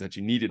situations that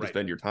you needed to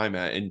spend your time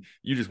at, and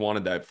you just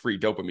wanted that free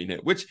dopamine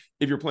hit. Which,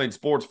 if you're playing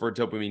sports for a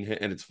dopamine hit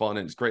and it's fun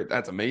and it's great,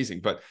 that's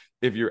amazing. But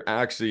if you're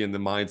actually in the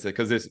mindset,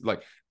 because it's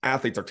like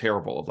athletes are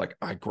terrible of like,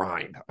 I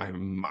grind,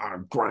 I'm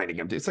grinding.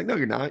 It's like, no,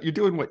 you're not. You're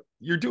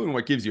doing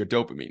what gives you a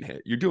dopamine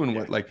hit. You're doing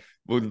what like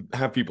will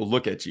have people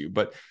look at you,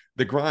 but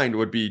the grind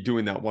would be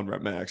doing that 1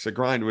 rep max. The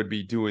grind would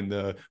be doing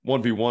the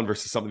 1v1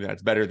 versus something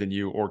that's better than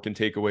you or can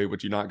take away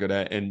what you're not good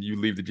at. And you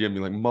leave the gym,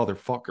 you're like,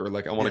 motherfucker,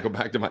 like I want to go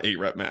back to my 8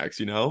 rep max,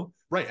 you know?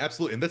 Right,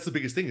 absolutely. And that's the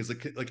biggest thing is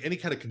like any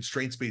kind of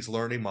constraints-based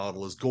learning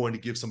model is going to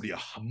give somebody a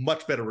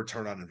much better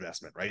return on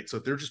investment, right? So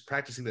if they're just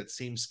practicing that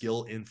same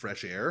skill in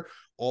fresh air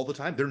all the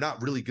time, they're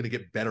not really going to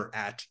get better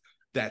at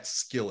that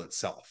skill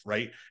itself,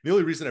 right? The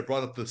only reason I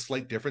brought up the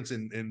slight difference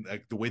in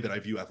like the way that I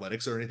view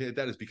athletics or anything like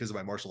that is because of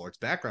my martial arts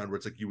background, where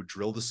it's like you would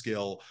drill the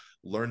skill,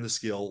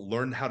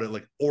 learn how to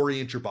like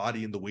orient your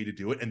body in the way to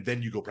do it, and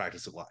then you go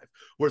practice it live.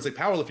 Whereas like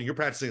powerlifting, you're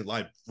practicing it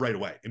live right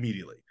away,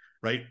 immediately,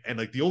 right? And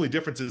like the only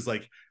difference is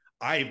like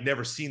I've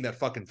never seen that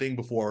fucking thing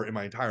before in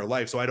my entire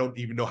life, so I don't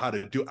even know how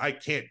to do it. I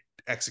can't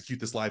execute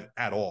this live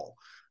at all.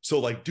 So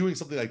like doing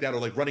something like that, or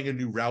like running a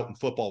new route in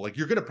football, like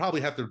you're gonna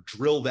probably have to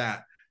drill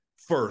that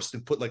first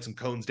and put like some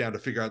cones down to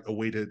figure out a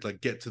way to like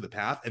get to the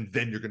path, and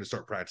then you're going to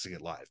start practicing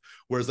it live.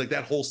 Whereas like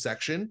that whole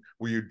section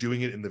where you're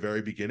doing it in the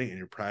very beginning and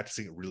you're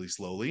practicing it really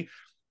slowly,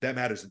 that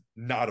matters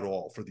not at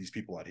all for these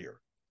people out here.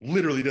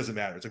 Literally doesn't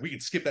matter. It's like we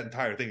can skip that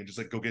entire thing and just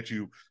like go get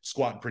you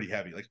squatting pretty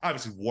heavy. Like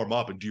obviously warm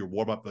up and do your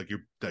warm up like your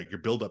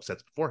build up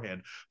sets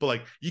beforehand, but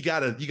like you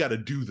gotta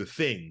do the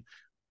thing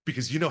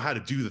because you know how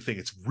to do the thing.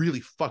 It's really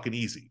fucking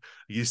easy.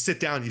 You sit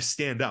down, you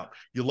stand up,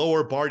 you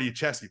lower a bar to your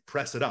chest, you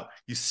press it up,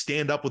 you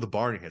stand up with a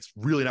bar in your hand. It's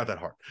really not that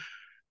hard.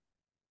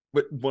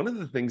 But one of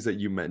the things that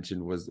you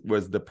mentioned was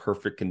the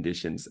perfect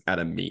conditions at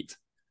a meet.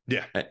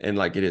 Yeah. And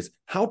like it is,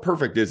 how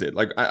perfect is it?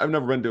 Like I've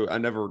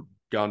never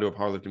gone to a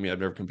powerlifting meet. I've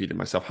never competed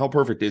myself. How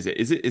perfect is it?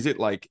 Is it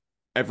like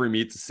every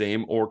meet's the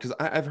same? Or because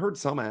I've heard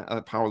some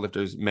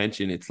powerlifters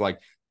mention it's like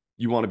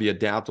you want to be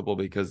adaptable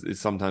because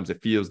sometimes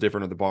it feels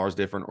different or the bar is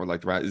different or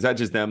like is that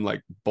just them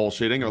like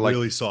bullshitting or like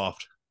really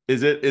soft?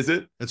 Is it?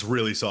 It's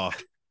really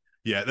soft.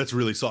 Yeah, that's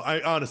really soft.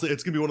 I honestly,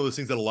 it's gonna be one of those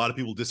things that a lot of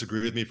people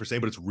disagree with me for saying,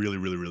 but it's really,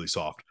 really, really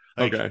soft.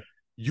 Like, okay.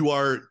 You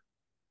are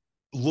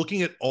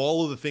looking at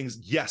all of the things.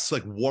 Yes,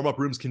 like warm-up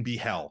rooms can be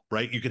hell,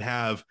 right? You can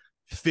have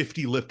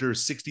 50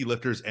 lifters, 60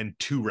 lifters, and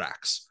 2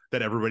 racks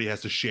that everybody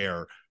has to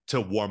share to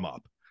warm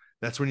up.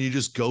 That's when you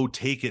just go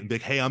take it and be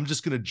like, hey, I'm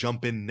just going to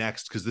jump in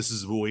next because this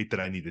is the weight that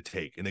I need to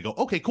take. And they go,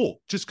 okay,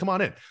 cool. Just come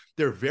on in.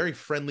 They're very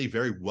friendly,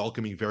 very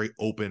welcoming, very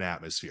open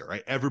atmosphere,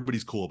 right?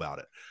 Everybody's cool about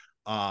it.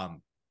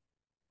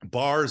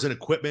 Bars and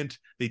equipment,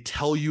 they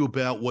tell you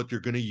about what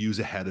you're going to use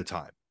ahead of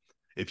time.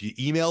 If you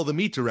email the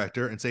meet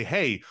director and say,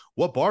 hey,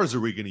 what bars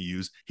are we going to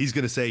use? He's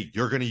going to say,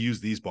 you're going to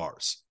use these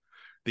bars.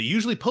 They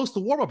usually post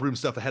the warm-up room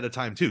stuff ahead of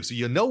time too, so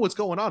you know what's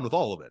going on with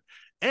all of it.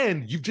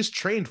 And you've just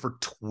trained for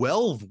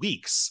 12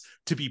 weeks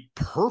to be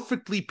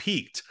perfectly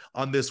peaked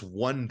on this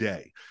one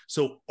day.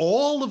 So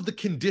all of the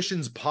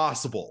conditions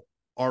possible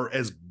are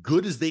as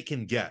good as they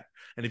can get.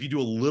 And if you do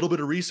a little bit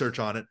of research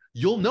on it,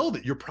 you'll know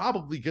that you're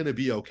probably going to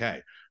be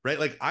okay, right?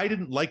 Like I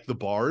didn't like the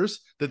bars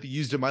that they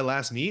used in my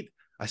last meet.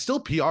 I still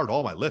PR'd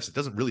all my lifts. It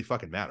doesn't really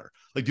fucking matter.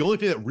 Like the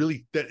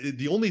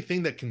only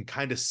thing that can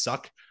kind of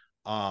suck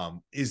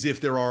is if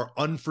there are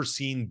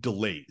unforeseen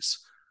delays,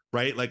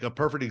 right? Like a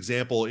perfect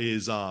example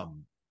is my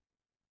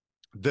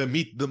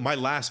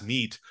last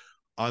meet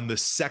on the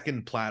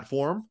second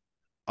platform,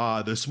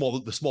 the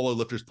smaller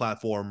lifters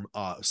platform,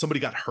 somebody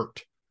got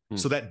hurt.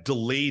 So that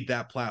delayed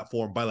that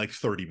platform by like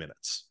 30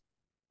 minutes.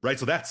 Right.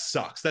 So that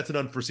sucks. That's an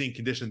unforeseen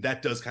condition.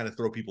 That does kind of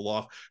throw people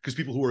off because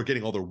people who are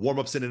getting all their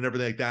warm-ups in and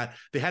everything like that,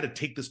 they had to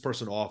take this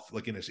person off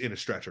like in a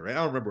stretcher. Right? I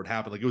don't remember what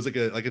happened. Like it was I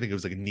think it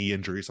was like a knee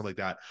injury or something like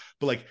that.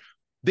 But like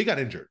they got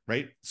injured.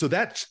 Right. So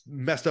that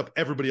messed up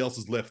everybody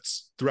else's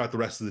lifts throughout the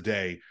rest of the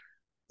day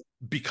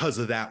because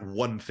of that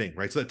one thing.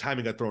 Right. So that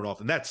timing got thrown off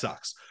and that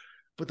sucks.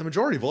 But the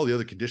majority of all the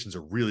other conditions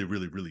are really,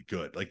 really, really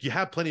good. Like you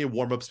have plenty of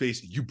warm-up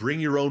space. You bring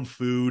your own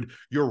food.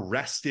 You're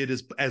rested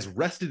as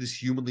rested as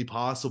humanly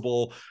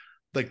possible.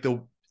 Like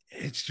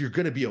you're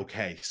going to be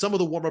okay. Some of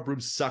the warm-up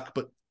rooms suck,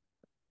 but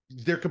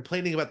they're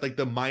complaining about like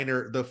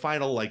the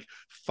final like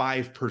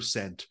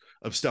 5%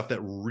 of stuff that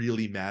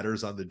really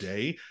matters on the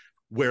day.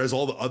 Whereas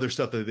all the other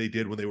stuff that they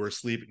did when they were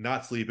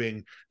not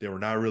sleeping, they were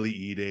not really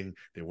eating,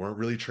 they weren't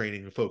really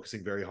training and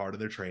focusing very hard on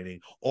their training.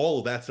 All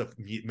of that stuff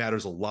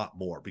matters a lot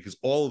more, because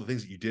all of the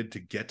things that you did to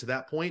get to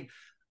that point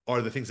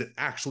are the things that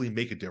actually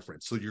make a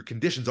difference. So your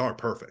conditions aren't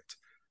perfect,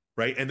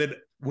 right? And then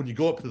when you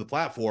go up to the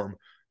platform,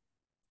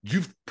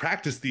 you've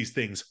practiced these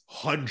things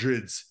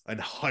hundreds and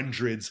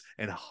hundreds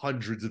and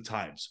hundreds of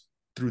times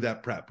through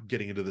that prep,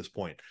 getting into this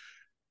point.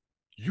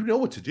 You know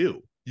what to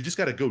do. You just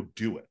got to go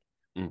do it.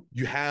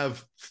 You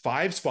have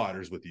 5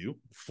 spotters with you,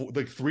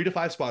 like 3 to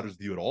 5 spotters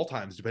with you at all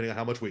times, depending on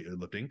how much weight you're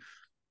lifting.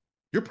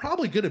 You're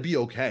probably going to be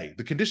okay.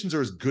 The conditions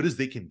are as good as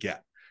they can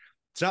get.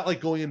 It's not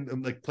like going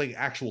and like playing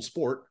actual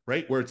sport,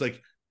 right? Where it's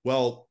like,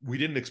 well, we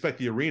didn't expect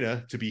the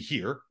arena to be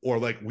here, or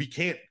like we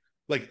can't,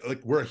 like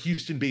we're a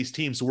Houston-based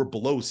team, so we're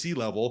below sea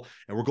level,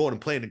 and we're going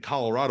and playing in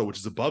Colorado, which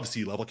is above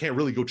sea level. Can't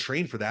really go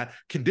train for that.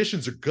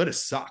 Conditions are gonna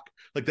suck.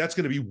 Like that's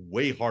gonna be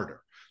way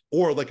harder.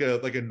 Or like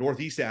a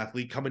Northeast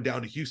athlete coming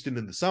down to Houston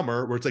in the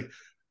summer, where it's like,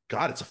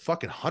 God, it's a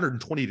fucking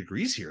 120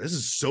 degrees here. This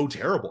is so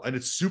terrible, and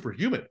it's super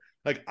humid.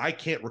 Like I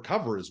can't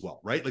recover as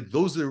well, right? Like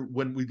those are,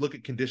 when we look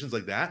at conditions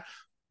like that,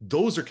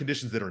 those are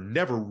conditions that are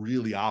never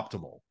really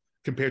optimal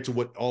compared to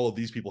what all of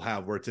these people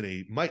have, where it's in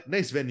a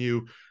nice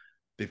venue.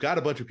 They've got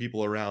a bunch of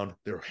people around.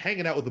 They're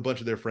hanging out with a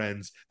bunch of their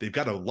friends. They've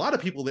got a lot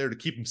of people there to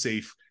keep them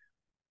safe.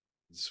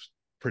 It's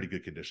pretty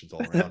good conditions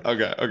all around.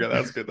 Okay,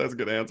 that's good. That's a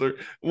good answer.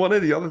 One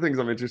of the other things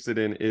I'm interested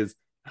in is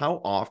how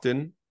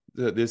often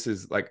this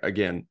is like,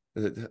 again,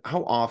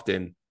 how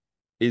often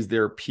is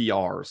there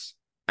PRs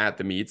at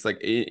the meets,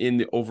 like in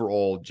the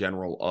overall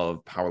general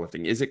of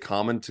powerlifting? Is it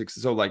common to,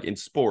 so like in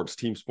sports,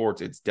 team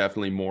sports, it's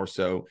definitely more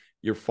so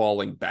you're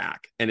falling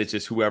back, and it's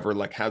just whoever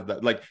like has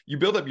that, like you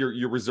build up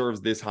your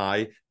reserves this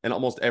high, and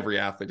almost every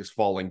athlete is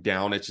falling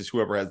down. It's just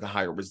whoever has the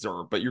higher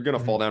reserve, but you're going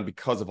to fall down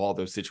because of all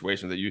those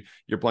situations that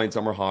you're playing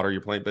somewhere hotter,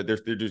 you're playing, but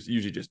they're just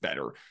usually just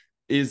better.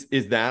 Is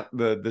that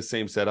the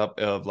same setup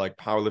of like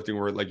powerlifting,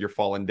 where like you're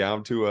falling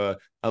down to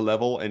a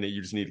level and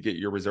you just need to get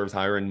your reserves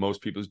higher, and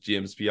most people's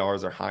gyms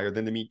PRs are higher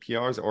than the meet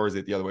PRs, or is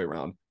it the other way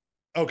around?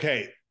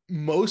 Okay,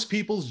 most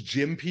people's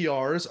gym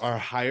PRs are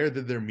higher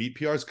than their meet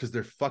PRs because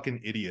they're fucking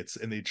idiots,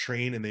 and they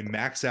train and they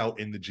max out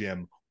in the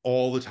gym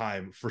all the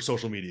time for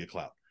social media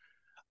clout.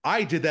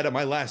 I did that at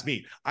my last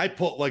meet. I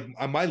put like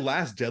my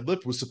last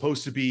deadlift was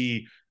supposed to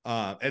be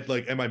at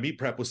my meet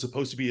prep was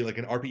supposed to be like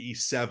an RPE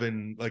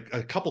 7, like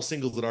a couple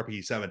singles at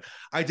RPE 7.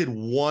 I did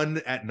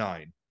 1 at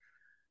 9.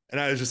 And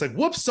I was just like,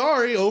 whoops,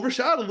 sorry,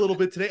 overshot a little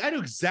bit today. I knew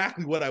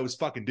exactly what I was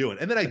fucking doing.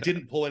 And then I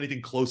didn't pull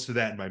anything close to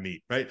that in my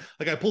meet, right?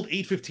 Like I pulled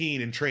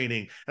 815 in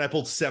training, and I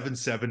pulled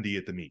 770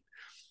 at the meet.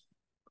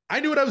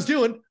 I knew what I was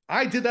doing.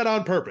 I did that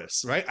on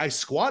purpose, right? I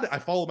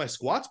followed my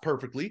squats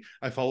perfectly.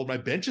 I followed my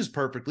benches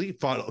perfectly,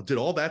 did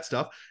all that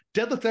stuff.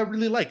 Deadlift I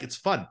really like. It's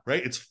fun,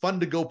 right? It's fun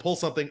to go pull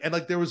something. And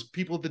like there was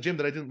people at the gym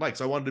that I didn't like,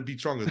 so I wanted to be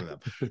stronger than them,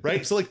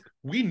 right? So like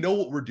we know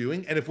what we're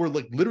doing. And if we're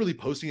like literally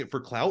posting it for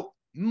clout,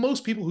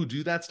 most people who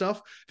do that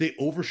stuff, they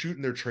overshoot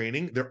in their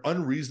training. They're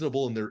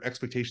unreasonable in their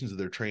expectations of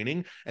their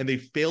training, and they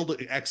fail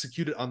to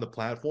execute it on the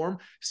platform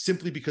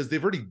simply because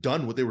they've already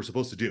done what they were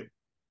supposed to do,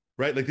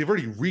 right? Like they've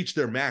already reached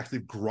their max.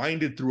 They've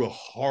grinded through a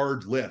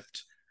hard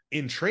lift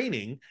in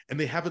training, and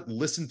they haven't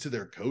listened to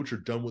their coach or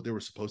done what they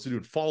were supposed to do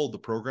and followed the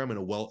program in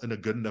a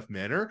good enough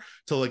manner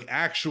to like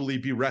actually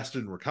be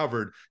rested and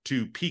recovered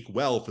to peak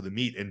well for the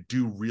meet and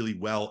do really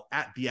well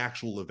at the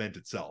actual event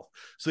itself.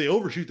 So they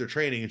overshoot their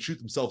training and shoot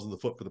themselves in the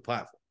foot for the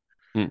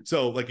platform.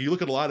 So like you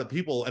look at a lot of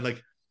people, and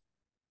like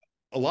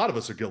a lot of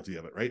us are guilty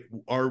of it, right?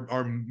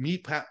 Our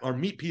meet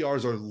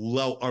PRs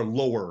are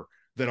lower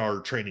than our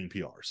training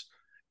PRs,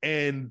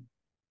 and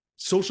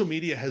social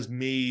media has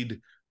made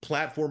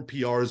platform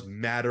PRs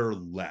matter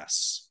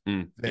less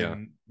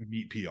than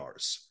meet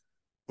PRs,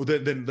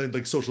 than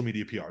like social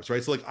media PRs,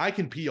 right? So like I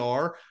can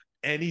PR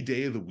any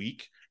day of the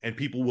week, and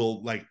people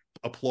will like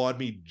applaud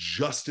me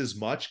just as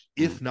much,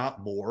 if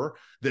not more,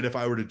 than if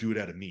I were to do it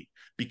at a meet.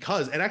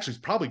 Because, and actually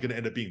it's probably going to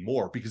end up being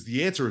more, because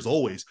the answer is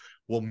always,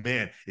 well,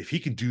 man, if he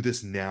can do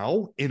this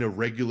now in a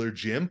regular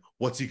gym,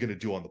 what's he going to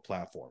do on the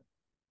platform?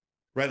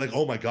 Right? Like,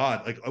 oh my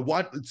God, like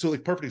what? So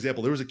like perfect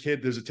example, there's a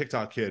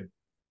TikTok kid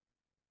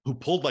who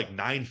pulled like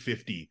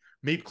 950,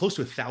 maybe close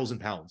to 1,000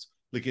 pounds,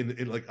 like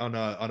in like on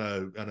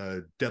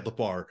a deadlift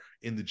bar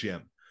in the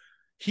gym.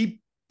 He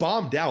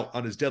bombed out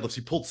on his deadlifts.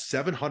 He pulled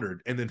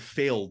 700 and then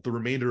failed the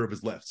remainder of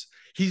his lifts.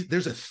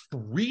 There's a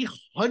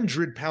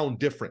 300-pound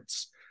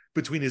difference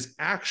between his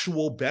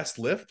actual best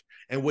lift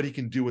and what he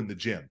can do in the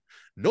gym.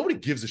 Nobody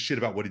gives a shit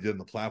about what he did on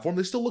the platform.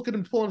 They still look at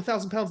him pulling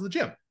 1,000 pounds in the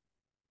gym.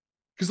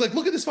 Because like,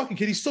 look at this fucking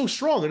kid. He's so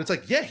strong. And it's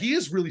like, yeah, he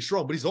is really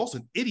strong, but he's also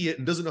an idiot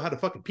and doesn't know how to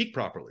fucking peak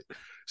properly.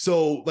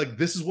 So like,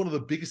 this is one of the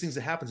biggest things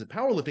that happens in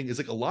powerlifting is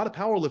like a lot of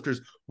powerlifters,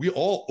 we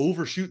all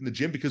overshoot in the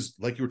gym because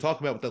like you were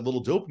talking about with that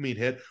little dopamine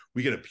hit,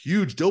 we get a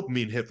huge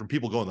dopamine hit from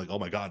people going like, oh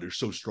my God, they're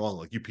so strong.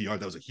 Like UPR,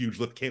 that was a huge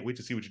lift. Can't wait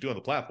to see what you do on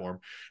the platform.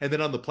 And then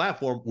on the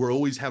platform, we'll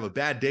always have a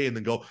bad day and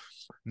then go,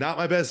 not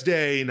my best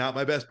day, not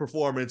my best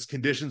performance.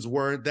 Conditions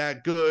weren't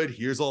that good.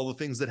 Here's all the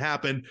things that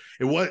happened.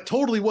 It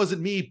totally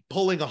wasn't me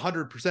pulling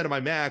 100% of my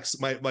max,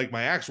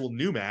 my actual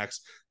new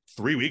max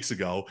 3 weeks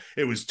ago.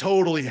 It was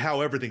totally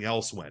how everything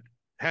else went.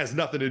 Has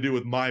nothing to do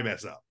with my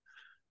mess up.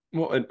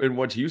 Well, and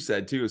what you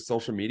said too is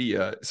social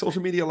media.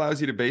 Social media allows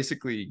you to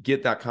basically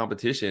get that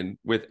competition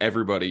with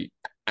everybody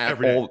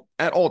at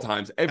all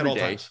times, every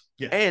day.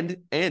 Yeah. And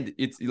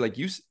it's like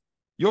you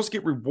also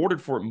get rewarded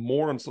for it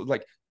more. And so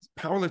like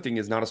powerlifting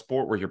is not a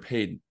sport where you're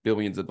paid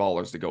billions of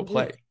dollars to go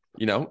play,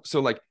 you know? So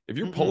like if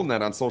you're pulling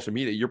that on social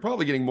media, you're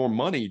probably getting more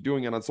money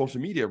doing it on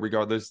social media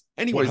regardless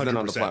anyways 100%. Than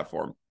on the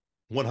platform.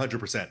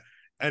 100%.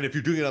 And if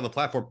you're doing it on the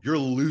platform, you're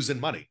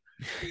losing money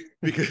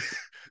because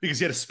you had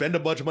to spend a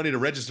bunch of money to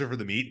register for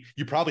the meet.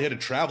 You probably had to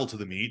travel to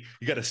the meet.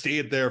 You got to stay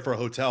there for a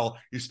hotel.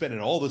 You're spending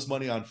all this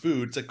money on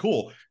food. It's like,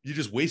 cool. You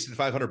just wasted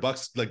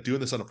 $500 like doing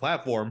this on a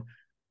platform.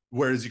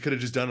 Whereas you could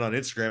have just done it on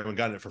Instagram and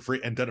gotten it for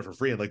free and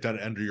like done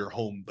it under your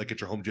home, like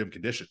at your home gym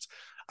conditions.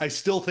 I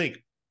still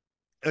think,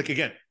 like,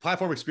 again,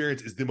 platform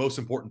experience is the most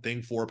important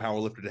thing for a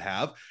powerlifter to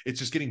have. It's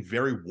just getting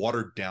very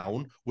watered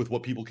down with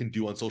what people can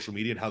do on social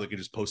media and how they can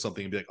just post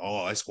something and be like,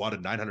 oh, I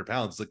squatted 900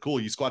 pounds. It's like, cool.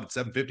 You squatted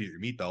 750 at your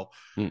meet though.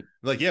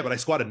 Like, yeah, but I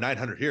squatted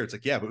 900 here. It's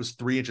like, yeah, but it was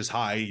 3 inches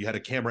high. You had a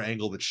camera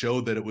angle that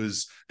showed that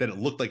it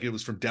looked like it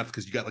was from depth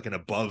because you got like an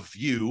above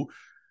view.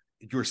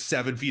 You were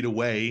 7 feet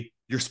away.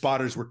 Your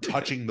spotters were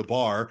touching the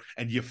bar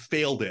and you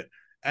failed it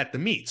at the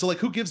meet. So like,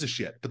 who gives a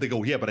shit? But they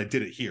go, yeah, but I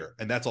did it here.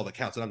 And that's all that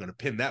counts. And I'm going to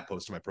pin that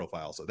post to my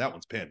profile. So that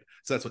one's pinned.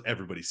 So that's what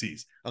everybody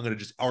sees. I'm going to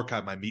just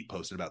archive my meet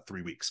post in about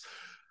 3 weeks.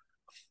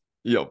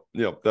 Yep.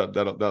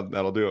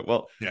 That'll do it.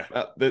 Well, yeah,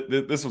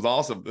 this was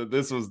awesome.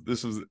 This was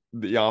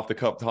the off the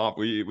cup top.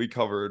 We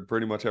covered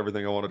pretty much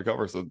everything I wanted to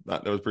cover. So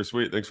that was pretty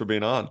sweet. Thanks for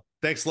being on.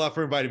 Thanks a lot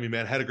for inviting me,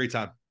 man. Had a great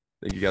time.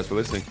 Thank you guys for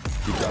listening.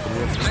 Keep dropping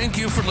work. Thank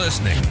you for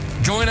listening.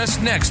 Join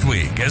us next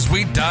week as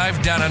we dive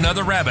down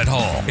another rabbit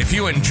hole. If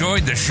you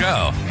enjoyed the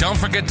show, don't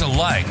forget to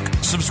like,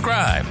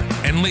 subscribe,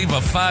 and leave a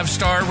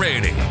 5-star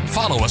rating.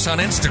 Follow us on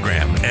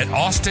Instagram at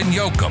Austin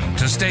Yoakum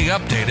to stay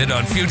updated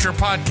on future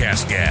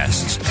podcast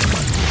guests.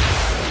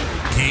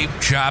 Keep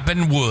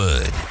chopping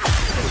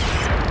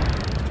wood.